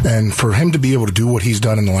 And for him to be able to do what he's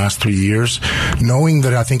done in the last 3 years, knowing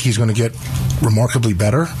that I think he's going to get remarkably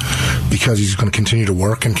better because he's going to continue to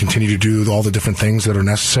work and continue to do all the different things that are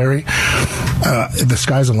necessary, the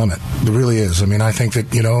sky's the limit. It really is. I mean, I think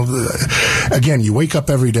that, you know, again, you wake up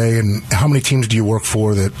every day, and how many teams do you work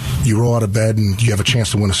for that you roll out of bed and you have a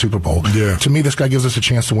chance to win a Super Bowl? Yeah. To me, this guy gives us a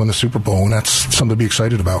chance to win the Super Bowl, and that's something to be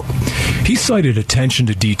excited about. He cited attention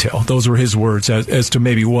to detail. Those were his words as to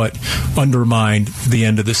maybe what undermined the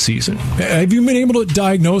end of the season. Have you been able to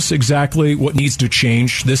diagnose exactly what needs to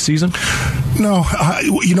change this season? No.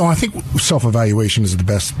 You know, I think self-evaluation is the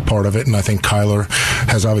best part of it, and I think Kyler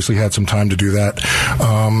has obviously had some time to do that.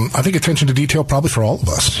 I think attention to detail probably for all of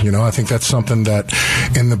us. You know, I think that's something that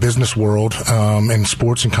in the business world, in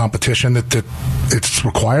sports and competition, that it's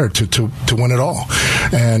required to win it all.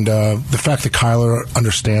 And the fact that Kyler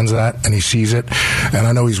understands that and he sees it, and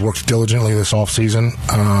I know he's worked diligently this offseason.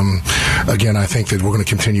 Again, I think that we're going to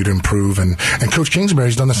continue to improve, and Coach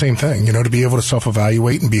Kingsbury's done the same thing. You know, to be able to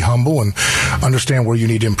self-evaluate and be humble and understand where you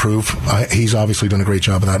need to improve. He's obviously done a great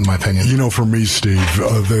job of that, in my opinion. You know, for me, Steve,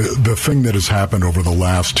 the thing that has happened over the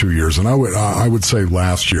last 2 years, and I would say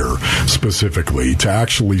last year specifically, to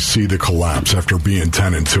actually see the collapse after being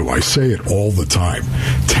 10-2. I say it all the time.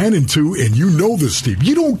 10-2, and you know this, Steve.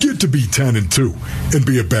 You don't get to be 10-2 and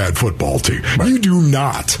be a bad football team. Right. You do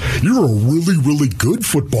not. You're a really, really good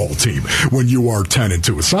football team when you are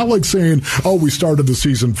 10-2. It's not like saying, oh, we started the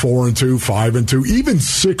season 4-2, 5-2, even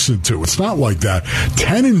 6-2. It's not like that.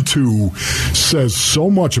 10-2 says so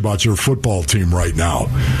much about your football team right now.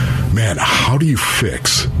 Man, how do you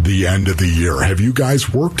fix the end of the year? Have you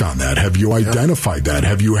guys worked on that? Have you identified that?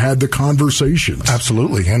 Have you had the conversations?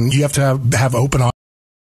 Absolutely. And you have to have open eyes.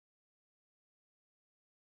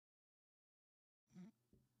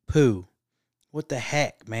 Pooh. What the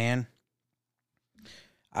heck, man?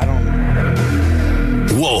 I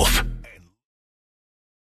don't... Wolf.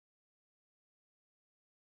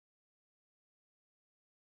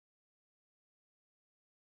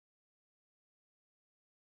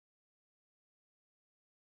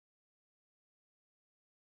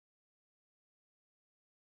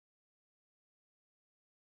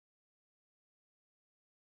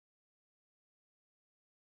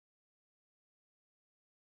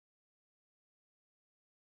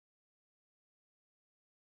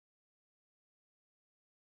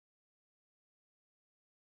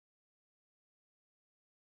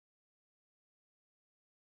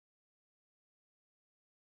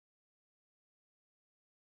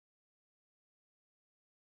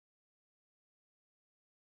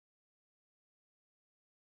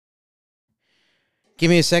 Give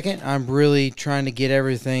me a second. I'm really trying to get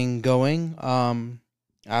everything going. I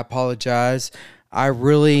apologize. I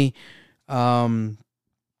really don't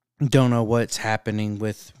know what's happening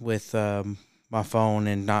with my phone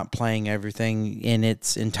and not playing everything in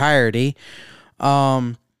its entirety.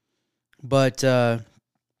 But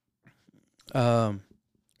I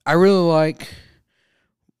really like,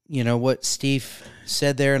 what Steve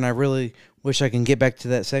said there, and I really wish I can get back to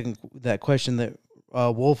that question that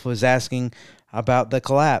Wolf was asking about the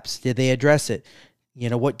collapse. Did they address it?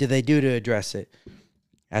 What did they do to address it?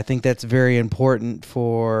 I think that's very important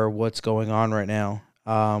for what's going on right now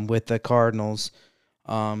with the Cardinals,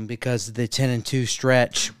 because the 10-2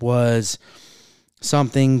 stretch was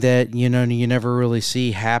something that you never really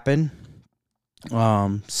see happen.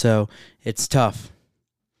 So it's tough.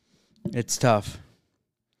 It's tough.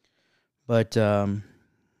 But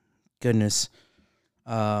goodness,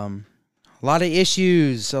 a lot of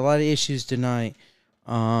issues tonight.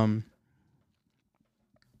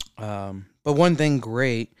 But one thing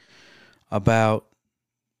great about,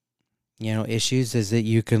 issues is that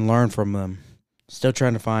you can learn from them. Still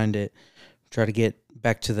trying to find it. Try to get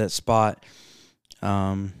back to that spot.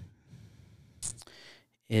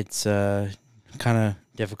 It's kind of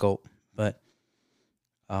difficult, but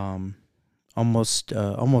almost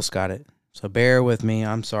got it. So bear with me.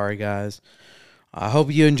 I'm sorry, guys. I hope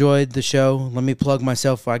you enjoyed the show. Let me plug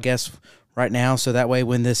myself, I guess, right now, so that way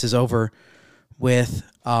when this is over with,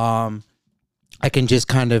 I can just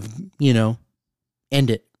kind of, end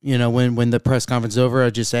it. When the press conference is over,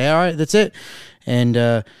 I'll just say, all right, that's it, and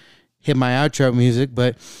hit my outro music.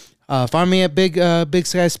 But find me at Big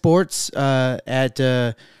Sky Sports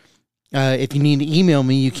if you need to email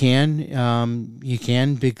me, you can.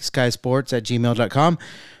 BigSkySports@gmail.com.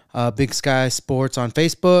 Big Sky Sports on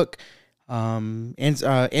Facebook,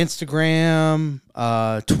 Instagram,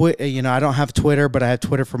 Twitter. I don't have Twitter, but I have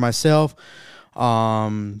Twitter for myself.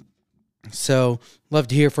 So love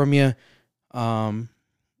to hear from you.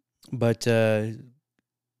 But it's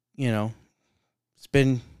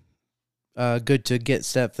been good to get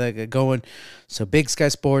stuff going. So Big Sky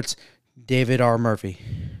Sports, David R. Murphy.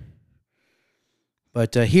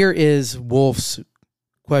 But here is Wolf's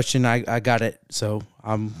question. I got it, so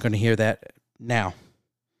I'm going to hear that now.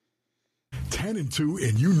 10-2,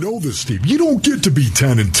 and you know this, Steve. You don't get to be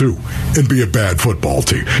 10-2 and be a bad football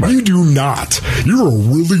team. Right. You do not. You're a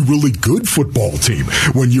really, really good football team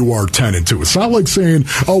when you are 10-2. It's not like saying,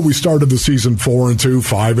 "Oh, we started the season 4-2,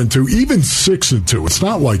 5-2, even 6-2." It's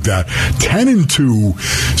not like that. 10-2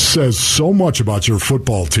 says so much about your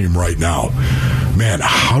football team right now. Man,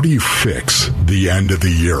 how do you fix the end of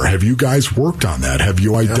the year? Have you guys worked on that? Have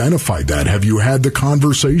you identified that? Have you had the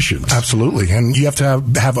conversations? Absolutely, and you have to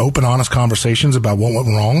have open, honest conversations about what went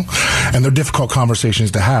wrong, and they're difficult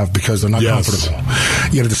conversations to have because they're not comfortable.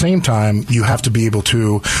 Yet at the same time, you have to be able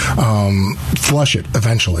to flush it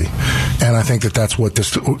eventually, and I think that's what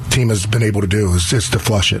this team has been able to do is to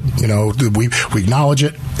flush it. We acknowledge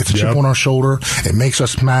it. It's a chip on our shoulder. It makes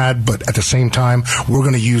us mad, but at the same time, we're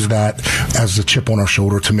going to use that as a chip on our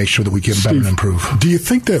shoulder to make sure that we get better and improve. Do you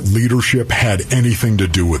think that leadership had anything to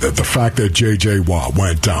do with it? The fact that J.J. Watt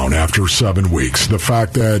went down after 7 weeks, the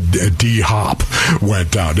fact that D-Hop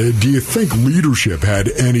went down. Do you think leadership had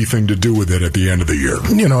anything to do with it at the end of the year?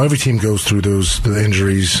 Every team goes through the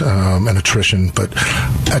injuries and attrition, but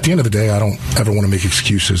at the end of the day, I don't ever want to make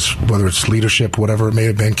excuses, whether it's leadership, whatever it may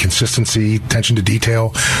have been, consistency, attention to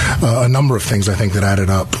detail, a number of things I think that added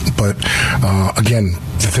up. But again,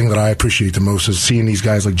 the thing that I appreciate the most is seeing these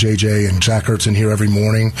guys like JJ and Zach Ertz in here every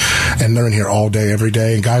morning, and they're in here all day, every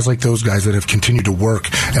day, and guys like those guys that have continued to work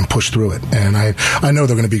and push through it. And I know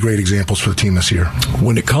they're going to be great examples for the team this year.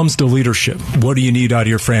 When it comes to leadership, what do you need out of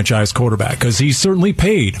your franchise quarterback? Because he's certainly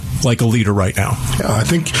paid like a leader right now. Yeah, I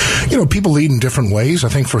think, people lead in different ways. I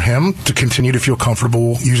think for him to continue to feel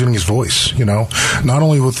comfortable using his voice, not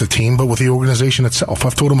only with the team, but with the organization itself.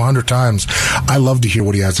 I've told him 100 times, I love to hear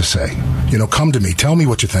what he has to say. Come to me, tell me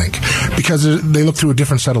what you think, because they look through a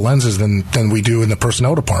different set of lenses than we do in the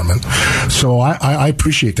personnel department. So I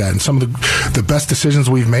appreciate that. And some of the best decisions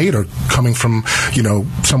we've made are coming from,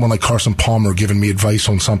 someone like Carson Palmer giving me advice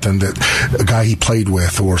on something that a guy he played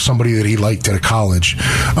with or somebody that he liked at a college,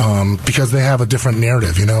 because they have a different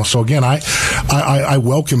narrative, So again, I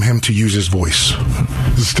welcome him to use his voice.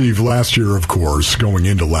 Steve, last year, of course, going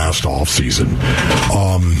into last offseason,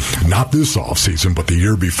 not this offseason, but the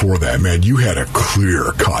year before that, man, you had a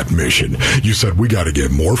clear-cut mission. You said, we got to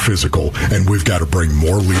get more physical, and we've got to bring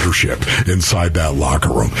more leadership inside that locker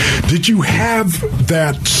room. Did you have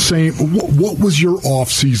that same, what was your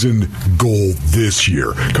offseason goal this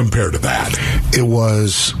year compared to that? It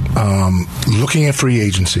was looking at free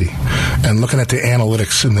agency and looking at the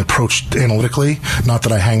analytics and the approach analytically. Not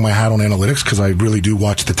that I hang my hat on analytics, because I really do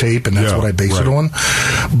watch the tape, and that's what I base it on.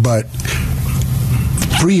 But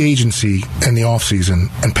free agency in the offseason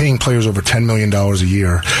and paying players over $10 million a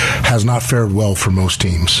year has not fared well for most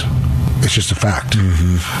teams. It's just a fact.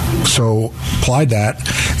 So applied that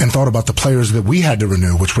and thought about the players that we had to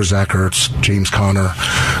renew, which were Zach Ertz, James Conner,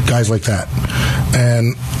 guys like that.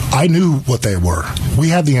 And I knew what they were. We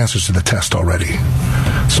had the answers to the test already.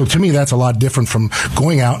 So to me, that's a lot different from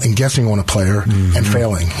going out and guessing on a player and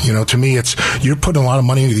failing. You know, to me, it's you're putting a lot of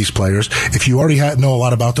money into these players. If you already know a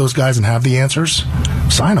lot about those guys and have the answers,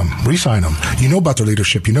 sign them, re-sign them. You know about their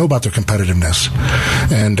leadership. You know about their competitiveness.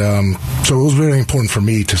 And so it was very important for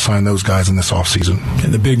me to sign those guys in this offseason.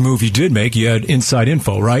 And the big move you did make, you had inside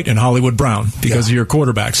info, right? And Hollywood Brown, because of your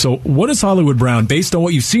quarterback. So what is Hollywood Brown, based on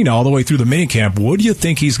what you've seen all the way through the minicamp, what do you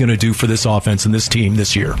think he's going to do for this offense and this team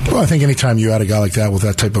this year? Well, I think anytime you add a guy like that with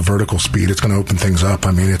that type of vertical speed, it's going to open things up.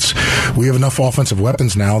 I mean, we have enough offensive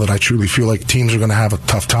weapons now that I truly feel like teams are going to have a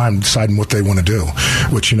tough time deciding what they want to do,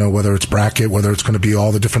 which, you know, whether it's bracket, whether it's going to be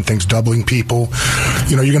all the different things, doubling people,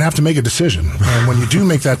 you know, you're going to have to make a decision. And when you do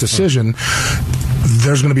make that decision,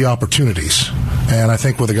 there's going to be opportunities. And I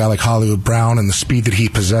think with a guy like Hollywood Brown and the speed that he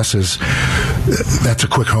possesses, that's a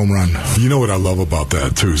quick home run. You know what I love about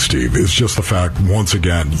that, too, Steve? It's just the fact, once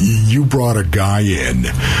again, you brought a guy in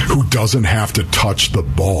who doesn't have to touch the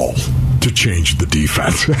ball to change the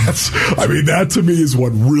defense. That to me is what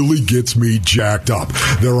really gets me jacked up.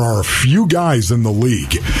 There are a few guys in the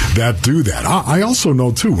league that do that. I also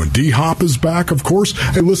know, too, when D-Hop is back, of course,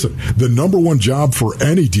 hey, listen, the number one job for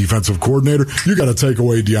any defensive coordinator, you got to take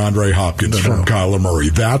away DeAndre Hopkins from Kyler Murray.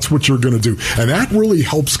 That's what you're going to do. And that really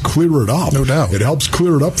helps clear it up. No doubt. It helps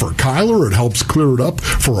clear it up for Kyler. It helps clear it up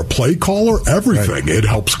for a play caller. Everything. Right. It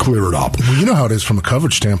helps clear it up. Well, you know how it is from a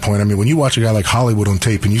coverage standpoint. I mean, when you watch a guy like Hollywood on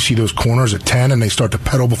tape and you see those corners at 10 and they start to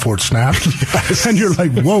pedal before it snaps, and you're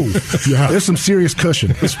like, whoa, there's some serious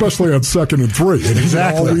cushion. Especially on 2nd and 3.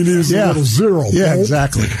 Exactly. All we need is a little zero. Yeah,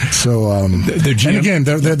 exactly. So, and again,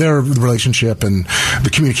 their relationship and the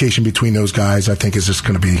communication between those guys, I think, is just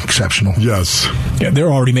going to be exceptional. Yes. Yeah,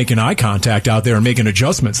 they're already making eye contact out there and making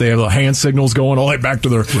adjustments. They have the hand signals going all the way back to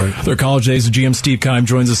their college days. The GM Steve Keim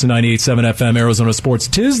joins us in 98.7 FM Arizona Sports.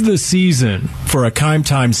 'Tis the season for a Keim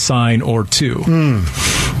Time sign or two.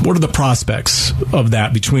 What are the prospects of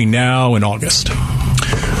that between now and August?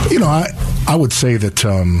 You know, I would say that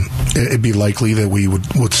it'd be likely that we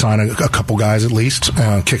would sign a couple guys at least,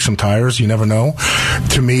 kick some tires. You never know.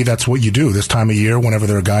 To me, that's what you do this time of year. Whenever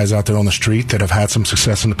there are guys out there on the street that have had some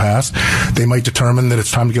success in the past, they might determine that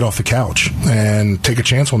it's time to get off the couch and take a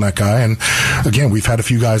chance on that guy. And again, we've had a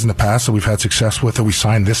few guys in the past that we've had success with that we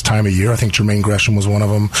signed this time of year. I think Jermaine Gresham was one of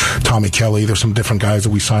them. Tommy Kelly. There's some different guys that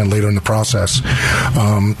we signed later in the process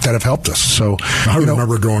that have helped us. So I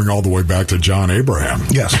remember going all the way back to John Abraham.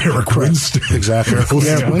 Yes. Eric Winston. Exactly.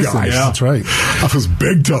 Winston. Guys. Yeah, that's right. That was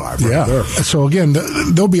big time. There. So again,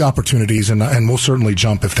 there'll be opportunities, and we'll certainly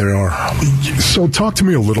jump if there are. So talk to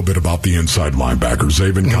me a little bit about the inside linebackers,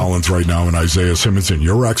 Zaven Collins right now and Isaiah Simmons, and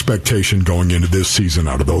your expectation going into this season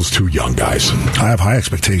out of those two young guys. I have high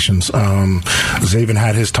expectations. Zaven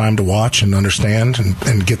had his time to watch and understand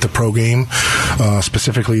and get the pro game,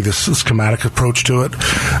 specifically this schematic approach to it.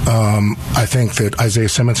 I think that Isaiah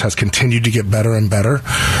Simmons has continued to get better and better.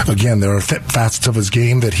 Again, there are facets of his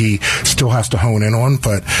game that he still has to hone in on,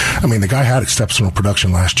 but I mean, the guy had exceptional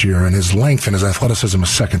production last year, and his length and his athleticism is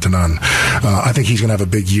second to none. I think he's going to have a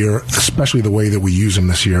big year, especially the way that we use him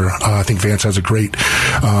this year. I think Vance has a great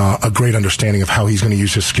understanding of how he's going to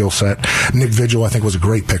use his skill set. Nick Vigil, I think, was a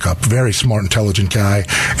great pickup. Very smart, intelligent guy,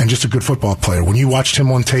 and just a good football player. When you watched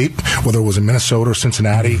him on tape, whether it was in Minnesota or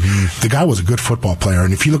Cincinnati, the guy was a good football player.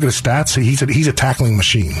 And if you look at his stats, he's a tackling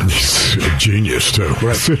machine. He's a genius, too.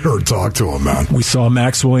 Right. Sit here and talk to him, man. We saw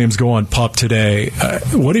Max Williams Williams go on PUP today.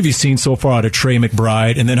 What have you seen so far out of Trey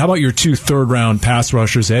McBride? And then how about your 2 third-round pass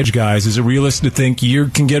rushers, edge guys? Is it realistic to think you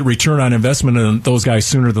can get return on investment in those guys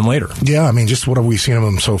sooner than later? Yeah, I mean, just what have we seen of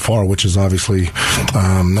him so far, which is obviously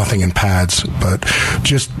nothing in pads, but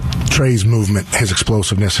just Trey's movement, his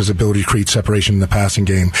explosiveness, his ability to create separation in the passing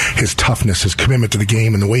game, his toughness, his commitment to the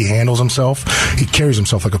game, and the way he handles himself. He carries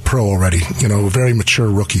himself like a pro already, a very mature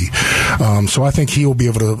rookie. So I think he will be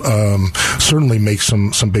able to certainly make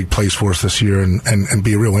some big plays for us this year and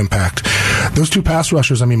be a real impact. Those 2 pass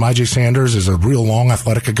rushers, I mean, Myjai Sanders is a real long,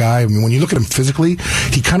 athletic guy. I mean, when you look at him physically,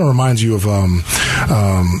 he kind of reminds you of, oh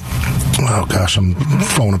gosh, I'm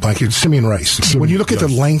throwing a blank. Simeon Rice. When you look at the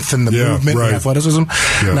length and the movement and athleticism,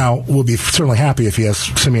 now we'll be certainly happy if he has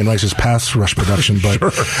Simeon Rice's pass rush production, but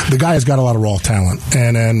the guy has got a lot of raw talent.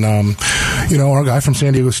 And then, our guy from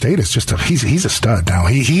San Diego State is just he's a stud now.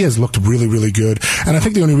 He has looked really, really good. And I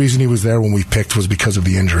think the only reason he was there when we picked was because of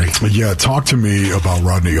the injury. Yeah, talk to me about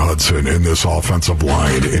Rodney Hudson in this offensive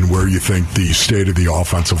line and where you think the state of the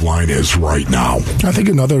offensive line is right now. I think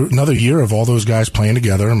another year of all those guys playing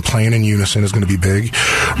together and playing in unison is going to be big.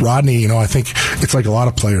 Rodney, I think it's like a lot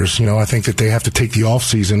of players. I think that they have to take the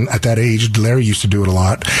offseason at that age. Larry used to do it a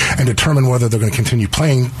lot and determine whether they're going to continue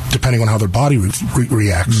playing depending on how their body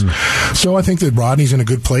reacts. So I think that Rodney's in a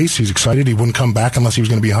good place. He's excited. He wouldn't come back unless he was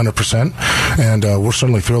going to be 100%. And we're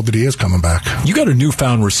certainly thrilled that he is coming back. You got a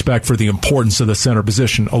newfound respect for the importance of the center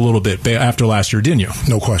position a little bit after last year, didn't you?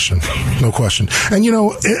 No question. No question. And,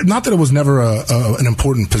 not that it was never an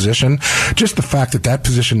important position, just the fact that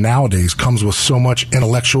position nowadays comes with so much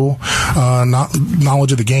intellectual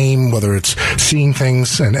knowledge of the game, whether it's seeing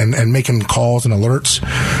things and making calls and alerts,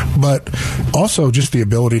 but also just the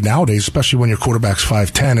ability nowadays, especially when your quarterback's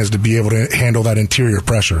 5'10", is to be able to handle that interior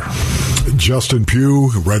pressure. Justin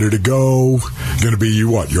Pugh, ready to go. Going to be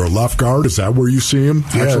your left guard? Is that where you see him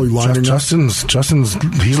actually lining up? Justin's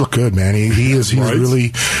he's looked good, man. He's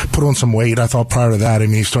really put on some weight. I thought prior to that,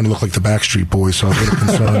 he's starting to look like the Backstreet Boys, so I was a little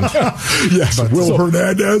concerned. Yes, but Will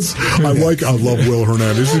Hernandez. I love Will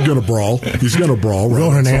Hernandez. He's going to brawl.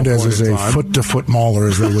 Will Hernandez is a foot-to-foot mauler,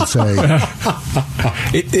 as they would say.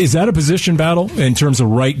 Is that a position battle in terms of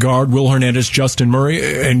right guard, Will Hernandez, Justin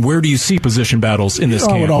Murray? And where do you see position battles in this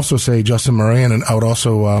camp? I would also say Justin Murray, and I would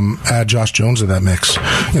also add Josh Jones to that mix.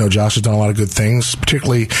 Josh has done a lot of good things,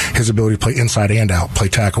 particularly his ability to play inside and out, play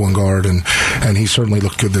tackle and guard, and he certainly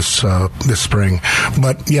looked good this spring.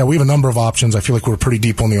 But, yeah, we have a number of options. I feel like we're pretty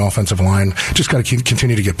deep on the offensive line. Just got to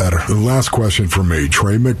continue to get better. The last question for me,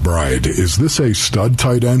 Trey McBride. Is this a stud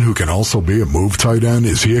tight end who can also be a move tight end?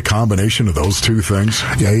 Is he a combination of those two things?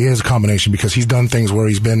 Yeah, he is a combination because he's done things where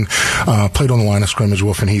he's been played on the line of scrimmage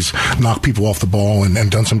with, and he's knocked people off the ball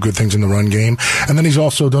and done some good things in the run game. And then he's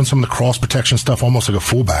also done some of the cross protection stuff, almost like a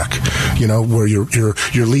fullback, where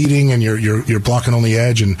you're leading and you're blocking on the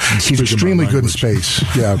edge, and he's extremely good in space.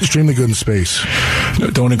 Yeah, extremely good in space.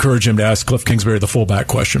 Don't encourage him to ask Cliff Kingsbury the fullback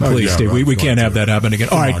question, please, Steve. We can't have that happen again.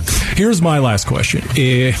 All right, here's my last question.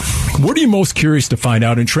 What are you most curious to find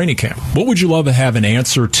out in training camp? What would you love to have an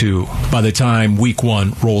answer to by the time week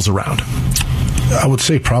 1 rolls around? I would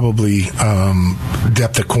say probably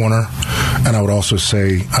depth at corner, and I would also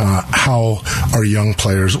say how our young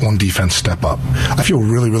players on defense step up. I feel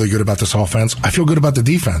really, really good about this offense. I feel good about the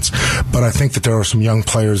defense, but I think that there are some young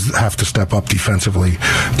players that have to step up defensively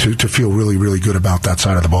to feel really, really good about that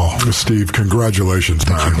side of the ball. Steve, congratulations,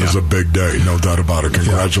 man. It was a big day, no doubt about it.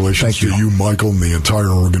 Congratulations to you, Michael, and the entire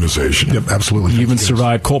organization. Yep, absolutely. You even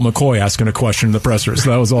survived Colt McCoy asking a question in the presser,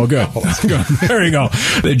 so that was all good. There you go.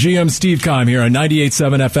 The GM Steve Keim here on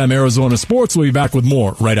 98.7 FM Arizona Sports. We'll be back with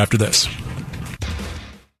more right after this.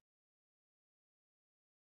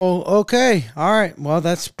 Oh, okay. All right. Well,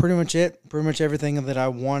 that's pretty much it. Pretty much everything that I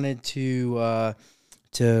wanted to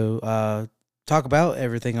talk about.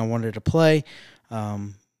 Everything I wanted to play.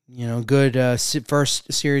 Good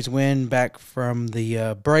first series win back from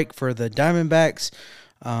the break for the Diamondbacks.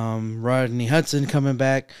 Rodney Hudson coming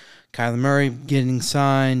back. Kyler Murray getting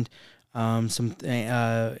signed. Some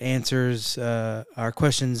answers, our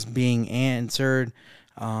questions being answered.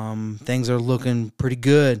 Things are looking pretty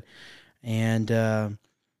good. And,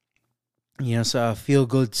 so a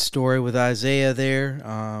feel-good story with Isaiah there,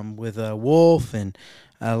 with Wolf, and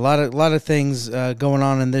a lot of things going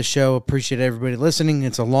on in this show. Appreciate everybody listening.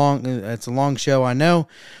 It's a long show, I know.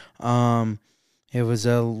 It was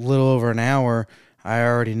a little over an hour, I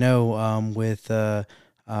already know, with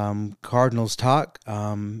Cardinals talk,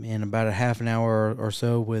 in about a half an hour or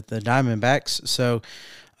so with the Diamondbacks. So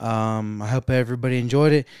I hope everybody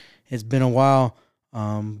enjoyed it. It's been a while.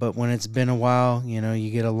 But when it's been a while,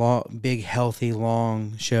 you get a big, healthy,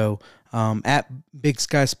 long show. At Big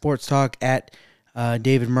Sky Sports Talk, at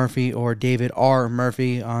David Murphy or David R.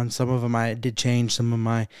 Murphy. On some of them, I did change some of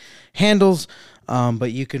my handles,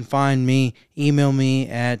 but you can find me, email me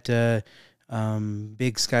at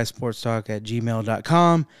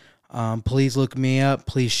bigskysportstalk@gmail.com. Please look me up.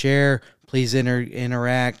 Please share. Please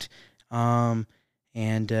interact. And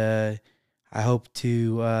I hope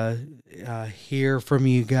to hear from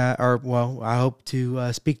you guys, I hope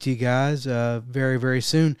to speak to you guys very, very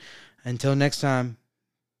soon. Until next time.